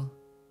table.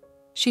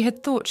 She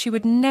had thought she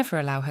would never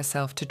allow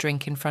herself to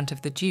drink in front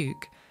of the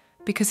Duke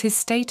because his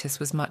status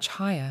was much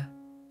higher,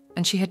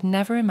 and she had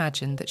never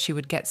imagined that she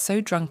would get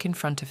so drunk in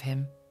front of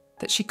him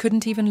that she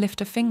couldn't even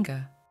lift a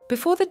finger.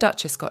 Before the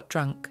Duchess got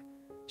drunk,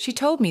 she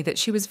told me that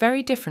she was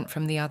very different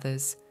from the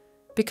others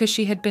because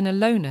she had been a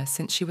loner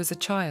since she was a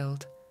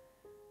child.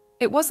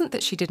 It wasn't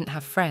that she didn't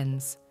have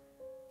friends,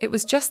 it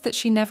was just that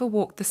she never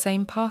walked the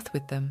same path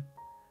with them.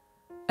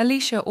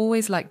 Alicia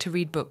always liked to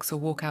read books or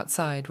walk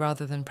outside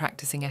rather than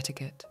practicing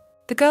etiquette.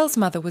 The girl's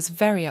mother was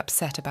very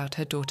upset about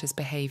her daughter's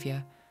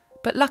behaviour,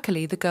 but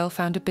luckily the girl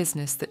found a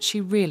business that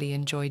she really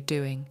enjoyed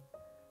doing.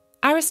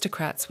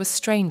 Aristocrats were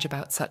strange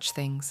about such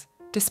things,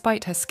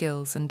 despite her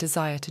skills and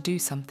desire to do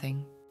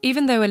something.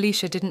 Even though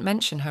Alicia didn't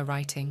mention her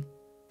writing,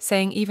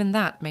 saying even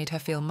that made her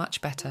feel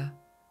much better.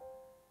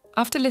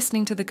 After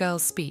listening to the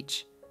girl's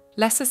speech,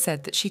 Lessa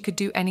said that she could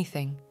do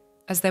anything,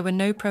 as there were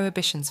no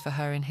prohibitions for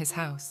her in his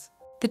house.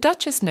 The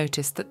Duchess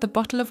noticed that the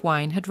bottle of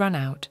wine had run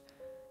out,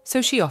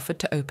 so she offered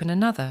to open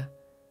another,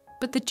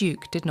 but the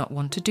Duke did not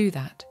want to do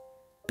that.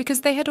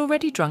 because they had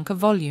already drunk a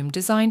volume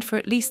designed for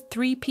at least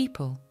 3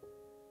 people.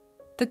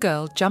 The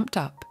girl jumped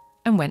up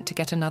and went to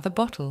get another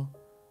bottle,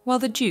 while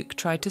the Duke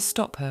tried to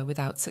stop her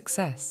without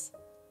success.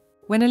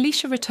 When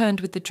Alicia returned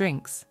with the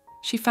drinks,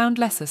 she found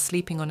Lesser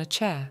sleeping on a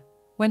chair,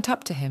 went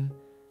up to him,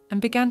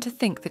 and began to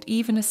think that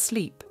even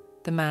asleep,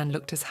 the man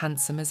looked as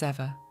handsome as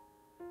ever.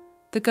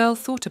 The girl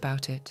thought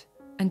about it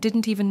and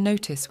didn't even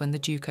notice when the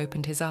Duke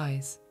opened his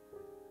eyes.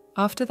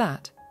 After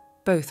that,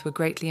 both were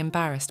greatly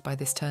embarrassed by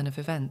this turn of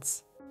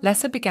events.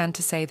 Lesser began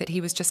to say that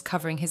he was just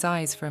covering his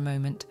eyes for a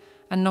moment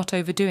and not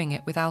overdoing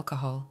it with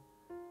alcohol.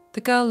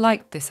 The girl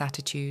liked this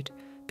attitude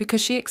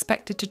because she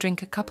expected to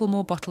drink a couple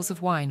more bottles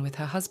of wine with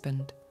her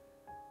husband.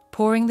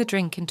 Pouring the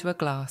drink into a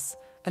glass,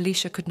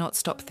 Alicia could not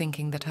stop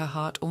thinking that her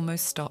heart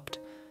almost stopped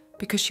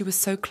because she was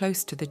so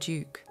close to the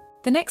Duke.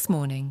 The next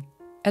morning,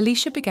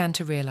 Alicia began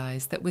to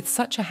realize that with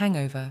such a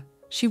hangover,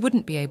 she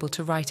wouldn't be able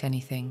to write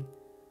anything,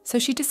 so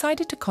she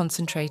decided to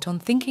concentrate on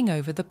thinking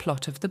over the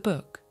plot of the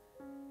book.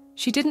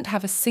 She didn't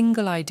have a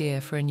single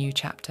idea for a new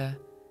chapter,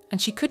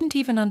 and she couldn't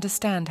even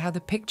understand how the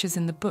pictures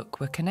in the book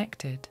were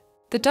connected.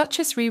 The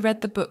Duchess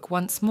reread the book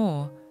once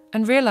more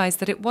and realized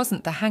that it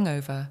wasn't the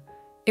hangover,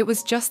 it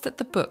was just that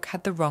the book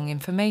had the wrong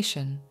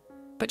information.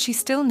 But she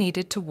still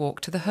needed to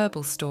walk to the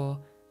herbal store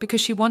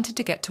because she wanted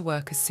to get to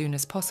work as soon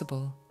as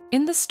possible.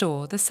 In the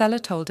store, the seller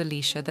told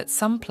Alicia that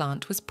some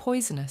plant was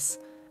poisonous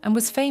and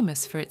was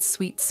famous for its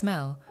sweet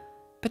smell,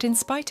 but in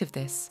spite of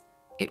this,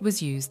 it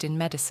was used in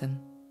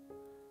medicine.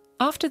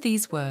 After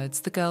these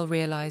words, the girl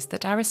realized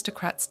that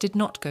aristocrats did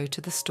not go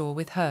to the store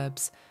with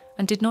herbs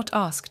and did not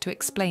ask to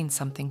explain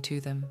something to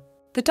them.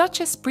 The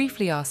Duchess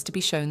briefly asked to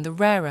be shown the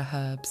rarer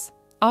herbs,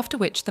 after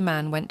which the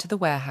man went to the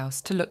warehouse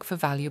to look for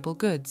valuable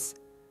goods.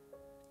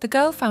 The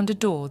girl found a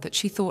door that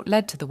she thought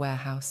led to the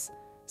warehouse,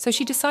 so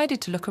she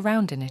decided to look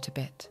around in it a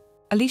bit.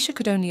 Alicia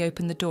could only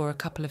open the door a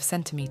couple of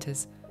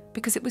centimeters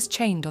because it was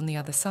chained on the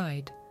other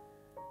side.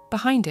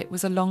 Behind it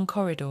was a long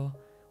corridor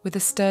with a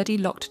sturdy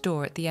locked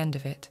door at the end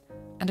of it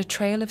and a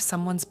trail of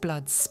someone's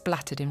blood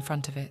splattered in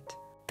front of it.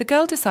 The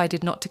girl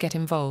decided not to get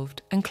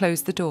involved and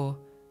closed the door,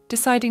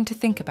 deciding to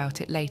think about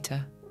it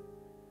later.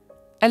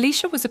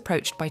 Alicia was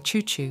approached by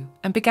Choo Choo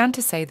and began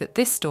to say that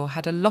this store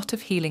had a lot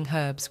of healing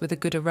herbs with a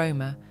good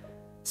aroma,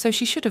 so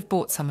she should have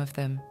bought some of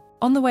them.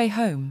 On the way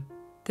home,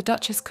 the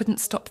Duchess couldn't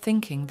stop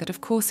thinking that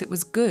of course it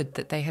was good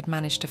that they had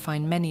managed to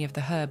find many of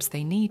the herbs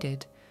they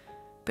needed,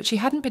 but she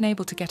hadn't been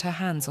able to get her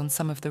hands on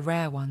some of the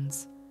rare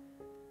ones.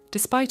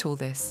 Despite all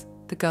this,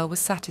 the girl was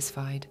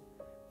satisfied,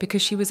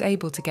 because she was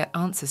able to get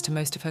answers to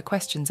most of her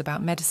questions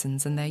about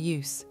medicines and their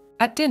use.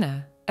 At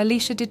dinner,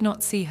 Alicia did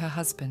not see her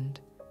husband,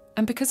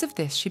 and because of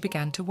this she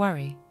began to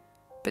worry,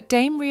 but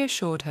Dame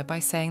reassured her by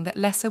saying that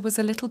Lesser was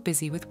a little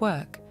busy with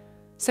work,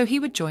 so he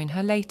would join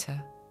her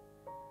later.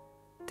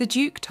 The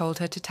Duke told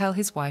her to tell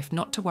his wife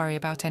not to worry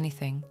about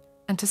anything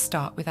and to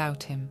start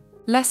without him.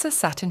 Lesser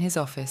sat in his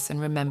office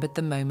and remembered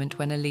the moment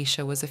when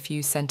Alicia was a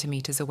few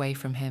centimeters away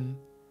from him.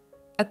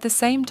 At the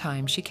same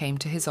time, she came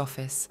to his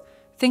office,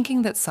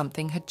 thinking that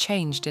something had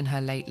changed in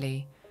her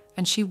lately,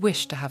 and she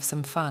wished to have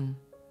some fun.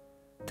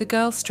 The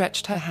girl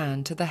stretched her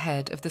hand to the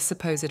head of the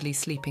supposedly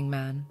sleeping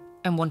man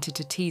and wanted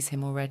to tease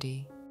him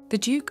already. The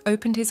Duke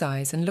opened his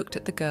eyes and looked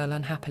at the girl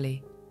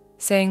unhappily,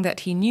 saying that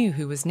he knew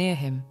who was near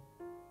him,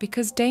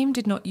 because Dame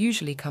did not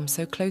usually come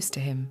so close to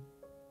him.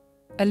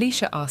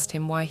 Alicia asked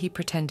him why he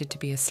pretended to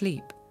be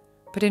asleep,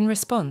 but in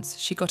response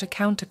she got a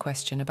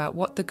counter-question about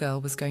what the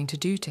girl was going to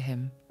do to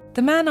him.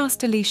 The man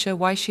asked Alicia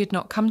why she had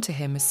not come to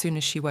him as soon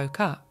as she woke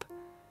up,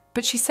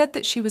 but she said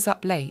that she was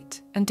up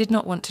late and did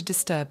not want to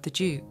disturb the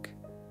Duke.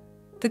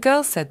 The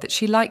girl said that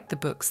she liked the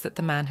books that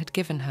the man had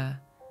given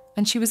her,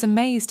 and she was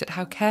amazed at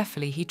how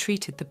carefully he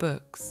treated the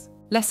books.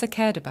 Lesser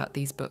cared about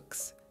these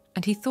books,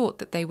 and he thought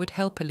that they would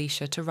help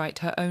Alicia to write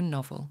her own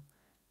novel,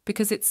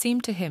 because it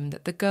seemed to him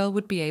that the girl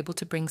would be able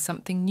to bring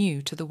something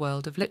new to the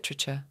world of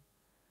literature.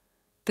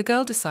 The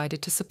girl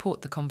decided to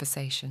support the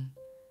conversation,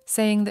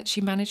 saying that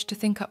she managed to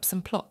think up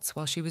some plots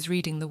while she was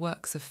reading the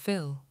works of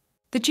Phil.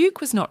 The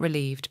Duke was not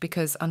relieved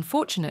because,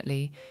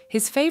 unfortunately,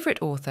 his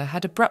favourite author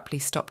had abruptly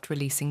stopped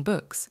releasing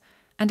books,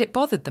 and it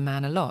bothered the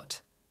man a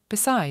lot.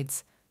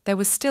 Besides, there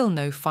was still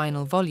no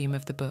final volume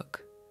of the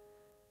book.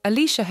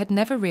 Alicia had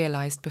never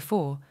realised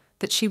before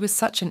that she was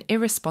such an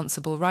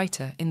irresponsible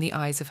writer in the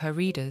eyes of her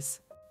readers.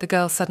 The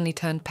girl suddenly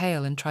turned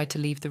pale and tried to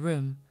leave the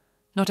room,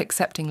 not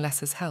accepting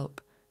Lesser's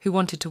help, who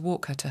wanted to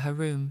walk her to her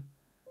room.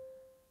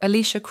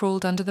 Alicia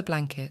crawled under the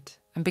blanket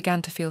and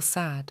began to feel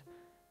sad,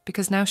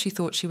 because now she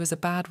thought she was a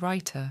bad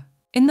writer.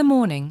 In the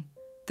morning,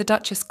 the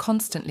Duchess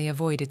constantly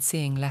avoided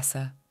seeing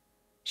Lesser.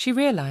 She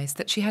realised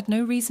that she had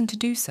no reason to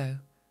do so,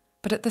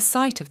 but at the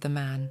sight of the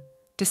man,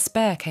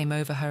 despair came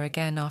over her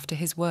again after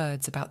his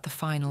words about the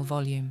final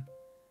volume.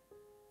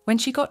 When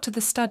she got to the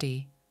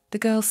study, the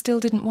girl still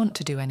didn't want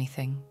to do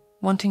anything,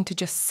 wanting to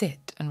just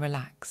sit and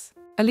relax.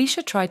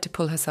 Alicia tried to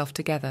pull herself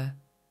together,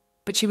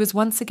 but she was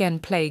once again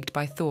plagued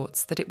by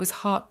thoughts that it was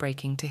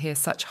heartbreaking to hear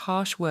such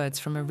harsh words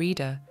from a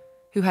reader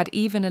who had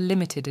even a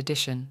limited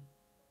edition.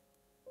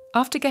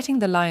 After getting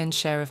the lion's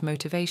share of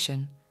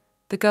motivation,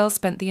 the girl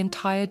spent the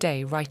entire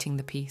day writing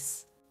the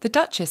piece. The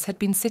Duchess had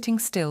been sitting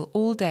still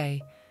all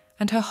day,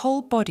 and her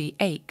whole body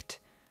ached,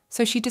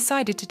 so she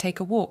decided to take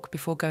a walk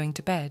before going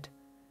to bed.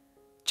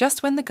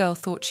 Just when the girl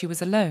thought she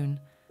was alone,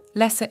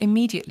 Lesser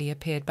immediately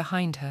appeared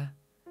behind her.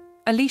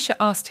 Alicia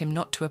asked him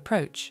not to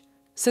approach,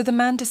 so the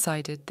man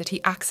decided that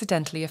he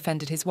accidentally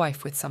offended his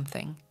wife with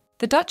something.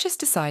 The Duchess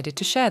decided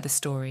to share the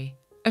story,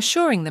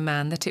 assuring the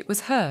man that it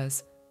was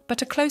hers,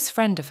 but a close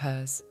friend of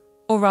hers,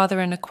 or rather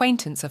an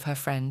acquaintance of her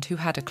friend who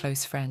had a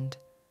close friend.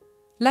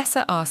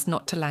 Lesser asked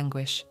not to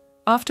languish,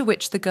 after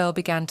which the girl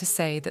began to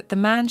say that the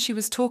man she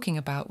was talking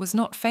about was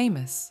not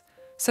famous,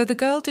 so the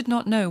girl did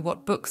not know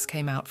what books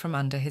came out from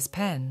under his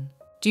pen.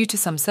 Due to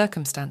some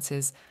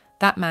circumstances,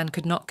 that man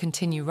could not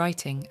continue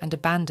writing and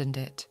abandoned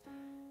it.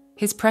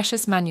 His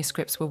precious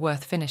manuscripts were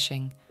worth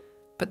finishing,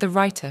 but the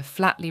writer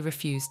flatly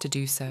refused to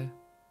do so.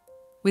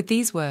 With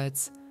these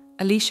words,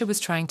 Alicia was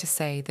trying to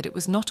say that it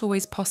was not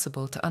always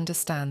possible to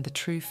understand the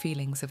true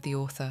feelings of the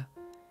author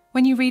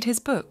when you read his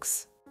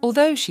books.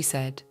 Although, she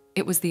said,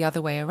 it was the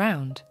other way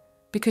around,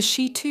 because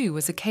she too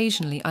was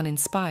occasionally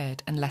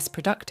uninspired and less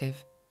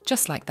productive,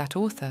 just like that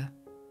author.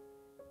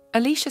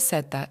 Alicia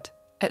said that,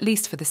 at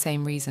least for the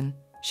same reason,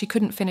 she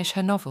couldn't finish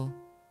her novel,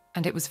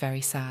 and it was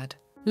very sad.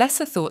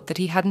 Lesser thought that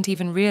he hadn't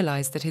even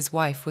realised that his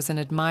wife was an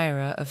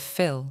admirer of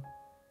Phil,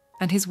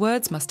 and his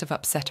words must have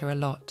upset her a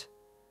lot.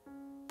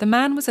 The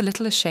man was a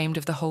little ashamed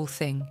of the whole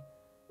thing,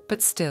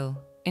 but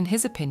still, in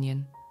his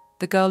opinion,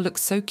 the girl looked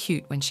so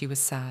cute when she was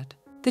sad.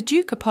 The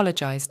Duke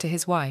apologised to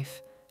his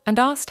wife and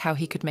asked how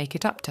he could make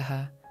it up to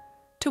her,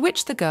 to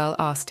which the girl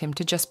asked him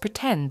to just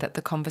pretend that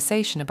the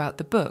conversation about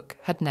the book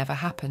had never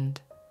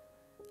happened.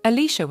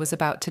 Alicia was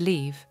about to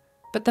leave,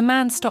 but the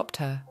man stopped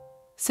her,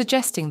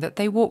 suggesting that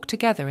they walk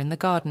together in the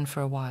garden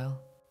for a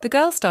while. The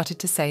girl started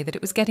to say that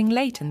it was getting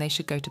late and they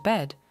should go to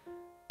bed,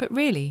 but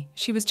really,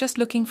 she was just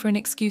looking for an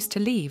excuse to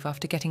leave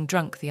after getting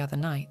drunk the other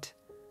night.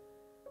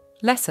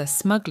 Lesser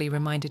smugly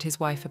reminded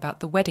his wife about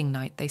the wedding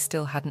night they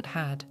still hadn't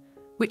had,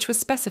 which was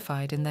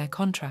specified in their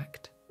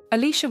contract.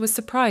 Alicia was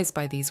surprised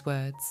by these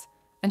words,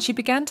 and she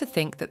began to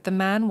think that the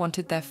man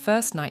wanted their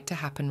first night to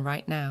happen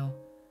right now.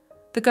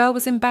 The girl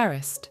was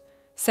embarrassed,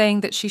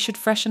 saying that she should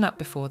freshen up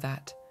before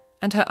that,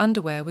 and her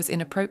underwear was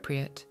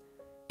inappropriate.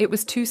 It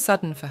was too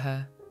sudden for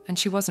her, and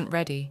she wasn't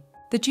ready.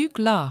 The Duke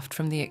laughed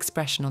from the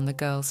expression on the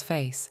girl's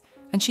face,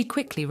 and she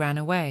quickly ran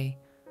away,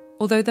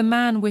 although the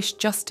man wished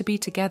just to be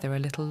together a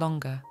little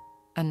longer,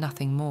 and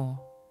nothing more.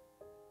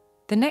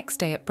 The next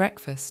day at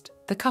breakfast,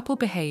 the couple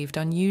behaved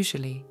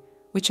unusually,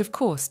 which of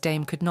course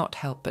Dame could not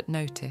help but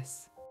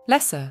notice.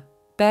 Lesser,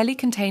 barely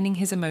containing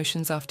his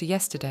emotions after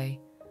yesterday,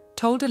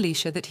 told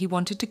Alicia that he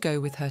wanted to go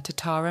with her to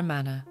Tara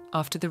Manor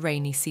after the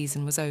rainy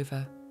season was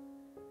over.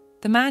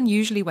 The man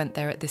usually went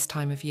there at this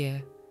time of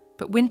year,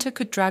 but winter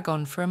could drag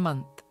on for a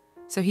month,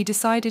 so he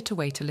decided to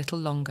wait a little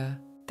longer.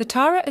 The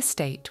Tara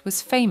estate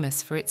was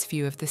famous for its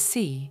view of the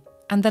sea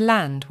and the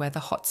land where the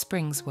hot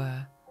springs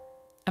were,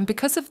 and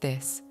because of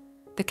this,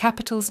 the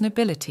capital's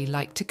nobility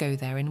liked to go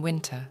there in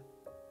winter.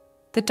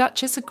 The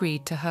Duchess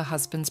agreed to her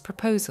husband's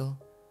proposal,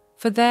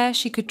 for there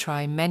she could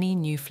try many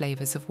new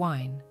flavours of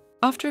wine.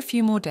 After a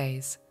few more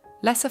days,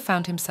 Lesser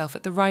found himself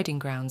at the riding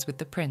grounds with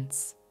the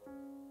prince.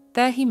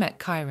 There he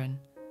met Chiron,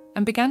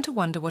 and began to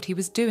wonder what he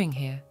was doing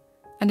here,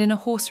 and in a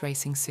horse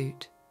racing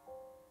suit.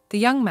 The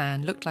young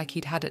man looked like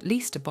he'd had at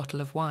least a bottle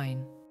of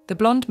wine. The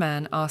blonde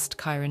man asked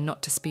Chiron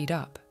not to speed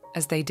up,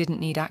 as they didn't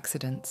need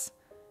accidents.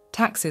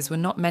 Taxes were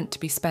not meant to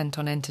be spent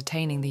on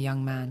entertaining the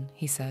young man,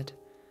 he said.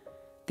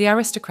 The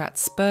aristocrat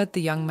spurred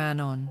the young man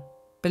on,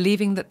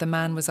 believing that the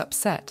man was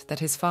upset that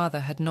his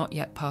father had not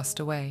yet passed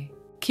away.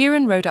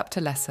 Chiron rode up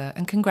to Lesser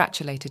and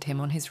congratulated him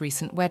on his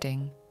recent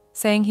wedding,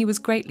 saying he was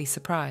greatly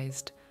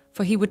surprised,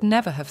 for he would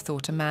never have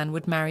thought a man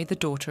would marry the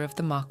daughter of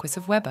the Marquis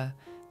of Weber,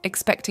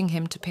 expecting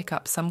him to pick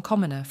up some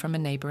commoner from a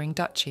neighbouring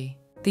duchy.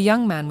 The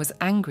young man was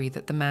angry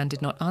that the man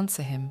did not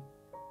answer him,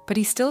 but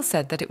he still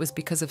said that it was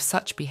because of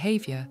such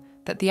behaviour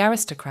that the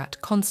aristocrat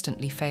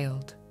constantly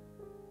failed.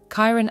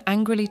 Chiron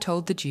angrily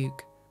told the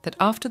Duke that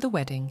after the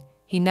wedding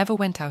he never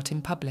went out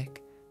in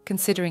public,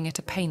 considering it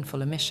a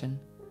painful omission.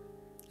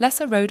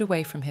 Lesser rode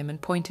away from him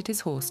and pointed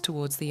his horse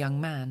towards the young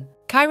man.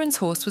 Chiron's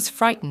horse was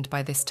frightened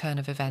by this turn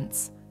of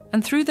events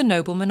and threw the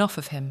nobleman off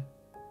of him.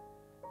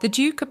 The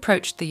Duke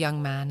approached the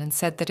young man and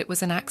said that it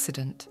was an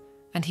accident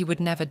and he would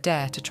never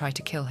dare to try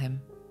to kill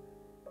him.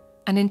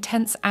 An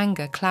intense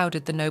anger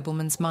clouded the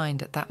nobleman's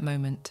mind at that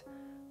moment,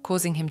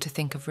 causing him to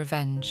think of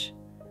revenge.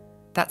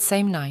 That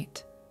same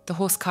night, the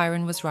horse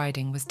Chiron was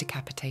riding was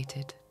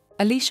decapitated.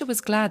 Alicia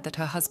was glad that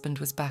her husband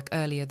was back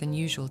earlier than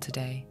usual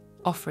today,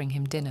 offering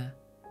him dinner.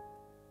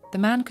 The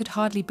man could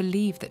hardly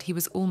believe that he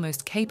was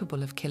almost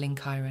capable of killing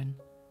Chiron.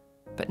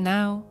 But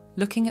now,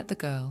 looking at the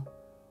girl,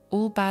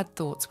 all bad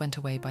thoughts went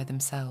away by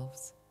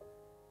themselves.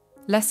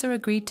 Lesser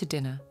agreed to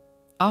dinner,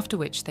 after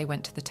which they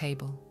went to the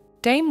table.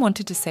 Dame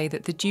wanted to say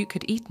that the Duke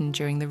had eaten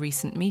during the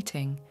recent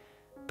meeting,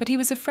 but he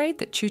was afraid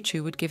that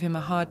Choo-Choo would give him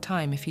a hard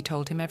time if he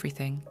told him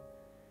everything.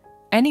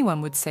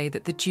 Anyone would say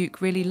that the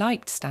Duke really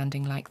liked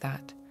standing like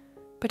that,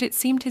 But it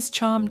seemed his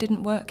charm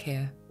didn't work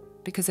here,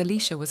 because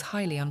Alicia was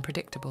highly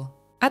unpredictable.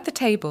 At the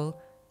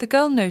table, the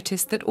girl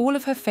noticed that all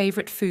of her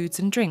favourite foods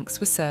and drinks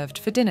were served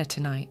for dinner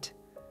tonight.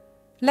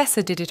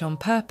 Lessa did it on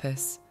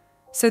purpose,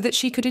 so that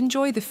she could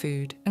enjoy the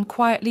food and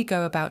quietly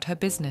go about her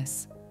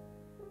business.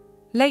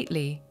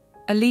 Lately,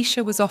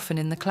 Alicia was often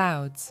in the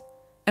clouds,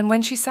 and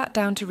when she sat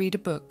down to read a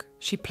book,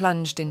 she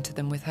plunged into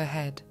them with her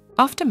head.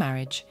 After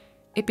marriage,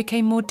 it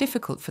became more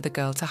difficult for the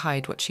girl to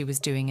hide what she was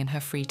doing in her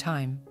free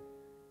time.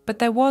 But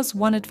there was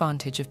one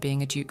advantage of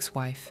being a duke's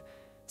wife,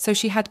 so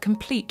she had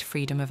complete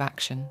freedom of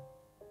action.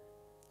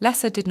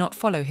 Lessa did not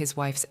follow his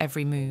wife's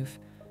every move,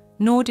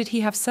 nor did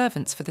he have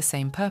servants for the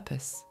same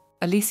purpose.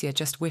 Alicia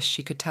just wished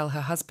she could tell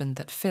her husband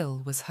that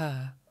Phil was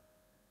her.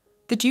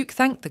 The Duke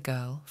thanked the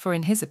girl, for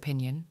in his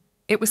opinion,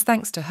 it was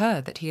thanks to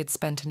her that he had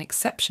spent an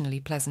exceptionally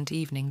pleasant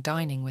evening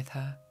dining with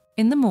her.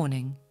 In the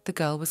morning, the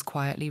girl was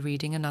quietly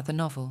reading another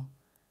novel,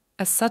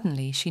 as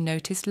suddenly she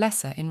noticed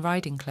Lessa in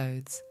riding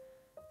clothes,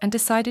 and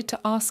decided to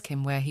ask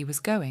him where he was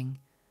going,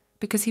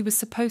 because he was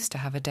supposed to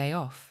have a day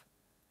off.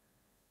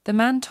 The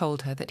man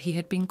told her that he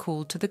had been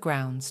called to the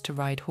grounds to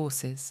ride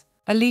horses.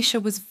 Alicia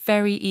was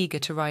very eager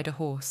to ride a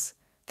horse,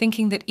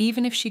 thinking that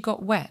even if she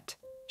got wet,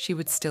 she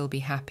would still be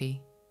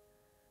happy.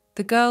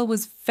 The girl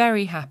was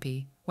very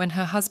happy when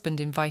her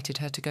husband invited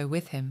her to go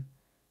with him,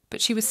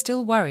 but she was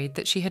still worried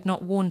that she had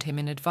not warned him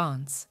in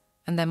advance,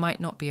 and there might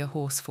not be a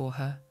horse for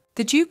her.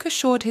 The Duke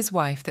assured his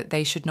wife that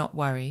they should not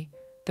worry,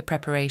 the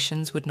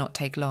preparations would not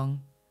take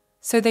long,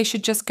 so they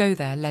should just go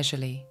there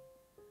leisurely.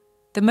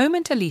 The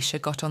moment Alicia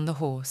got on the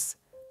horse,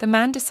 the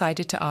man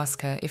decided to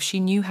ask her if she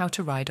knew how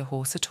to ride a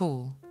horse at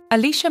all.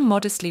 Alicia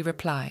modestly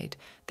replied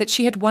that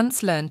she had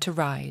once learned to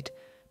ride,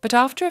 but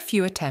after a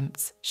few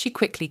attempts, she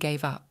quickly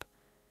gave up.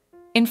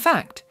 In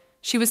fact,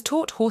 she was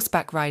taught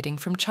horseback riding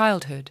from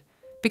childhood,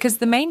 because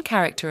the main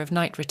character of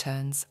Night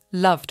Returns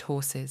loved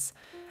horses,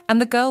 and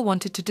the girl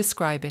wanted to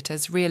describe it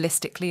as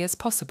realistically as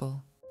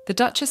possible. The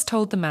Duchess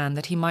told the man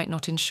that he might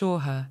not insure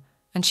her,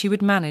 and she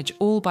would manage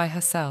all by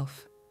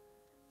herself.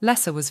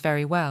 Lessa was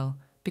very well,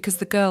 because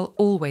the girl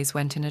always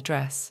went in a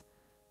dress,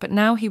 but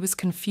now he was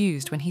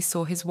confused when he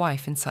saw his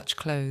wife in such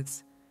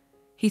clothes.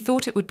 He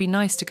thought it would be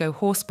nice to go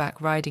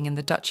horseback riding in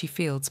the duchy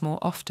fields more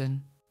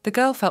often. The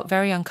girl felt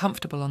very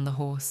uncomfortable on the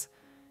horse.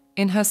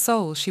 In her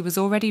soul, she was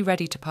already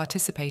ready to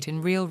participate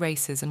in real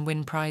races and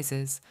win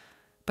prizes,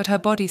 but her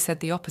body said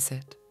the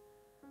opposite.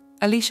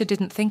 Alicia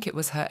didn't think it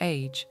was her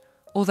age,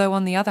 although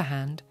on the other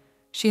hand,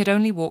 she had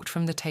only walked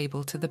from the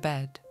table to the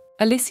bed.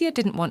 Alicia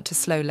didn't want to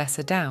slow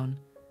Lessa down,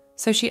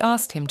 so she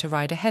asked him to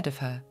ride ahead of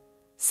her,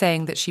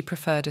 saying that she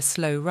preferred a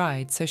slow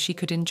ride so she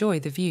could enjoy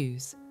the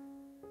views.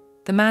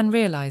 The man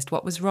realized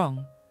what was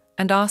wrong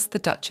and asked the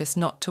Duchess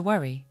not to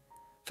worry,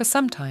 for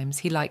sometimes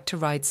he liked to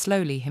ride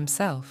slowly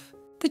himself.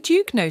 The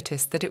Duke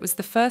noticed that it was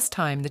the first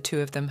time the two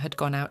of them had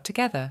gone out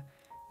together,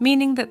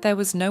 meaning that there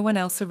was no one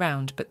else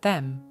around but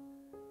them.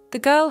 The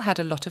girl had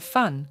a lot of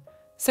fun,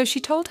 so she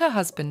told her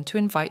husband to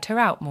invite her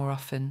out more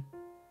often.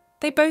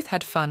 They both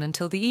had fun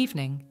until the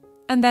evening,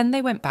 and then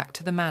they went back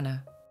to the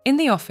manor. In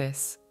the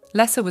office,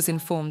 Lessa was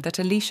informed that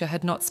Alicia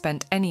had not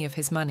spent any of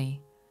his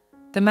money.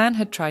 The man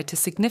had tried to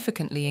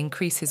significantly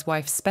increase his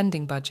wife's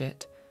spending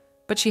budget,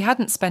 but she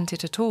hadn't spent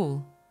it at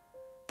all.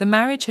 The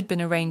marriage had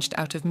been arranged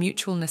out of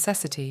mutual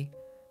necessity,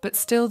 but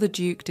still the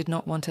Duke did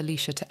not want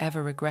Alicia to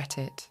ever regret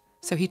it,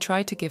 so he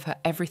tried to give her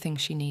everything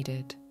she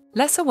needed.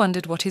 Lessa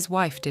wondered what his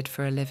wife did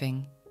for a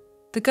living.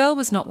 The girl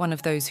was not one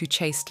of those who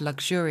chased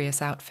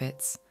luxurious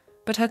outfits,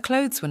 but her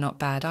clothes were not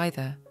bad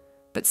either.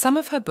 But some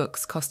of her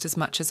books cost as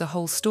much as a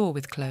whole store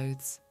with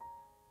clothes.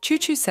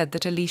 Choo-Choo said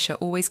that Alicia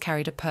always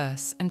carried a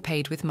purse and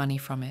paid with money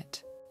from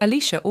it.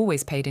 Alicia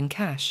always paid in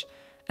cash,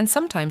 and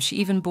sometimes she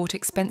even bought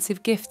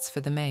expensive gifts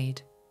for the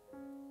maid.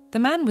 The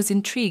man was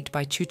intrigued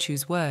by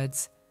Choo-Choo's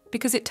words,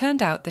 because it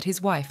turned out that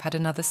his wife had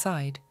another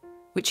side,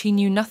 which he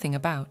knew nothing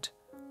about,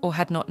 or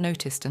had not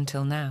noticed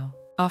until now.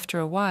 After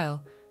a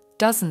while,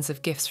 dozens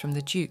of gifts from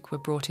the Duke were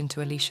brought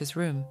into Alicia's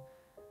room.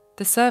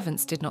 The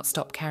servants did not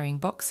stop carrying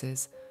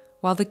boxes,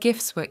 while the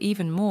gifts were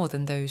even more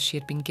than those she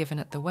had been given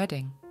at the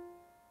wedding.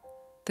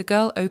 The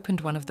girl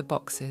opened one of the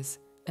boxes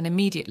and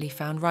immediately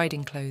found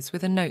riding clothes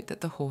with a note that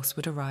the horse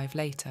would arrive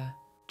later.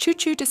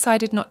 Choo-Choo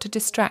decided not to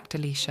distract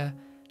Alicia,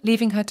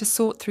 leaving her to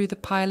sort through the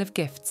pile of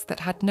gifts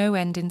that had no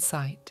end in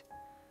sight.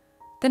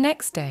 The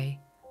next day,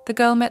 the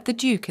girl met the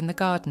Duke in the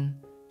garden,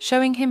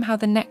 showing him how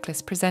the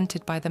necklace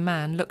presented by the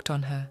man looked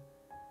on her.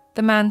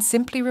 The man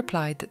simply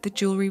replied that the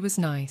jewellery was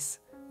nice,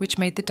 which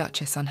made the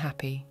Duchess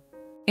unhappy.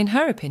 In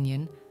her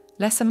opinion,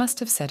 Lessa must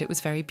have said it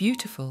was very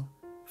beautiful,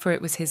 for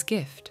it was his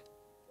gift.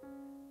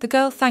 The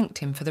girl thanked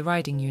him for the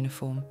riding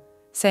uniform,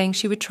 saying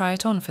she would try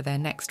it on for their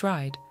next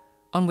ride,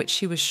 on which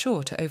she was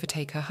sure to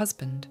overtake her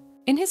husband.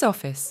 In his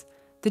office,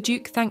 the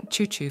Duke thanked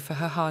Choo-Choo for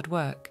her hard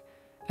work,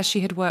 as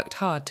she had worked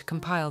hard to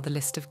compile the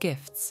list of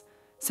gifts,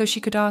 so she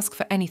could ask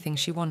for anything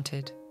she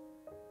wanted.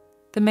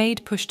 The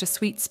maid pushed a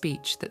sweet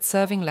speech that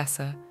serving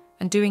Lessa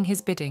and doing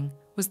his bidding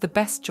was the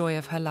best joy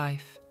of her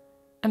life,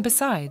 and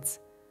besides,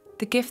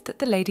 the gift that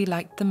the lady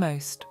liked the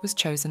most was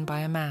chosen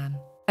by a man.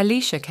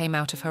 Alicia came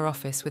out of her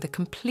office with a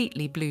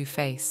completely blue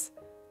face.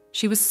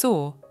 She was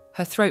sore,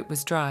 her throat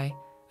was dry,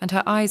 and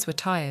her eyes were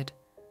tired,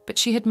 but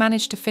she had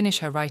managed to finish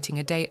her writing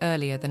a day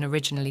earlier than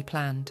originally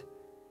planned.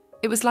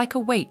 It was like a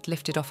weight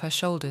lifted off her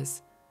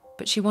shoulders,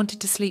 but she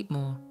wanted to sleep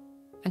more,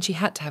 and she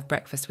had to have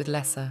breakfast with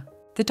Lessa.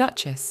 The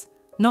Duchess,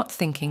 not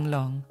thinking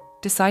long,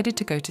 decided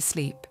to go to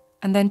sleep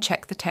and then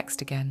check the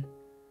text again.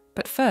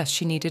 But first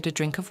she needed a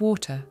drink of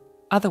water,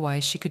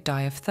 otherwise she could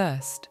die of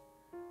thirst.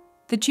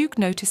 The Duke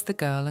noticed the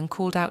girl and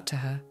called out to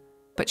her,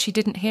 but she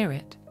didn't hear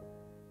it.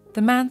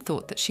 The man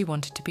thought that she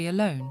wanted to be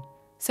alone,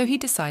 so he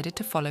decided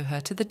to follow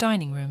her to the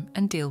dining room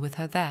and deal with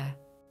her there.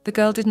 The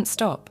girl didn't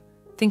stop,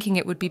 thinking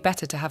it would be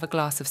better to have a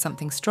glass of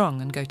something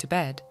strong and go to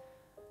bed.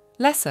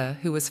 Lessa,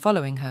 who was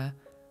following her,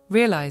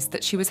 realized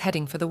that she was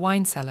heading for the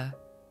wine cellar,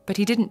 but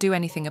he didn't do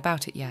anything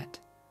about it yet.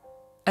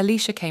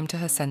 Alicia came to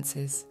her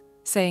senses,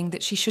 saying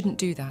that she shouldn't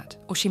do that,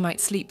 or she might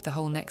sleep the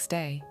whole next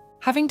day.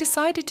 Having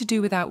decided to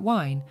do without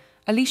wine,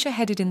 Alicia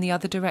headed in the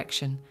other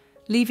direction,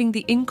 leaving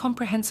the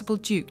incomprehensible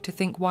Duke to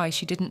think why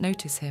she didn't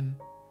notice him.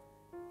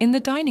 In the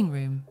dining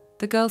room,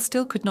 the girl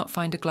still could not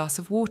find a glass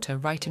of water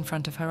right in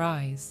front of her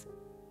eyes.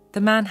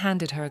 The man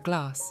handed her a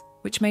glass,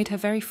 which made her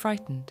very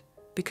frightened,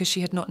 because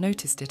she had not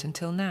noticed it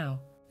until now.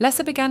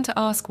 Lessa began to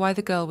ask why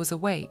the girl was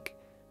awake,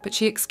 but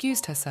she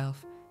excused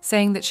herself,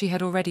 saying that she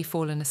had already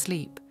fallen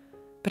asleep,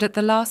 but at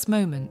the last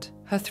moment,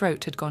 her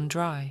throat had gone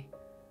dry.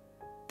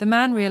 The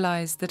man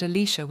realized that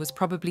Alicia was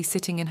probably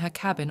sitting in her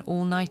cabin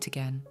all night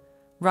again,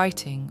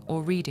 writing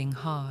or reading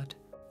hard.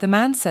 The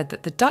man said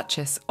that the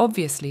Duchess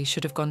obviously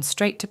should have gone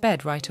straight to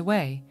bed right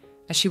away,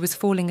 as she was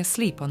falling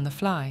asleep on the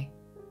fly.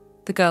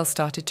 The girl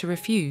started to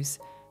refuse,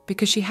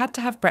 because she had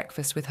to have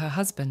breakfast with her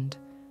husband,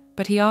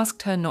 but he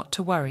asked her not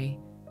to worry,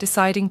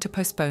 deciding to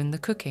postpone the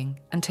cooking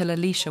until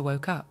Alicia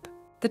woke up.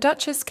 The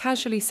Duchess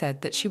casually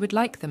said that she would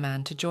like the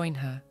man to join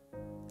her.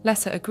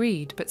 Lessa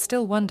agreed, but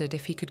still wondered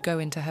if he could go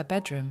into her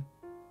bedroom,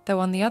 though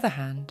on the other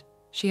hand,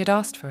 she had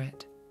asked for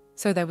it,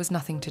 so there was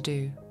nothing to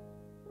do.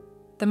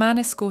 The man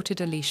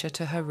escorted Alicia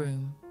to her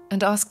room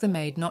and asked the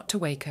maid not to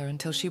wake her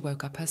until she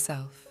woke up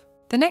herself.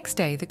 The next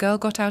day, the girl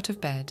got out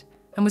of bed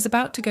and was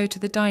about to go to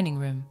the dining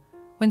room,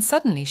 when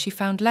suddenly she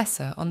found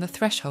Lessa on the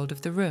threshold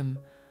of the room,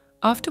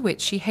 after which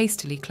she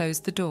hastily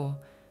closed the door,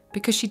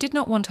 because she did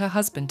not want her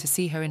husband to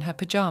see her in her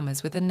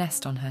pyjamas with a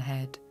nest on her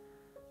head.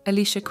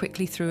 Alicia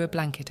quickly threw a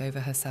blanket over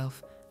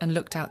herself and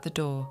looked out the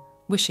door,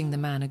 wishing the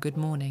man a good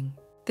morning.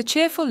 The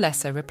cheerful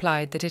Lessa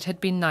replied that it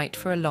had been night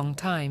for a long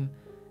time,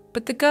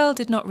 but the girl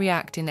did not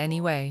react in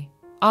any way,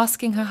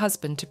 asking her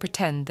husband to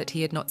pretend that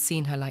he had not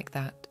seen her like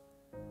that.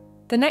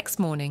 The next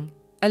morning,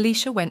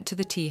 Alicia went to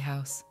the tea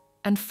house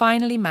and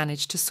finally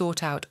managed to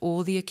sort out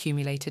all the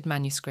accumulated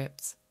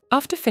manuscripts.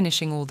 After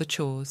finishing all the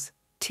chores,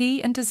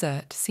 tea and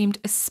dessert seemed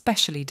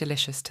especially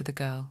delicious to the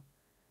girl.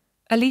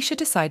 Alicia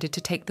decided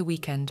to take the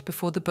weekend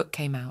before the book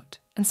came out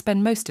and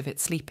spend most of it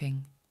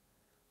sleeping.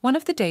 One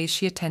of the days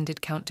she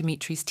attended Count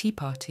Dimitri's tea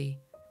party,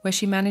 where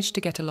she managed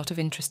to get a lot of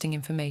interesting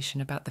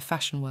information about the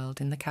fashion world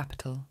in the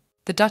capital.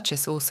 The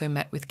Duchess also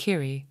met with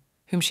Kiri,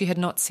 whom she had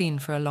not seen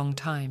for a long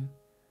time.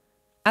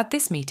 At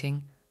this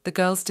meeting, the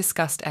girls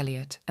discussed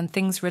Elliot and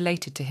things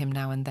related to him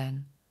now and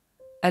then.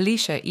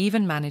 Alicia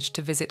even managed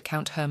to visit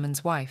Count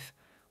Hermann's wife,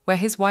 where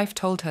his wife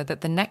told her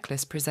that the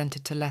necklace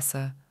presented to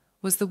Lessa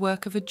was the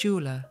work of a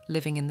jeweller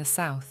living in the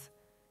south.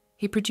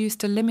 He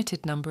produced a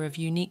limited number of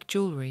unique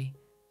jewellery,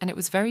 and it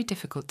was very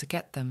difficult to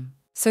get them.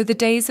 So the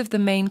days of the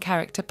main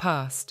character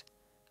passed,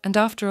 and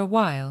after a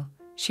while,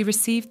 she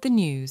received the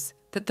news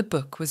that the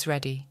book was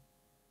ready.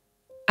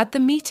 At the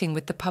meeting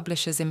with the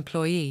publisher's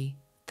employee,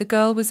 the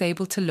girl was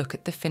able to look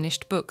at the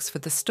finished books for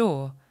the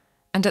store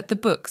and at the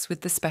books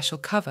with the special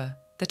cover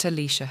that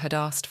Alicia had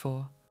asked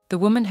for. The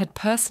woman had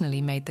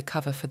personally made the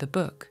cover for the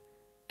book,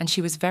 and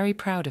she was very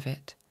proud of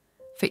it,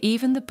 for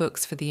even the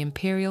books for the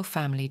imperial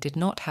family did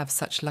not have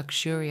such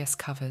luxurious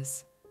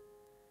covers.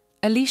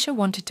 Alicia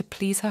wanted to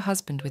please her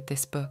husband with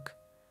this book,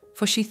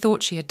 for she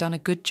thought she had done a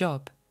good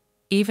job,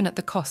 even at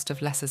the cost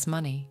of Lessa's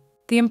money.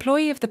 The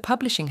employee of the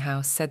publishing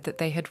house said that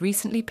they had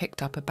recently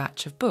picked up a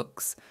batch of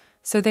books,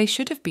 so they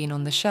should have been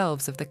on the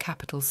shelves of the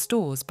capital's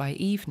stores by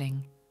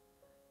evening.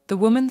 The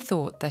woman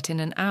thought that in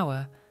an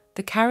hour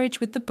the carriage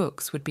with the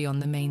books would be on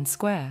the main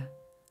square,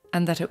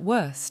 and that at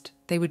worst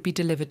they would be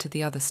delivered to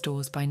the other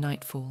stores by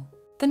nightfall.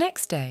 The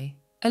next day,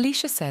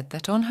 Alicia said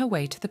that on her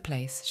way to the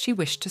place she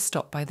wished to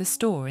stop by the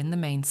store in the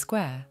main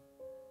square.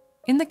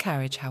 In the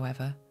carriage,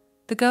 however,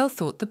 the girl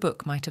thought the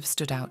book might have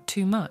stood out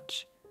too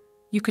much.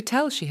 You could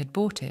tell she had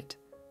bought it,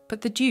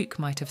 but the Duke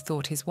might have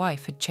thought his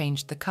wife had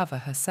changed the cover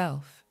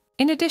herself.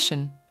 In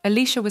addition,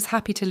 Alicia was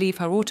happy to leave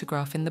her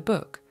autograph in the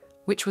book,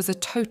 which was a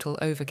total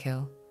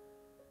overkill.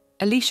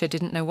 Alicia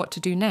didn't know what to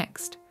do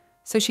next,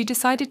 so she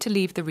decided to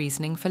leave the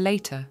reasoning for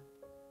later.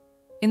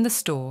 In the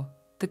store,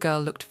 the girl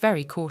looked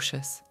very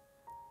cautious.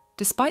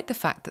 Despite the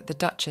fact that the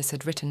Duchess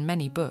had written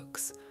many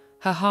books,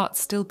 her heart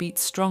still beat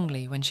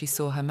strongly when she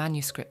saw her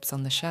manuscripts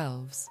on the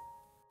shelves.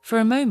 For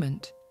a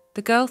moment,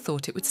 the girl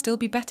thought it would still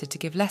be better to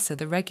give Lessa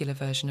the regular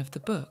version of the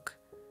book.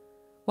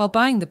 while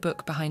buying the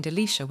book behind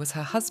Alicia was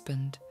her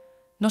husband,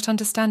 not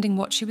understanding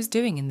what she was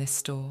doing in this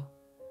store.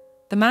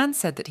 The man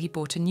said that he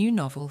bought a new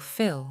novel,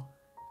 Phil.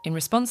 In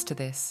response to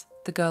this,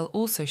 the girl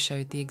also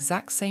showed the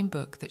exact same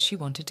book that she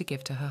wanted to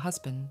give to her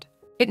husband.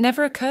 It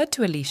never occurred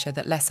to Alicia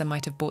that Lesser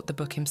might have bought the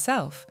book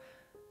himself.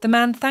 The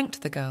man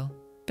thanked the girl,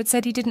 but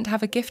said he didn't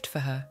have a gift for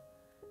her.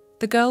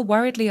 The girl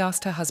worriedly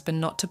asked her husband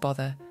not to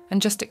bother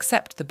and just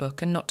accept the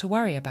book and not to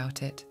worry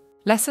about it.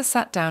 Lesser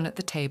sat down at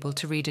the table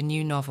to read a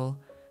new novel,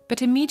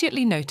 but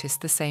immediately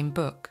noticed the same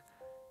book,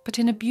 but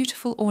in a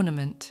beautiful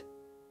ornament.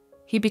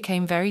 He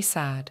became very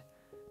sad,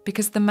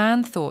 because the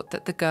man thought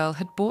that the girl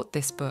had bought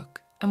this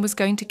book and was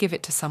going to give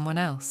it to someone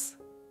else.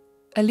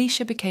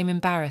 Alicia became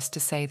embarrassed to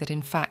say that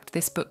in fact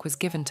this book was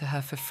given to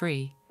her for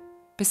free.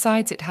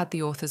 Besides, it had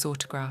the author's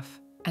autograph,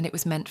 and it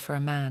was meant for a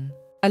man.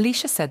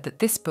 Alicia said that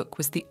this book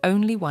was the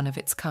only one of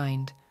its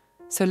kind,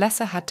 so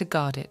Lesser had to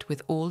guard it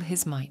with all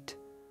his might.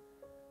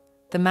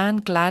 The man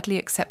gladly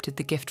accepted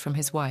the gift from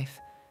his wife,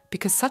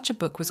 because such a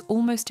book was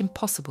almost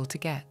impossible to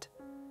get.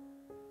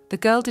 The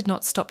girl did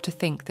not stop to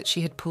think that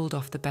she had pulled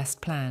off the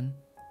best plan,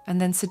 and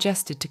then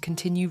suggested to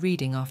continue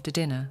reading after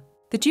dinner.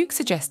 The Duke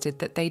suggested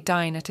that they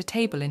dine at a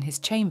table in his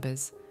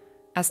chambers,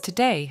 as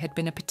today had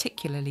been a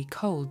particularly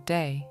cold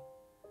day.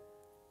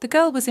 The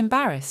girl was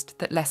embarrassed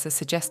that Lesser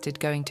suggested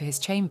going to his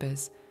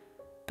chambers,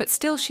 but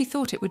still she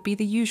thought it would be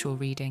the usual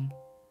reading.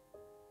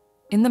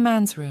 In the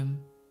man's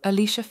room,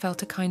 Alicia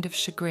felt a kind of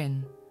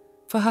chagrin,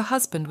 for her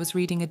husband was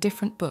reading a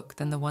different book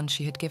than the one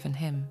she had given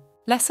him.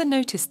 Lesser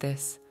noticed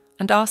this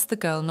and asked the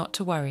girl not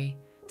to worry,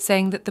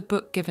 saying that the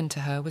book given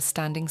to her was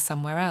standing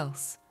somewhere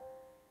else.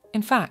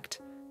 In fact,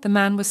 the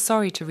man was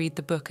sorry to read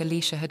the book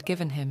Alicia had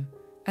given him,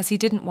 as he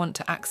didn't want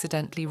to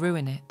accidentally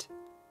ruin it.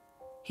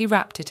 He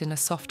wrapped it in a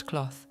soft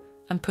cloth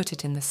and put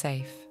it in the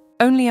safe.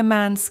 Only a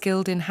man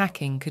skilled in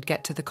hacking could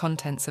get to the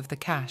contents of the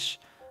cache,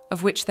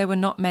 of which there were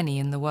not many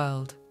in the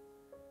world.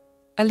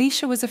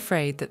 Alicia was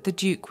afraid that the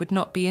Duke would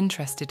not be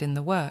interested in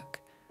the work,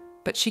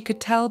 but she could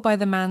tell by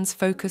the man's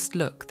focused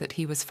look that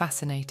he was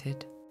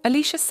fascinated.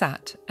 Alicia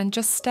sat and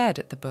just stared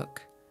at the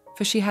book,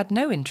 for she had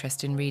no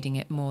interest in reading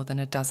it more than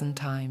a dozen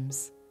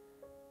times.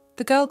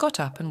 The girl got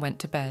up and went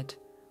to bed,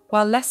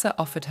 while Lesser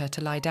offered her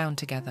to lie down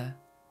together.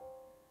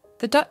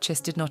 The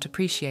Duchess did not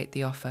appreciate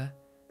the offer,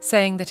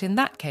 saying that in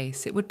that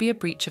case it would be a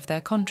breach of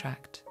their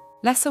contract.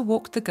 Lesser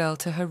walked the girl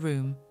to her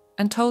room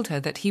and told her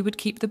that he would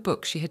keep the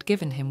book she had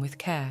given him with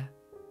care.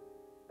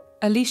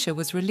 Alicia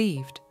was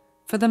relieved,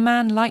 for the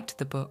man liked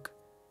the book,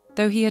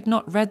 though he had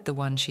not read the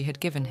one she had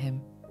given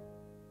him.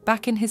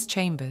 Back in his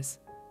chambers,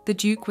 the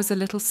Duke was a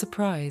little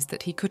surprised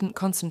that he couldn't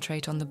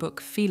concentrate on the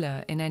book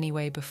Fila in any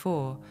way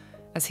before,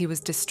 as he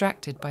was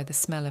distracted by the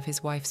smell of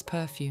his wife's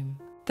perfume.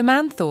 The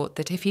man thought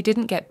that if he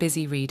didn't get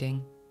busy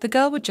reading, the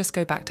girl would just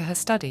go back to her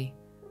study,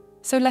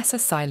 so Lesser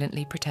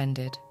silently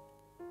pretended.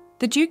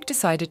 The Duke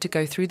decided to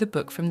go through the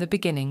book from the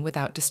beginning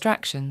without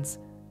distractions,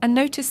 and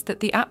noticed that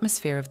the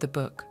atmosphere of the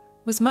book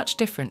was much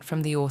different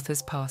from the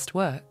author's past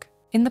work.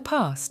 In the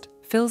past,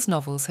 Phil's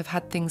novels have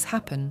had things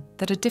happen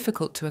that are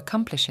difficult to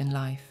accomplish in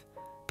life,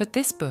 but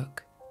this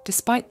book,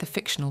 despite the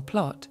fictional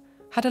plot,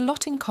 had a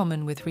lot in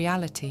common with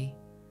reality.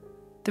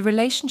 The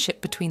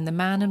relationship between the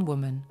man and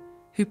woman,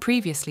 who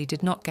previously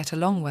did not get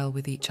along well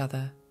with each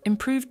other,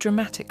 improved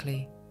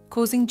dramatically,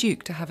 causing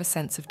Duke to have a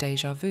sense of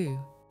déjà vu.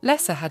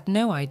 Lesser had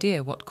no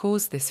idea what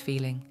caused this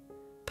feeling.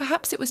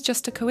 Perhaps it was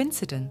just a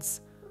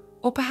coincidence,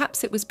 or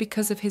perhaps it was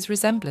because of his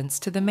resemblance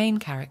to the main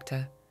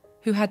character,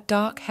 who had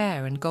dark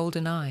hair and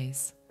golden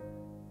eyes.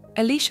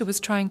 Alicia was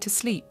trying to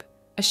sleep,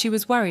 as she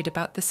was worried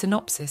about the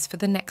synopsis for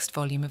the next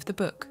volume of the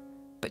book,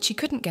 but she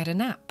couldn't get a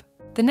nap.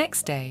 The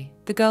next day,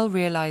 the girl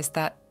realised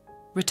that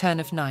Return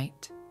of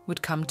Night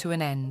would come to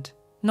an end,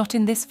 not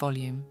in this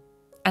volume,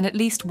 and at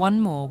least one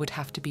more would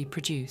have to be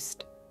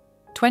produced.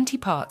 20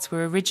 parts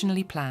were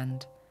originally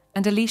planned,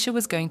 and Alicia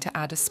was going to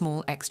add a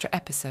small extra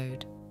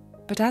episode.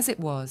 But as it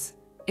was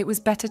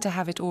better to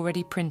have it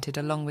already printed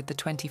along with the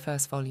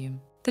 21st volume.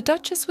 The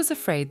Duchess was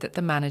afraid that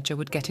the manager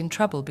would get in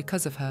trouble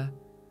because of her,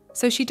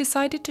 so she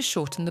decided to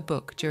shorten the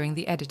book during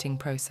the editing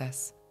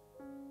process.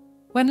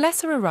 When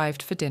Lesser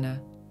arrived for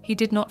dinner, he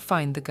did not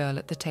find the girl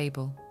at the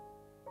table.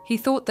 He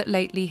thought that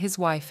lately his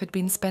wife had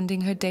been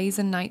spending her days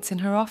and nights in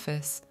her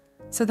office,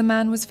 so the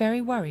man was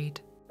very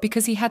worried.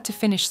 Because he had to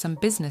finish some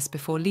business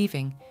before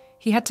leaving,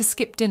 he had to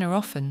skip dinner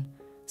often,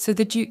 so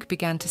the Duke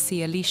began to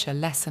see Alicia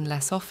less and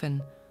less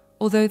often,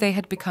 although they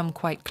had become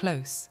quite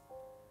close.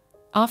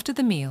 After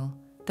the meal,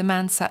 the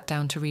man sat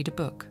down to read a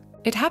book.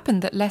 It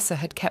happened that Lesser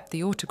had kept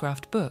the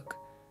autographed book,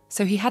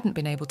 so he hadn't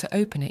been able to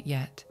open it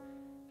yet,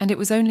 and it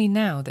was only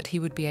now that he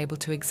would be able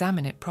to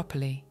examine it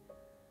properly.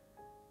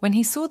 When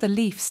he saw the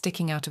leaf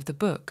sticking out of the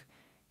book,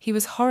 he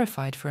was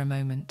horrified for a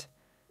moment,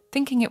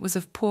 thinking it was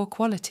of poor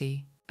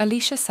quality.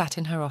 Alicia sat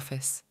in her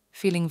office,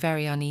 feeling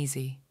very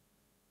uneasy.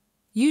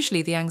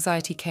 Usually the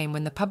anxiety came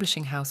when the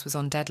publishing house was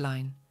on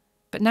deadline,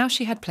 but now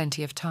she had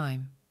plenty of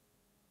time.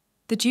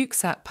 The Duke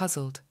sat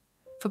puzzled,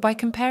 for by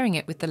comparing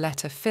it with the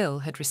letter Phil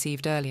had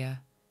received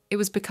earlier, it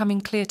was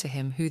becoming clear to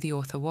him who the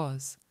author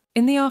was.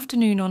 In the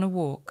afternoon on a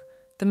walk,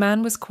 The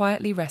man was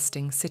quietly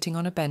resting, sitting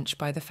on a bench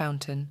by the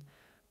fountain,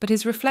 but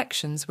his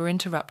reflections were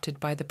interrupted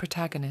by the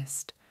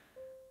protagonist.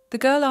 The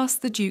girl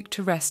asked the Duke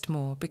to rest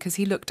more because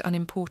he looked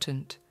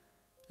unimportant.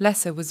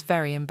 Lesser was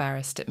very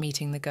embarrassed at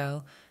meeting the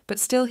girl, but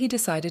still he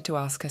decided to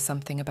ask her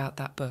something about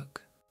that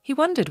book. He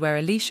wondered where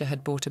Alicia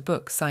had bought a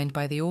book signed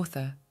by the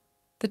author.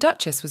 The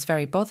Duchess was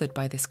very bothered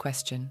by this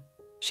question.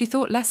 She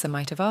thought Lesser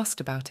might have asked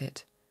about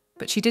it,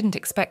 but she didn't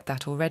expect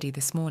that already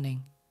this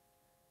morning.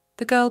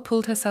 The girl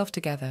pulled herself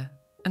together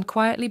and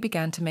quietly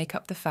began to make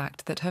up the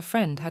fact that her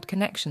friend had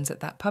connections at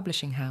that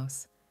publishing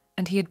house,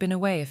 and he had been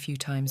away a few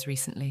times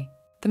recently.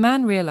 The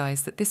man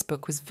realized that this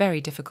book was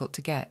very difficult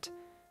to get,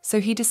 so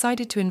he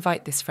decided to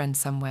invite this friend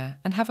somewhere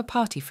and have a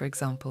party, for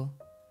example.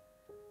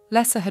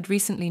 Lesser had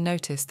recently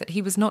noticed that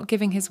he was not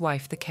giving his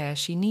wife the care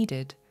she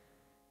needed.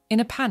 In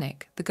a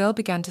panic, the girl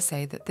began to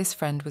say that this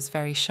friend was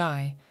very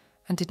shy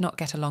and did not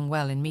get along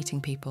well in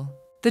meeting people.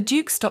 The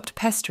Duke stopped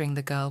pestering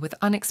the girl with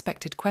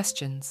unexpected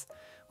questions,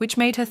 which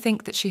made her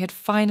think that she had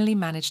finally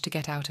managed to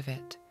get out of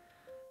it.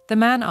 The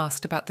man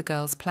asked about the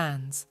girl's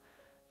plans,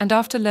 and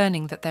after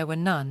learning that there were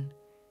none,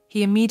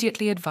 he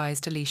immediately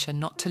advised Alicia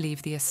not to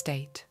leave the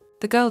estate.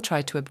 The girl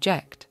tried to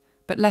object,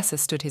 but Lesser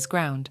stood his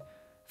ground,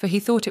 for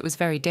he thought it was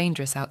very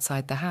dangerous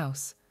outside the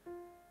house.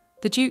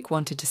 The Duke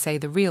wanted to say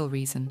the real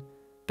reason,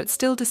 but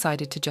still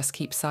decided to just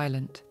keep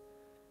silent.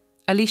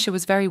 Alicia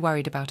was very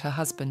worried about her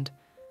husband,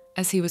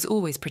 as he was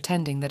always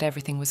pretending that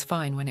everything was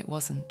fine when it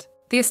wasn't.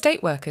 The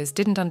estate workers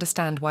didn't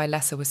understand why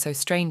Lesser was so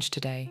strange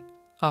today.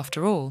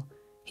 After all,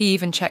 he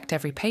even checked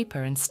every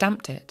paper and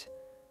stamped it.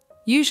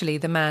 Usually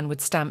the man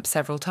would stamp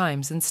several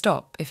times and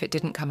stop if it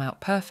didn't come out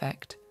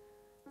perfect.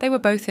 They were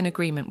both in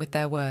agreement with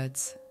their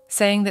words,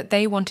 saying that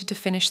they wanted to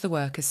finish the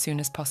work as soon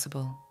as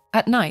possible.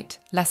 At night,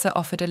 Lesser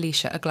offered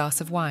Alicia a glass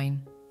of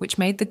wine, which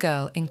made the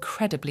girl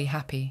incredibly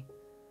happy.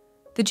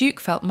 The Duke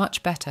felt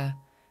much better,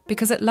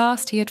 because at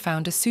last he had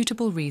found a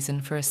suitable reason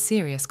for a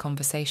serious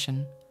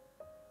conversation.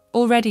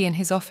 Already in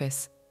his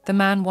office, the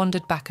man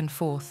wandered back and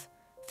forth,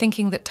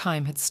 thinking that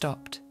time had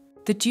stopped.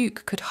 The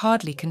Duke could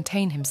hardly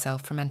contain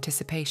himself from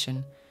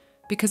anticipation,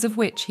 because of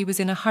which he was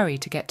in a hurry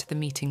to get to the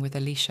meeting with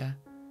Alicia.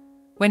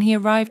 When he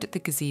arrived at the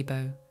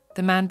gazebo,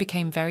 the man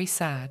became very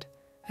sad,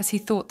 as he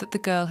thought that the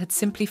girl had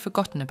simply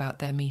forgotten about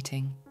their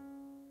meeting.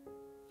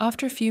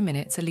 After a few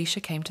minutes,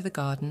 Alicia came to the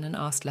garden and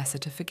asked Lesser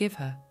to forgive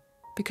her,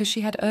 because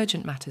she had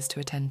urgent matters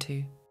to attend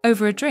to.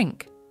 Over a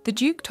drink, the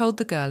Duke told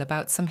the girl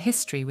about some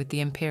history with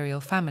the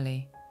imperial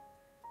family.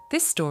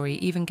 This story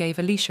even gave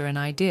Alicia an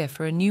idea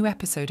for a new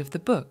episode of the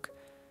book,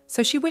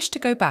 so she wished to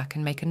go back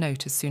and make a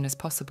note as soon as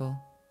possible.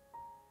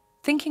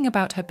 Thinking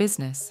about her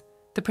business,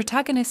 the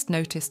protagonist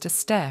noticed a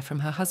stare from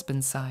her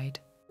husband's side.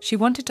 She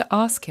wanted to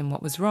ask him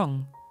what was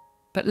wrong,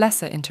 but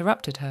Lesser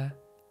interrupted her,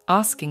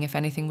 asking if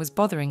anything was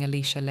bothering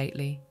Alicia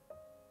lately.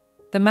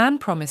 The man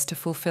promised to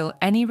fulfill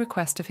any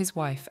request of his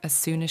wife as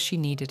soon as she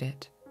needed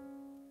it.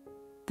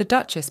 The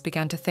Duchess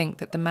began to think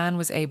that the man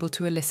was able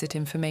to elicit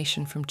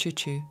information from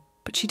Chuchu,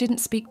 but she didn't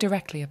speak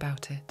directly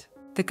about it.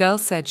 The girl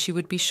said she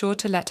would be sure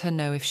to let her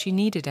know if she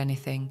needed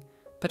anything,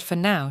 but for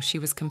now she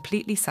was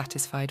completely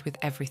satisfied with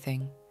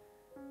everything.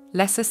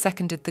 Lesser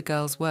seconded the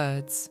girl's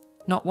words,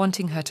 not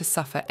wanting her to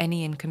suffer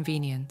any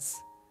inconvenience.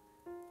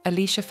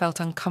 Alicia felt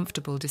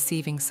uncomfortable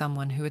deceiving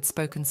someone who had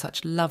spoken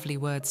such lovely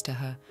words to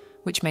her,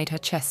 which made her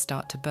chest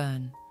start to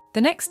burn. The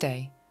next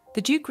day,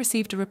 the Duke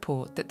received a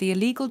report that the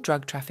illegal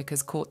drug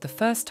traffickers caught the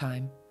first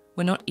time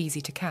were not easy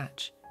to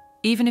catch,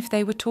 even if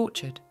they were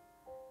tortured.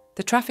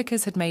 The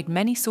traffickers had made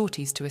many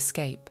sorties to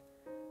escape,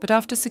 but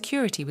after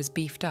security was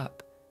beefed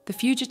up, the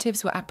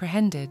fugitives were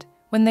apprehended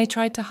when they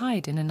tried to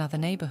hide in another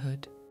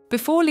neighbourhood.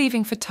 Before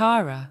leaving for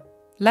Tara,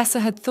 Lesser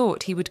had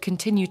thought he would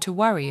continue to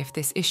worry if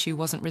this issue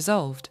wasn't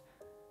resolved,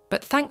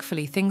 but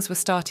thankfully things were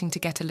starting to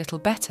get a little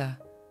better,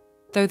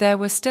 though there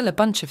were still a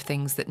bunch of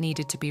things that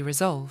needed to be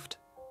resolved.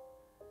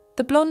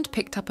 The blonde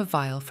picked up a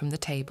vial from the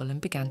table and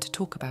began to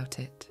talk about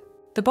it.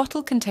 The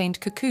bottle contained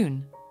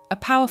cocoon, a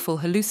powerful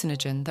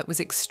hallucinogen that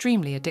was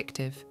extremely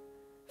addictive.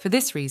 For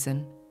this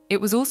reason, it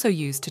was also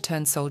used to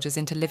turn soldiers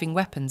into living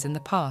weapons in the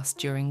past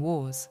during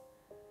wars.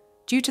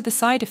 Due to the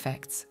side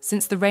effects,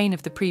 since the reign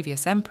of the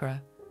previous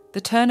emperor,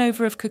 the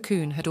turnover of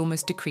cocoon had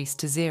almost decreased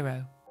to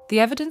zero.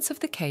 The evidence of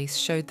the case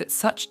showed that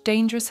such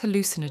dangerous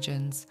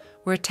hallucinogens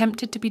were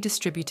attempted to be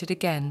distributed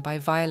again by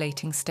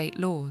violating state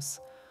laws.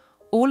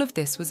 All of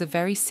this was a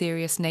very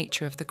serious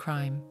nature of the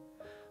crime.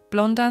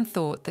 Blondin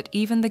thought that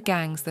even the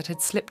gangs that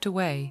had slipped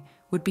away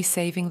would be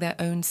saving their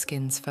own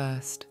skins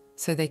first,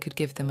 so they could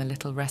give them a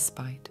little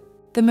respite.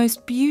 The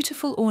most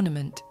beautiful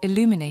ornament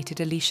illuminated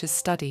Alicia's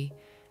study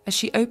as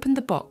she opened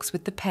the box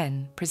with the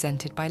pen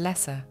presented by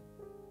Lesser.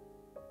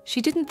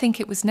 She didn't think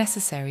it was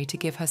necessary to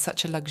give her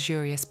such a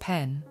luxurious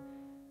pen,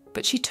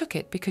 but she took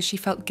it because she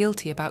felt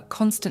guilty about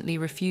constantly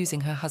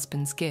refusing her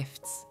husband's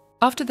gifts.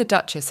 After the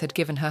Duchess had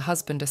given her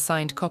husband a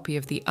signed copy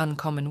of The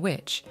Uncommon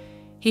Witch,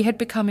 he had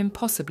become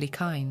impossibly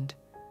kind.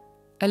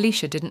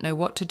 Alicia didn't know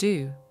what to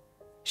do.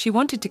 She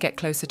wanted to get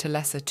closer to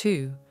Lesser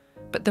too,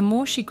 but the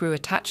more she grew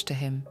attached to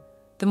him,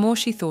 the more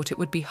she thought it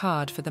would be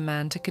hard for the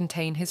man to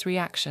contain his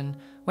reaction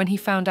when he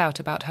found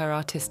out about her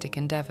artistic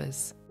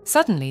endeavours.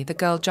 Suddenly, the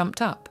girl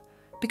jumped up,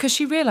 because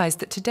she realised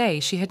that today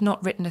she had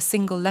not written a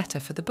single letter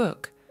for the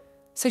book,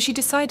 so she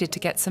decided to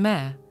get some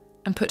air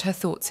and put her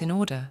thoughts in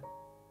order.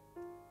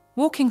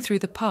 Walking through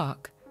the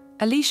park,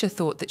 Alicia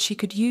thought that she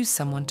could use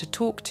someone to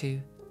talk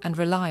to and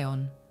rely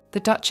on. The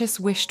Duchess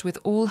wished with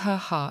all her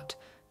heart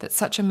that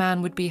such a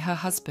man would be her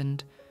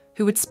husband,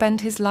 who would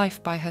spend his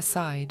life by her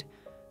side,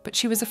 but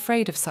she was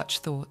afraid of such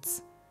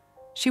thoughts.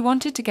 She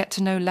wanted to get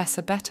to know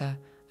Lesser better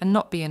and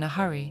not be in a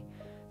hurry,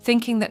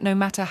 thinking that no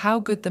matter how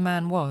good the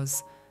man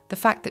was, the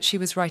fact that she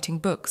was writing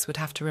books would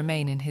have to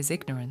remain in his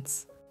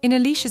ignorance. In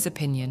Alicia's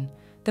opinion,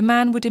 the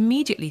man would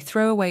immediately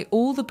throw away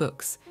all the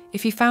books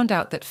if he found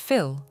out that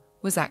Phil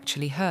was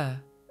actually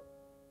her.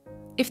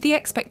 If the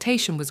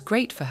expectation was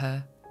great for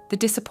her, the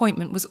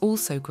disappointment was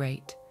also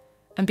great,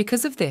 and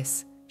because of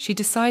this, she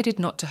decided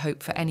not to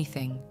hope for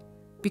anything,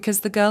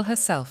 because the girl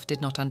herself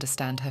did not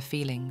understand her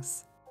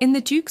feelings. In the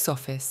Duke's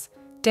office,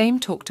 Dame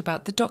talked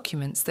about the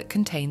documents that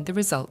contained the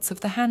results of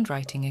the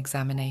handwriting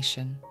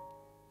examination.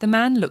 The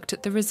man looked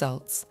at the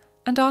results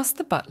and asked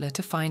the butler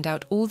to find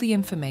out all the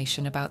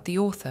information about the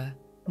author,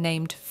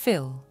 named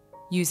Phil,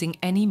 using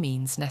any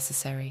means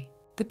necessary.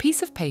 The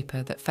piece of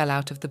paper that fell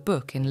out of the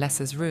book in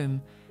Lesser's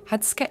room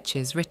had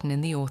sketches written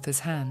in the author's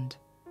hand.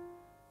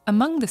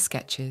 Among the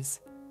sketches,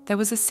 there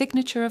was a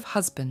signature of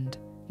husband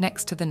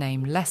next to the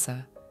name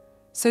Lesser,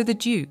 so the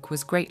Duke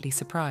was greatly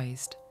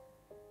surprised.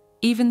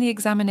 Even the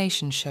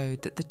examination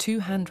showed that the two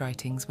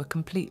handwritings were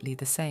completely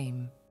the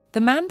same.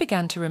 The man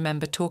began to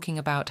remember talking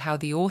about how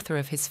the author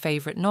of his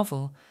favourite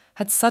novel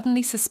had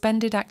suddenly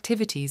suspended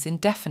activities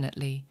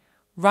indefinitely,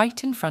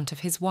 right in front of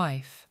his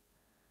wife.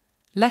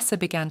 Lesser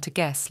began to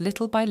guess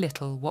little by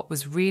little what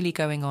was really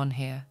going on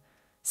here,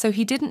 so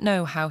he didn't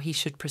know how he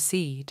should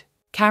proceed.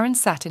 Karen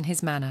sat in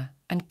his manor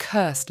and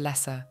cursed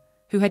Lesser,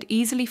 who had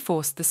easily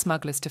forced the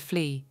smugglers to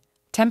flee,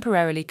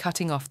 temporarily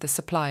cutting off the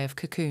supply of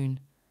cocoon.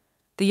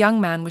 The young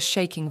man was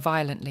shaking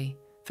violently,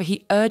 for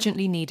he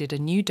urgently needed a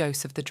new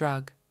dose of the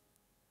drug.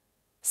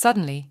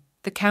 Suddenly,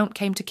 the Count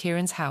came to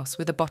Kieran's house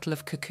with a bottle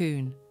of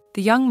cocoon.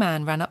 The young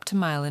man ran up to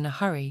Mile in a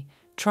hurry,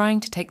 trying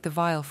to take the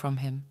vial from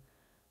him,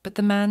 but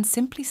the man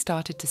simply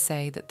started to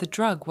say that the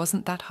drug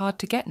wasn't that hard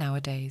to get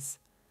nowadays.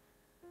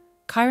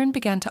 Kieran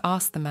began to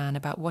ask the man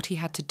about what he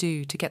had to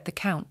do to get the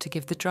Count to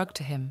give the drug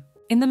to him.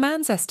 In the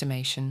man's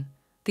estimation,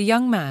 the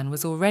young man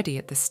was already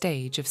at the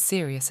stage of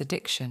serious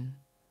addiction.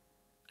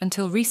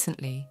 Until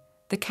recently,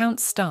 the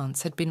Count's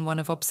stance had been one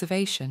of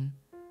observation,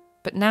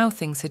 but now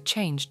things had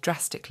changed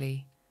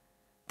drastically.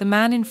 The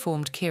man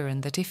informed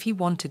Kieran that if he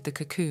wanted the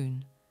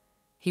cocoon,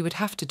 he would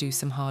have to do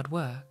some hard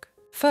work.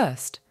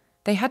 First,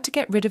 they had to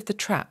get rid of the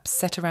traps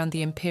set around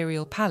the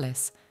Imperial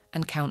Palace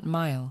and Count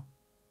Mile.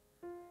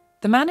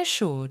 The man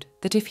assured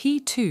that if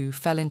he too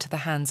fell into the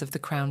hands of the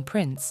Crown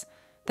Prince,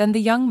 then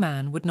the young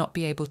man would not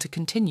be able to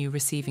continue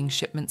receiving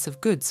shipments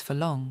of goods for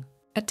long.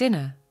 At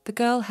dinner, the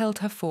girl held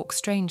her fork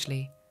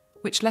strangely,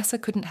 which Lesser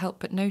couldn't help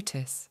but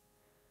notice.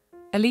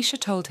 Alicia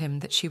told him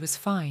that she was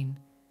fine.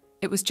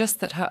 It was just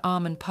that her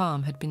arm and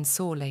palm had been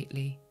sore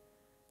lately.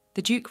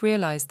 The Duke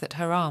realised that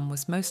her arm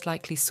was most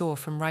likely sore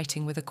from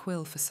writing with a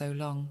quill for so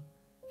long,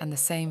 and the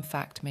same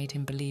fact made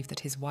him believe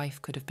that his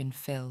wife could have been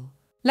Phil.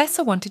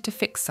 Lesser wanted to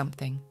fix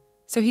something,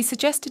 so he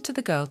suggested to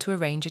the girl to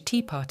arrange a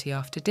tea party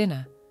after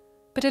dinner,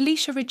 but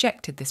Alicia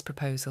rejected this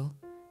proposal,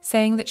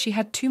 saying that she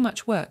had too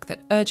much work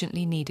that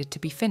urgently needed to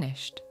be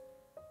finished.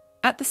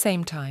 At the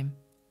same time,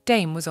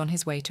 Dame was on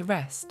his way to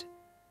rest.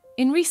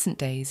 In recent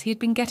days, he had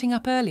been getting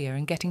up earlier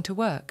and getting to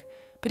work,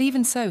 but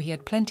even so he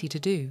had plenty to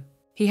do.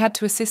 He had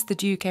to assist the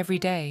Duke every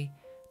day,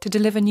 to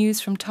deliver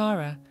news from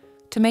Tara,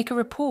 to make a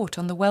report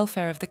on the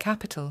welfare of the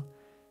capital,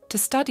 to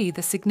study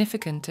the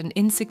significant and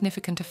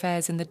insignificant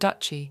affairs in the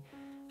duchy,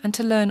 and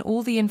to learn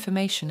all the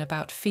information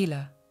about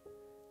Fila.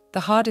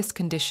 The hardest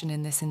condition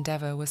in this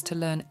endeavour was to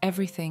learn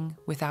everything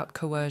without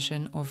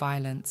coercion or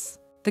violence.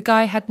 The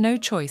guy had no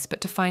choice but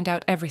to find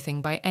out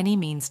everything by any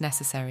means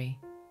necessary.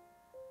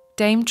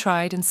 Dame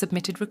tried and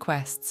submitted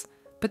requests,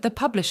 but the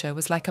publisher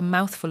was like a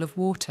mouthful of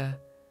water,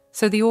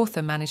 so the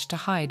author managed to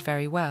hide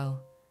very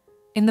well.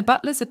 In the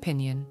butler's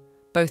opinion,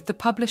 both the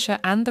publisher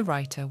and the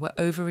writer were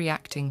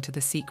overreacting to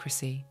the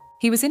secrecy.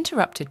 He was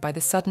interrupted by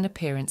the sudden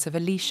appearance of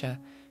Alicia,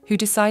 who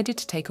decided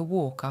to take a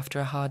walk after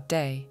a hard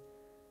day.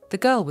 The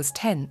girl was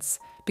tense,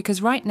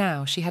 because right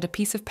now she had a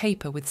piece of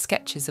paper with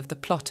sketches of the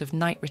plot of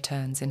Night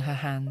Returns in her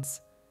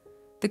hands.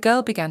 The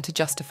girl began to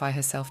justify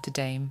herself to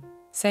Dame,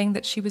 saying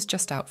that she was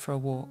just out for a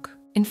walk.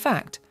 In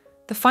fact,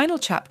 the final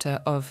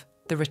chapter of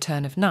The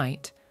Return of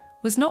Night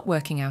was not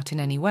working out in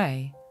any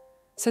way,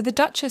 so the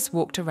Duchess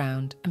walked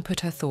around and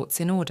put her thoughts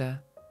in order.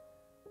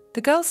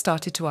 The girl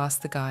started to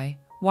ask the guy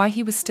why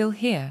he was still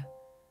here,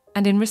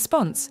 and in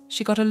response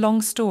she got a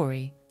long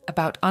story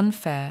about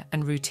unfair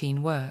and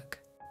routine work.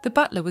 The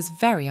butler was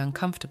very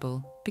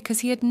uncomfortable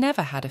because he had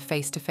never had a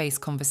face-to-face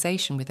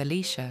conversation with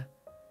Alicia.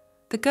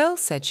 The girl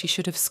said she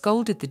should have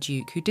scolded the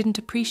Duke who didn't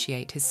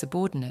appreciate his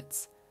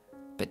subordinates,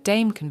 but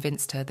Dame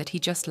convinced her that he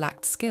just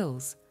lacked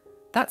skills.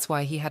 That's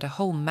why he had a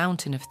whole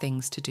mountain of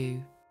things to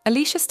do.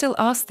 Alicia still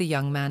asked the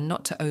young man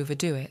not to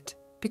overdo it,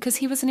 because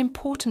he was an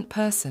important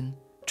person,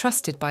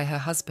 trusted by her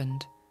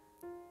husband.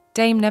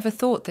 Dame never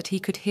thought that he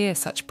could hear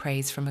such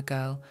praise from a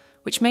girl,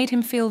 which made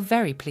him feel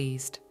very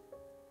pleased.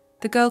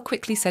 The girl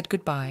quickly said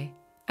goodbye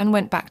and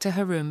went back to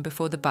her room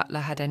before the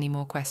butler had any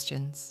more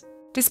questions.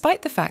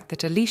 Despite the fact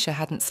that Alicia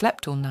hadn't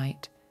slept all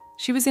night,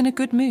 she was in a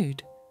good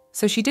mood,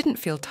 so she didn't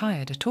feel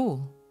tired at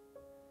all.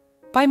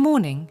 By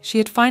morning, she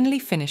had finally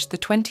finished the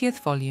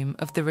 20th volume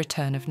of The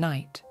Return of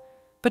Night,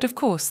 but of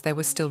course there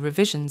were still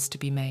revisions to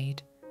be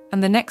made,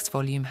 and the next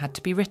volume had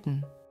to be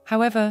written.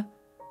 However,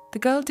 the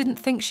girl didn't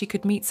think she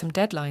could meet some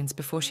deadlines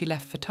before she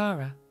left for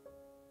Tara.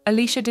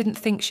 Alicia didn't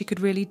think she could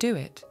really do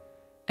it,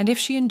 and if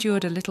she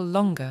endured a little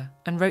longer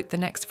and wrote the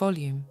next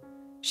volume,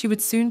 she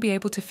would soon be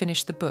able to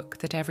finish the book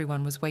that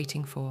everyone was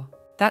waiting for.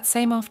 That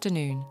same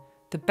afternoon,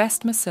 the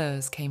best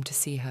masseurs came to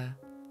see her,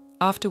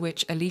 after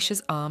which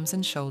Alicia's arms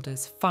and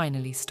shoulders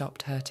finally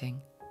stopped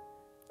hurting.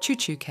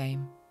 Choo-Choo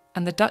came,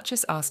 and the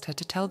Duchess asked her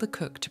to tell the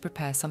cook to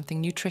prepare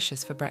something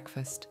nutritious for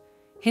breakfast,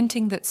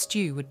 hinting that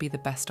stew would be the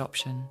best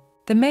option.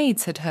 The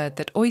maids had heard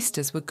that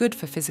oysters were good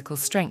for physical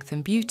strength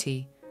and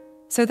beauty,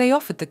 so they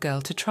offered the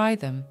girl to try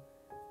them,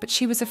 but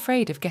she was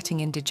afraid of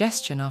getting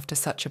indigestion after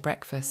such a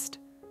breakfast.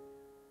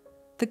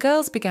 The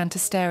girls began to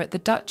stare at the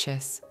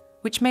Duchess,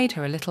 which made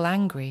her a little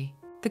angry.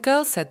 The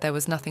girl said there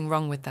was nothing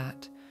wrong with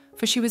that,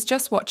 for she was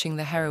just watching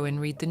the heroine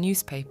read the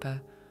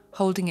newspaper,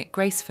 holding it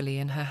gracefully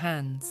in her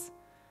hands.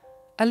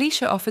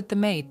 Alicia offered the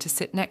maid to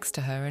sit next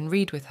to her and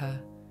read with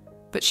her,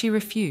 but she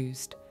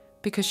refused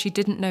because she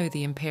didn't know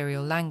the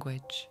imperial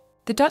language.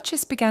 The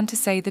Duchess began to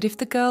say that if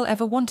the girl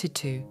ever wanted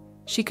to,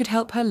 she could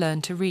help her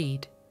learn to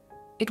read.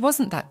 It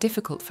wasn't that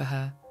difficult for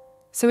her,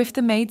 so if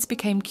the maids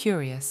became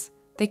curious,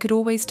 they could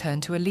always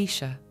turn to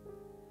Alicia.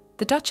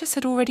 The Duchess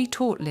had already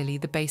taught Lily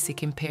the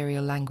basic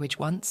imperial language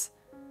once,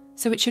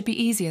 so it should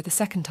be easier the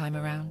second time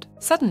around.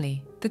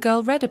 Suddenly, the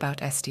girl read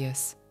about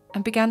Estius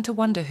and began to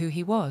wonder who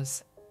he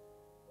was.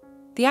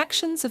 The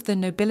actions of the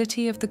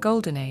nobility of the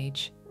Golden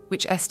Age,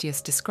 which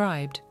Estius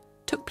described,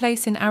 took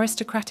place in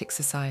aristocratic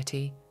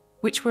society,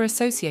 which were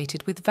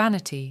associated with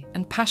vanity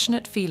and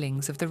passionate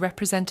feelings of the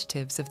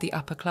representatives of the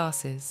upper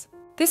classes.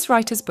 This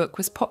writer's book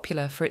was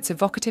popular for its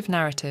evocative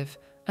narrative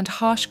and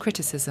harsh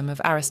criticism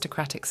of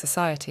aristocratic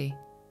society.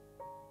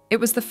 It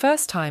was the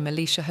first time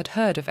Alicia had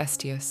heard of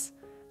Estius,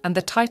 and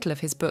the title of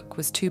his book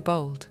was too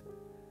bold.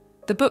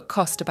 The book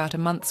cost about a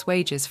month's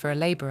wages for a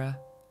labourer,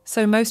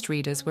 so most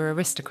readers were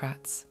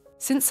aristocrats.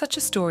 Since such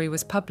a story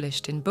was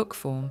published in book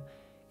form,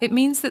 it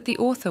means that the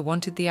author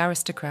wanted the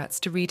aristocrats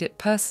to read it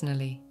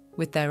personally,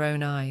 with their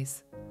own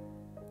eyes.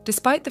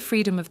 Despite the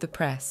freedom of the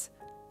press,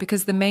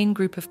 because the main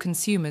group of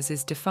consumers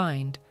is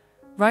defined,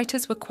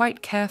 writers were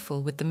quite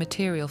careful with the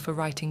material for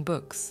writing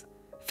books,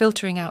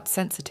 filtering out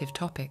sensitive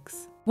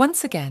topics.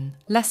 Once again,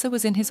 Lesser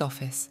was in his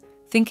office,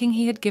 thinking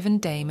he had given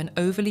Dame an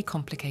overly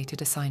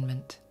complicated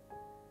assignment.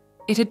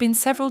 It had been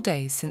several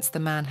days since the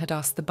man had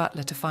asked the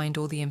butler to find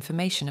all the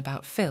information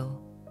about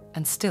Phil,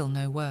 and still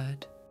no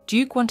word.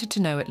 Duke wanted to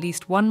know at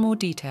least one more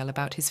detail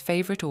about his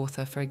favourite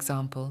author, for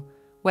example,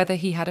 whether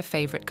he had a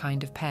favourite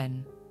kind of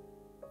pen.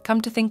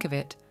 Come to think of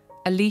it,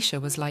 Alicia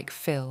was like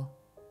Phil.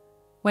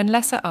 When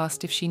Lesser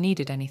asked if she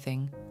needed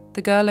anything,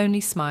 the girl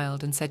only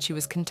smiled and said she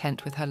was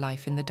content with her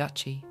life in the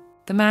duchy.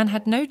 The man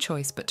had no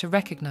choice but to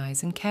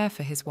recognise and care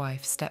for his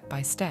wife step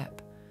by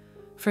step.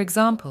 For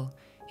example,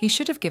 he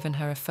should have given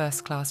her a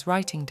first-class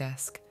writing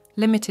desk,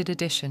 limited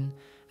edition,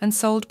 and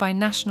sold by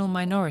national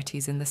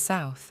minorities in the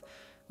south,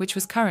 which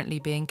was currently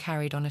being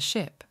carried on a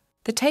ship.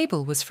 The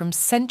table was from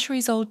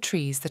centuries-old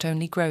trees that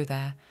only grow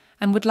there,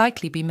 and would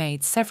likely be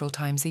made several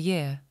times a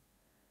year.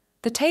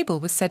 The table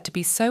was said to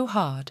be so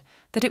hard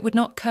that it would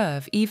not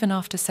curve even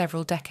after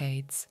several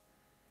decades.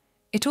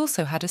 It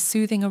also had a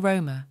soothing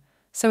aroma,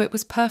 so it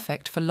was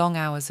perfect for long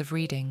hours of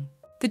reading.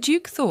 The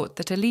Duke thought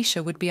that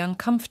Alicia would be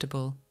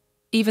uncomfortable,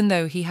 even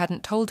though he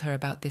hadn't told her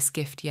about this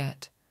gift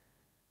yet.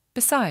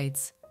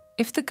 Besides,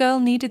 if the girl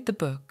needed the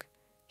book,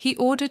 he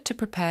ordered to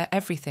prepare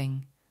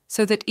everything,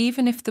 so that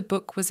even if the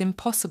book was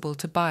impossible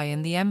to buy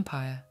in the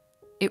Empire,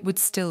 it would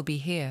still be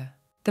here.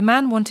 The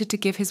man wanted to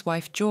give his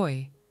wife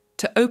joy,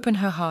 to open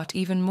her heart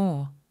even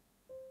more.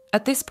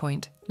 At this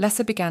point,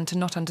 Lesser began to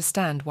not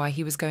understand why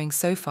he was going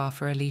so far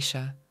for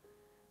Alicia.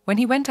 When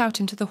he went out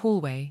into the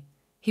hallway,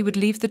 he would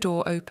leave the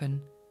door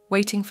open,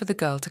 waiting for the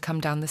girl to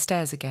come down the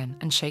stairs again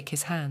and shake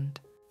his hand.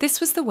 This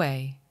was the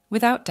way,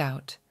 without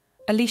doubt,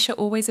 Alicia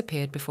always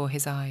appeared before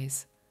his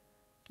eyes.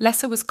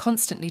 Lesser was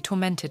constantly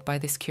tormented by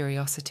this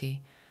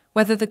curiosity,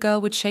 whether the girl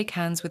would shake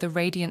hands with a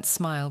radiant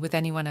smile with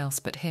anyone else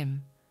but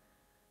him.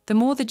 The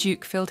more the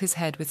Duke filled his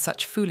head with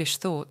such foolish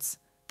thoughts,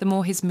 the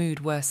more his mood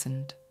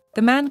worsened.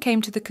 The man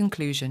came to the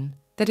conclusion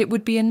that it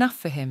would be enough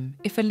for him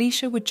if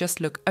Alicia would just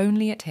look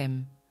only at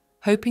him,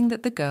 hoping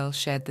that the girl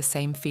shared the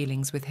same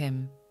feelings with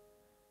him.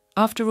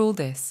 After all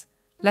this,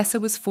 Lesser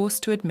was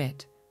forced to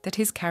admit that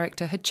his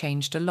character had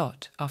changed a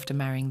lot after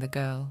marrying the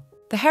girl.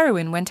 The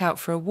heroine went out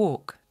for a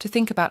walk to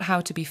think about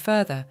how to be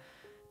further,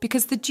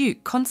 because the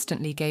Duke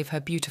constantly gave her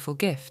beautiful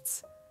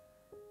gifts.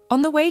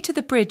 On the way to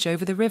the bridge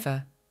over the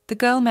river, the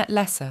girl met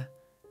Lesser,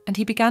 and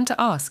he began to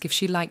ask if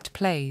she liked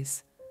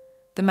plays.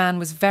 The man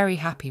was very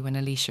happy when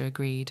Alicia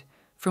agreed,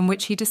 from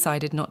which he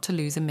decided not to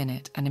lose a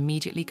minute and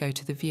immediately go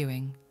to the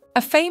viewing.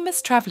 A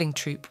famous travelling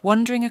troupe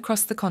wandering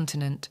across the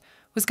continent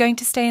was going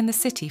to stay in the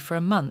city for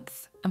a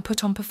month and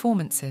put on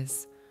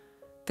performances.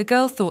 The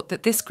girl thought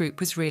that this group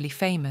was really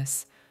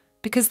famous,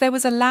 because there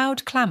was a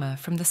loud clamour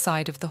from the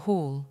side of the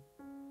hall.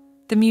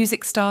 The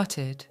music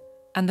started,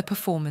 and the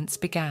performance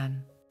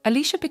began.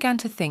 Alicia began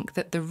to think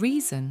that the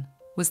reason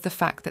was the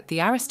fact that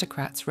the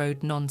aristocrats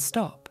rode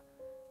non-stop,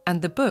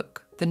 and the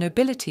book, The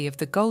Nobility of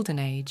the Golden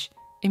Age,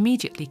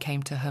 immediately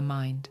came to her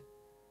mind.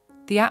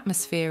 The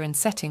atmosphere and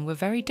setting were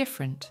very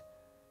different,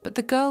 but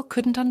the girl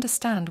couldn't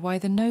understand why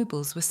the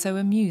nobles were so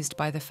amused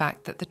by the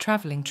fact that the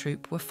travelling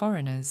troupe were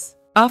foreigners.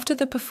 After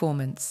the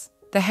performance,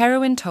 the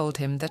heroine told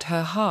him that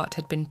her heart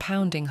had been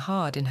pounding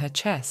hard in her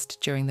chest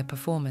during the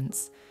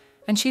performance,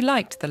 and she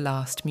liked the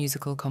last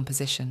musical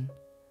composition.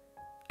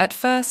 At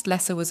first,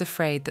 Lesser was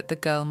afraid that the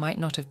girl might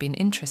not have been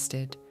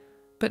interested,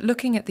 but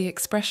looking at the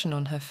expression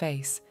on her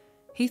face,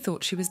 he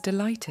thought she was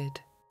delighted.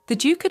 The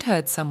Duke had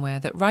heard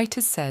somewhere that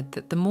writers said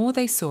that the more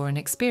they saw and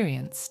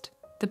experienced,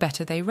 the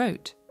better they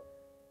wrote.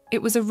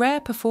 It was a rare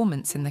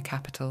performance in the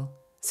capital,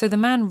 so the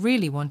man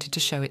really wanted to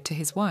show it to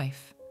his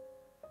wife.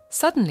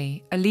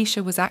 Suddenly,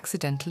 Alicia was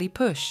accidentally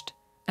pushed,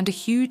 and a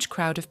huge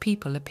crowd of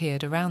people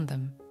appeared around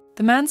them.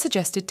 The man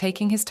suggested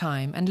taking his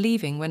time and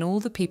leaving when all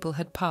the people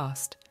had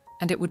passed,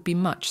 and it would be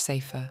much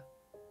safer.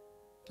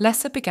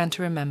 Lesser began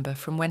to remember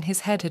from when his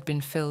head had been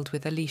filled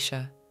with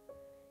Alicia.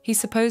 He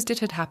supposed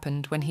it had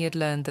happened when he had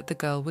learned that the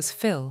girl was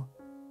Phil,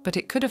 but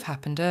it could have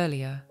happened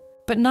earlier.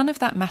 But none of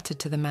that mattered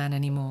to the man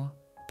anymore,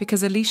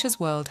 because Alicia's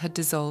world had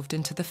dissolved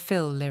into the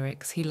Phil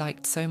lyrics he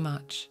liked so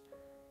much.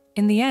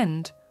 In the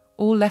end,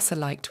 all Lesser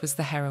liked was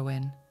the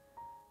heroine.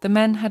 The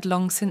men had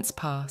long since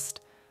passed,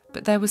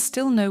 but there was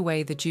still no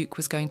way the Duke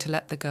was going to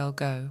let the girl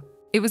go.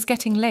 It was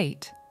getting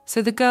late,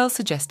 so the girl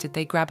suggested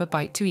they grab a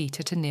bite to eat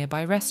at a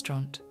nearby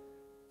restaurant.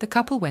 The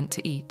couple went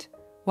to eat,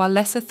 while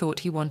Lesser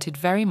thought he wanted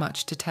very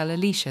much to tell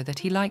Alicia that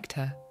he liked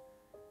her.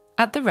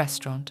 At the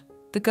restaurant,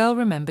 the girl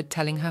remembered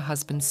telling her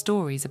husband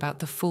stories about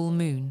the full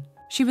moon.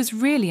 She was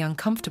really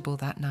uncomfortable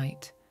that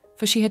night,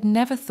 for she had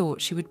never thought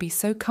she would be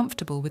so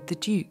comfortable with the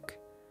Duke.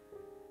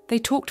 They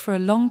talked for a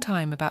long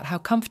time about how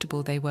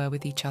comfortable they were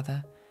with each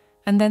other,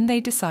 and then they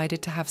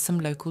decided to have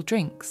some local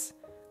drinks,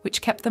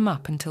 which kept them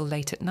up until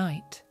late at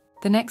night.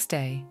 The next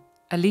day,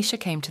 Alicia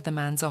came to the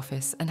man's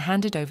office and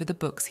handed over the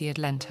books he had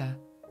lent her.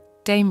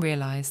 Dame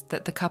realised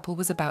that the couple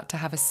was about to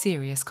have a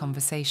serious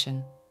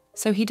conversation,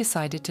 so he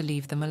decided to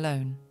leave them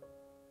alone.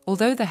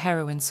 Although the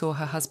heroine saw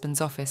her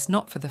husband's office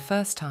not for the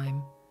first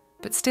time,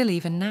 but still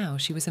even now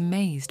she was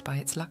amazed by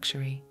its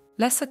luxury.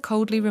 Lesser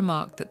coldly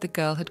remarked that the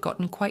girl had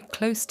gotten quite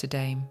close to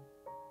Dame.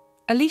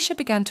 Alicia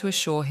began to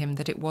assure him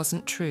that it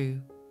wasn't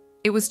true.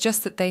 It was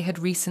just that they had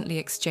recently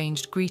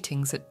exchanged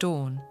greetings at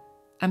dawn,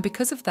 and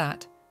because of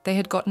that, they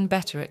had gotten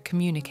better at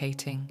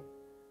communicating.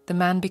 The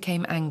man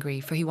became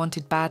angry, for he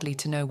wanted badly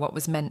to know what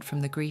was meant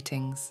from the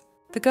greetings.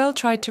 The girl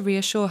tried to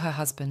reassure her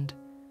husband,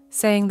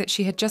 saying that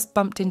she had just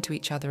bumped into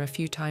each other a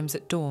few times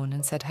at dawn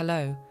and said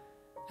hello,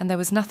 and there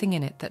was nothing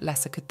in it that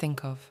Lesser could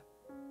think of.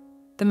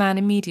 The man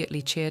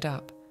immediately cheered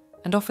up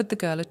and offered the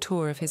girl a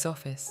tour of his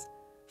office,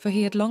 for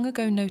he had long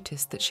ago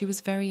noticed that she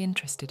was very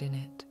interested in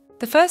it.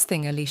 The first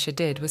thing Alicia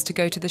did was to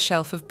go to the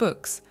shelf of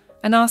books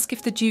and ask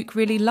if the Duke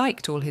really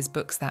liked all his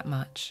books that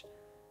much.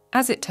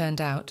 As it turned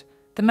out,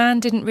 the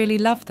man didn't really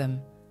love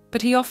them,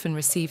 but he often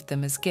received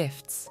them as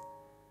gifts.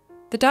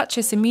 The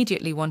Duchess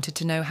immediately wanted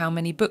to know how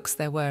many books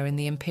there were in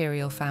the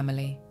imperial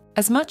family.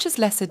 As much as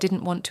Lesser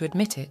didn't want to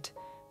admit it,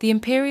 the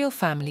imperial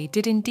family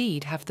did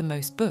indeed have the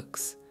most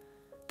books.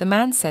 The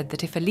man said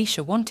that if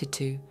Alicia wanted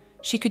to,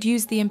 she could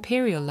use the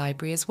imperial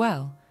library as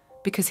well,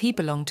 because he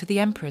belonged to the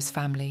emperor's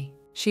family.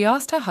 She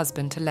asked her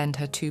husband to lend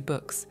her 2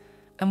 books,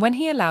 and when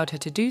he allowed her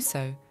to do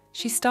so,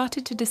 she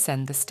started to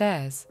descend the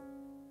stairs.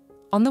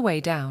 On the way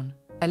down,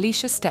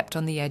 Alicia stepped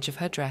on the edge of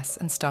her dress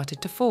and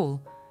started to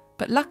fall,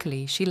 but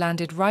luckily she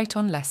landed right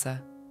on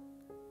Lesser.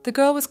 The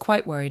girl was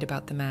quite worried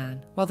about the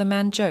man, while the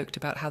man joked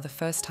about how the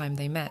first time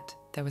they met,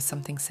 there was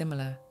something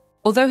similar.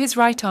 Although his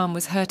right arm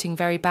was hurting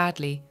very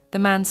badly, the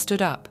man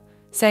stood up,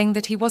 saying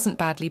that he wasn't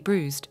badly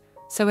bruised,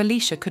 so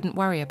Alicia couldn't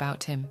worry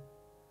about him.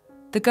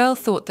 The girl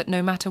thought that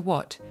no matter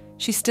what,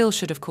 she still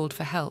should have called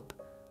for help,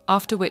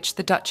 after which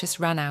the Duchess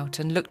ran out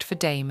and looked for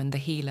Dame and the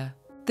healer.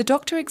 The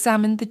doctor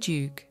examined the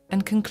Duke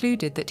and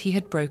concluded that he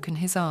had broken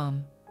his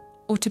arm,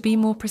 or to be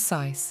more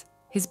precise,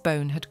 his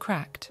bone had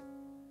cracked.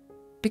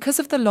 Because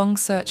of the long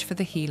search for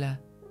the healer,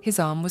 his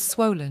arm was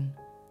swollen,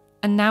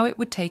 and now it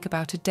would take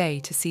about a day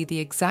to see the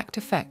exact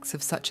effects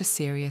of such a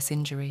serious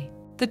injury.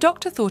 The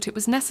doctor thought it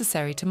was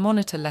necessary to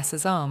monitor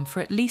Lesser's arm for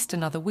at least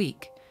another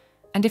week,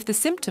 and if the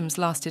symptoms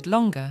lasted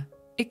longer,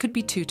 it could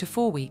be 2 to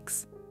 4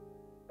 weeks.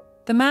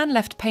 The man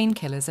left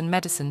painkillers and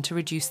medicine to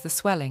reduce the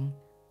swelling,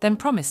 then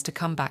promised to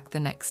come back the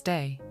next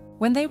day.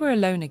 When they were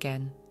alone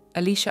again,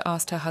 Alicia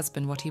asked her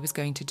husband what he was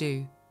going to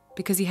do,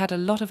 because he had a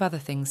lot of other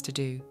things to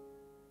do.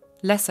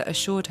 Lesser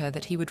assured her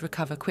that he would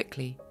recover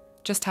quickly,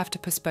 just have to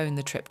postpone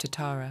the trip to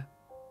Tara.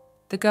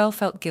 The girl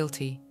felt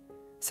guilty,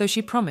 so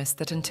she promised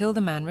that until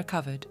the man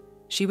recovered,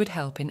 she would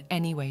help in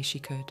any way she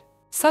could.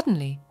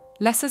 Suddenly,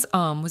 Lesser's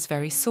arm was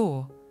very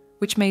sore,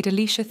 which made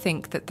Alicia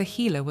think that the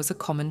healer was a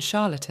common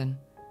charlatan,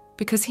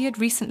 because he had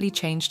recently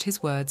changed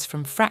his words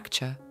from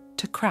fracture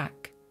to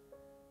crack.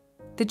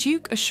 The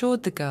Duke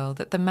assured the girl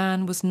that the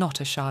man was not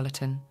a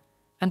charlatan,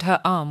 and her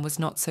arm was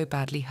not so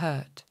badly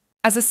hurt.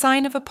 As a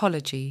sign of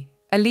apology,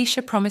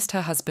 Alicia promised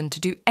her husband to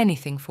do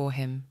anything for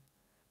him.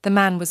 The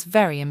man was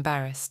very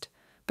embarrassed,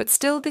 but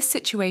still this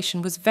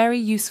situation was very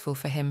useful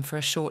for him for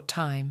a short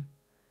time.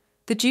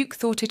 The Duke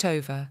thought it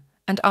over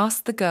and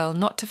asked the girl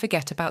not to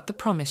forget about the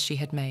promise she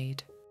had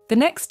made. The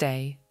next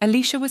day,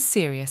 Alicia was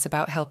serious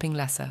about helping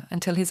Lesser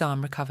until his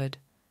arm recovered.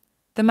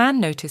 The man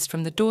noticed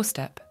from the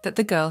doorstep that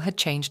the girl had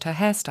changed her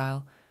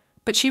hairstyle,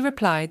 but she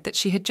replied that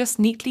she had just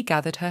neatly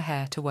gathered her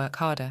hair to work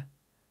harder.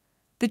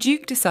 The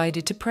Duke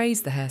decided to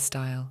praise the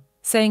hairstyle,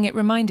 saying it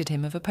reminded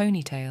him of a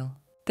ponytail.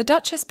 The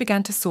Duchess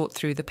began to sort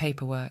through the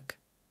paperwork.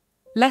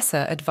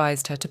 Lesser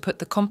advised her to put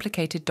the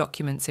complicated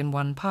documents in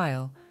one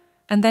pile,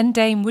 and then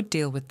Dame would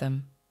deal with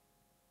them.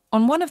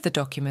 On one of the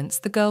documents,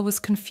 the girl was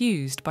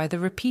confused by the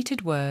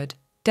repeated word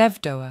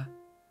Devdoa,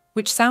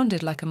 which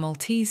sounded like a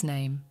Maltese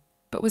name,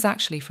 but was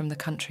actually from the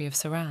country of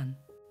Saran.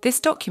 This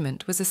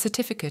document was a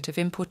certificate of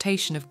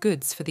importation of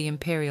goods for the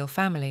imperial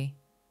family.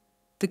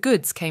 The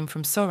goods came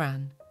from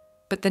Soran,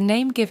 but the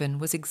name given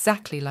was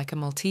exactly like a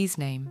Maltese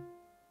name.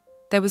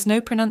 There was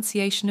no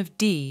pronunciation of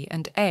D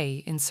and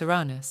A in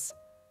Soranus,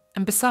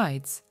 and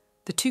besides,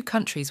 the two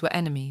countries were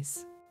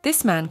enemies.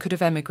 This man could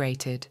have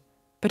emigrated,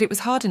 but it was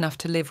hard enough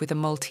to live with a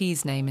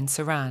Maltese name in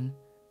Saran,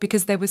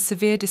 because there was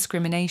severe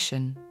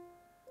discrimination.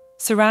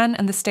 Saran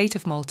and the state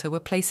of Malta were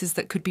places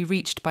that could be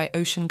reached by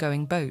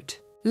ocean-going boat.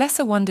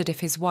 Lesser wondered if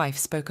his wife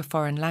spoke a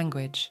foreign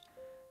language.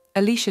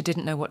 Alicia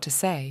didn't know what to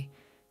say,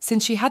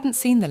 since she hadn't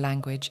seen the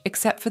language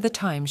except for the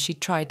times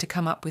she'd tried to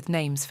come up with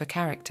names for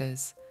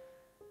characters.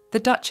 The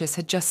Duchess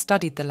had just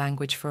studied the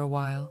language for a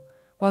while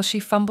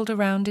she fumbled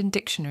around in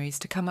dictionaries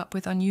to come up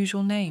with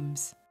unusual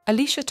names.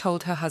 Alicia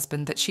told her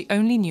husband that she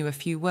only knew a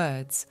few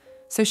words,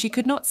 so she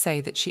could not say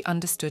that she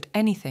understood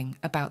anything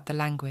about the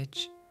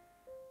language.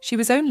 She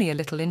was only a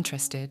little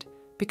interested,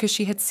 because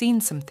she had seen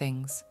some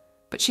things,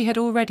 but she had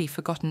already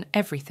forgotten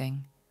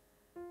everything.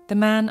 The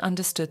man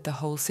understood the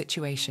whole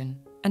situation,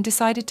 and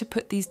decided to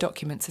put these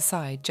documents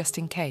aside just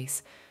in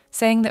case,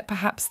 saying that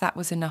perhaps that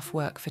was enough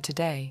work for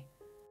today.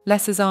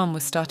 Lesser's arm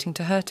was starting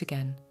to hurt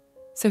again,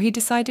 so he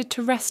decided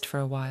to rest for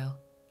a while,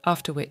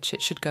 after which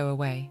it should go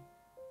away.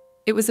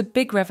 It was a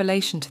big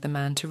revelation to the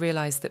man to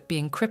realize that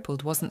being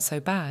crippled wasn't so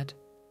bad.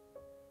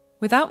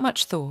 Without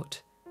much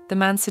thought, the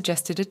man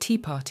suggested a tea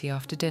party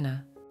after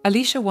dinner.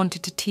 Alicia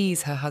wanted to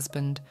tease her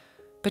husband,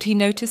 but he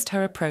noticed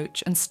her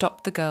approach and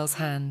stopped the girl's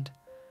hand.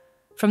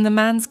 From the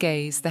man's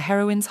gaze, the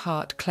heroine's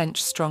heart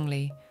clenched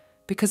strongly,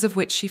 because of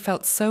which she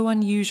felt so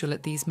unusual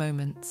at these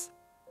moments.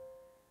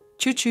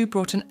 Choo-Choo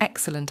brought an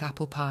excellent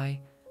apple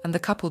pie, and the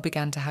couple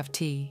began to have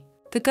tea.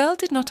 The girl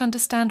did not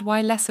understand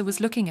why Lesser was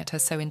looking at her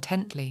so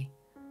intently.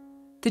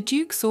 The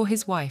Duke saw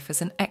his wife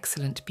as an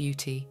excellent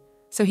beauty,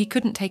 so he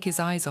couldn't take his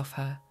eyes off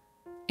her.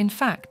 In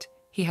fact,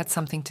 he had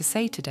something to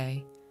say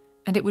today,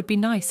 and it would be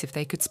nice if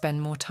they could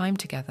spend more time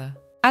together.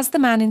 As the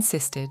man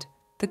insisted,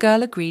 the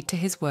girl agreed to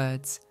his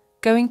words,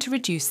 going to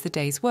reduce the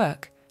day's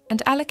work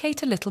and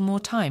allocate a little more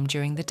time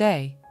during the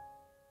day.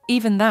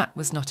 Even that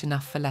was not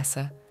enough for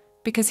Lesser,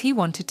 because he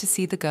wanted to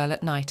see the girl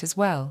at night as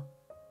well.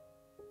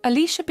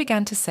 Alicia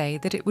began to say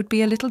that it would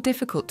be a little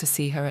difficult to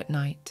see her at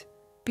night,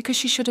 because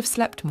she should have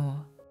slept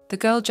more. The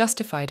girl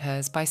justified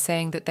hers by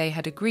saying that they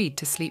had agreed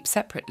to sleep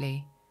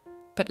separately,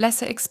 but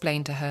Lesser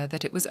explained to her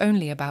that it was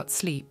only about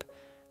sleep,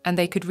 and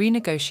they could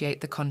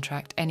renegotiate the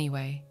contract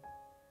anyway.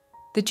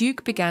 The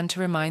Duke began to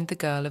remind the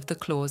girl of the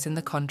clause in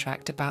the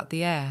contract about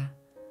the heir,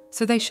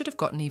 so they should have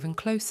gotten even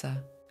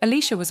closer.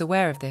 Alicia was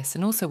aware of this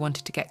and also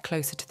wanted to get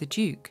closer to the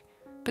Duke,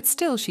 but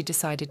still she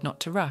decided not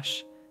to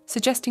rush,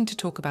 suggesting to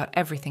talk about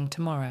everything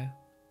tomorrow.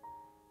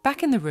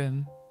 Back in the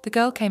room, the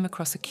girl came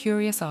across a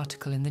curious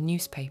article in the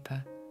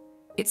newspaper.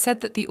 It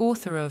said that the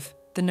author of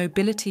The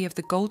Nobility of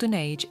the Golden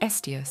Age,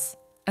 Estius,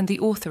 and the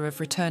author of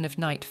Return of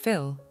Night,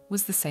 Phil,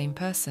 was the same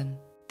person.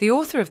 The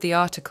author of the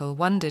article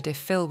wondered if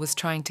Phil was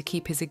trying to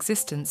keep his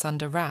existence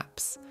under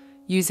wraps,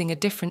 using a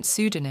different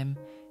pseudonym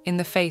in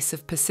the face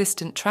of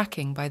persistent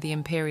tracking by the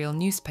imperial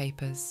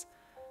newspapers.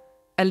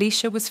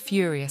 Alicia was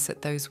furious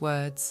at those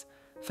words,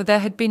 for there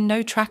had been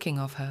no tracking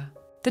of her.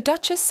 The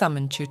Duchess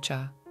summoned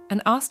Chucha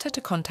and asked her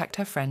to contact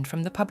her friend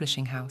from the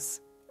publishing house,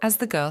 as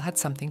the girl had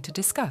something to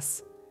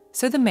discuss,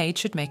 so the maid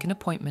should make an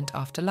appointment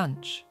after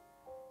lunch.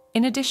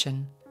 In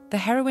addition, the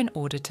heroine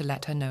ordered to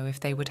let her know if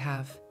they would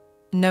have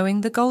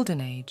Knowing the Golden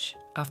Age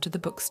after the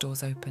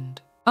bookstores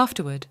opened.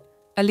 Afterward,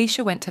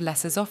 Alicia went to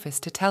Lesser's office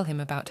to tell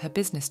him about her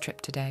business trip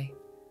today.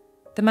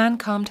 The man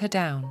calmed her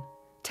down,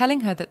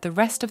 telling her that the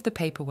rest of the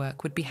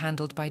paperwork would be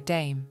handled by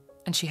Dame,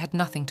 and she had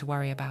nothing to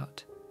worry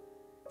about.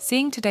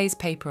 Seeing today's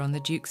paper on the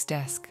Duke's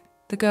desk,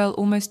 the girl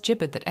almost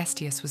gibbered that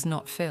Estius was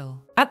not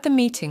Phil. At the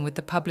meeting with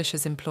the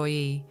publisher's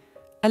employee,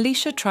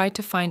 Alicia tried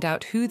to find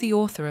out who the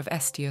author of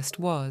Estius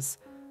was,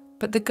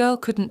 but the girl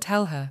couldn't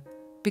tell her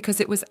because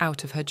it was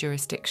out of her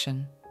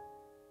jurisdiction.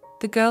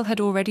 The girl had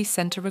already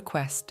sent a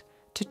request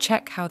to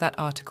check how that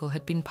article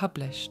had been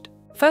published.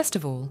 First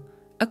of all,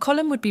 a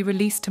column would be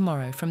released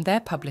tomorrow from their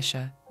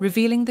publisher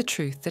revealing the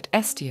truth that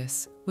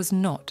Estius was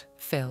not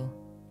Phil.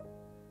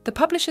 The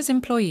publisher's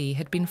employee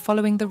had been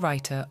following the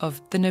writer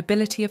of The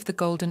Nobility of the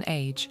Golden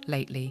Age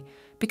lately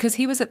because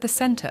he was at the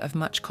centre of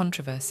much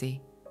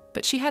controversy,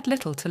 but she had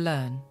little to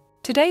learn.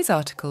 Today's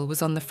article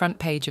was on the front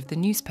page of the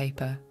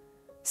newspaper.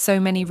 So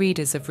many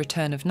readers of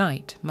Return of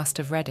Night must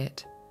have read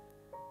it.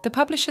 The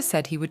publisher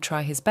said he would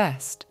try his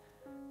best,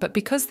 but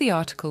because the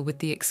article with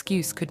the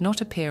excuse could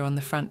not appear on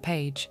the front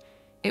page,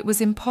 it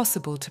was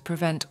impossible to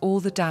prevent all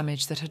the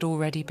damage that had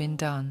already been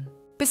done.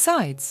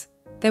 Besides,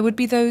 there would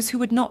be those who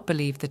would not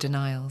believe the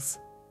denials.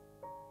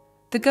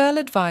 The girl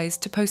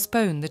advised to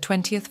postpone the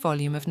 20th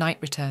volume of Night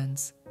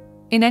Returns.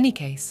 In any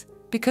case,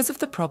 because of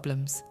the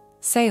problems,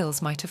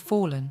 sales might have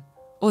fallen,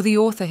 or the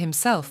author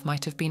himself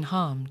might have been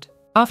harmed.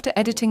 After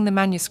editing the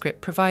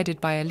manuscript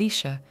provided by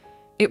Alicia,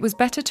 it was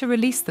better to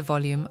release the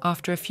volume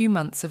after a few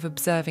months of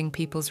observing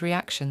people's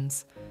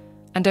reactions,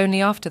 and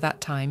only after that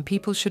time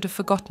people should have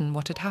forgotten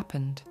what had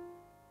happened.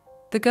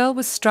 The girl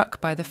was struck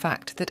by the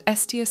fact that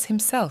Estius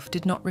himself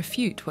did not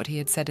refute what he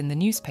had said in the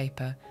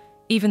newspaper,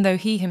 even though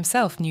he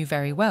himself knew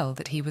very well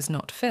that he was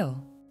not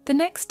Phil. The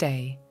next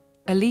day,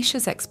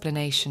 Alicia's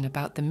explanation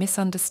about the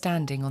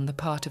misunderstanding on the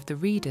part of the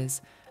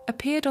readers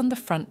appeared on the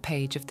front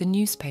page of the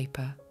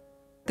newspaper.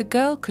 The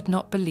girl could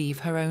not believe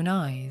her own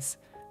eyes,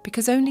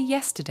 because only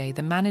yesterday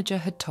the manager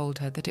had told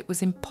her that it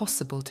was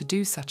impossible to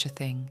do such a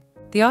thing.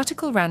 The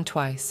article ran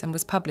twice and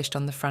was published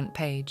on the front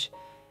page,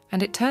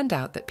 and it turned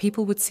out that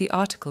people would see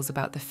articles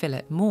about the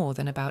fillet more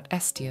than about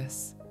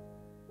Estius.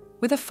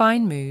 With a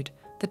fine mood,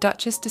 the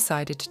Duchess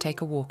decided to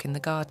take a walk in the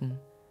garden,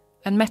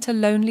 and met a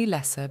lonely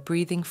lesser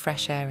breathing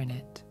fresh air in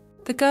it.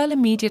 The girl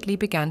immediately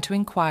began to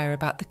inquire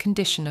about the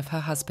condition of her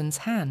husband's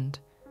hand,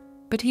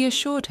 but he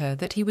assured her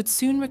that he would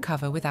soon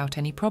recover without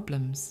any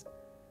problems.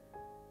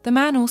 The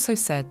man also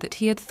said that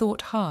he had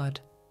thought hard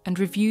and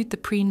reviewed the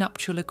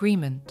prenuptial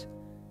agreement,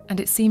 and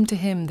it seemed to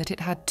him that it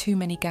had too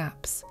many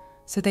gaps,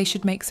 so they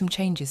should make some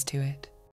changes to it.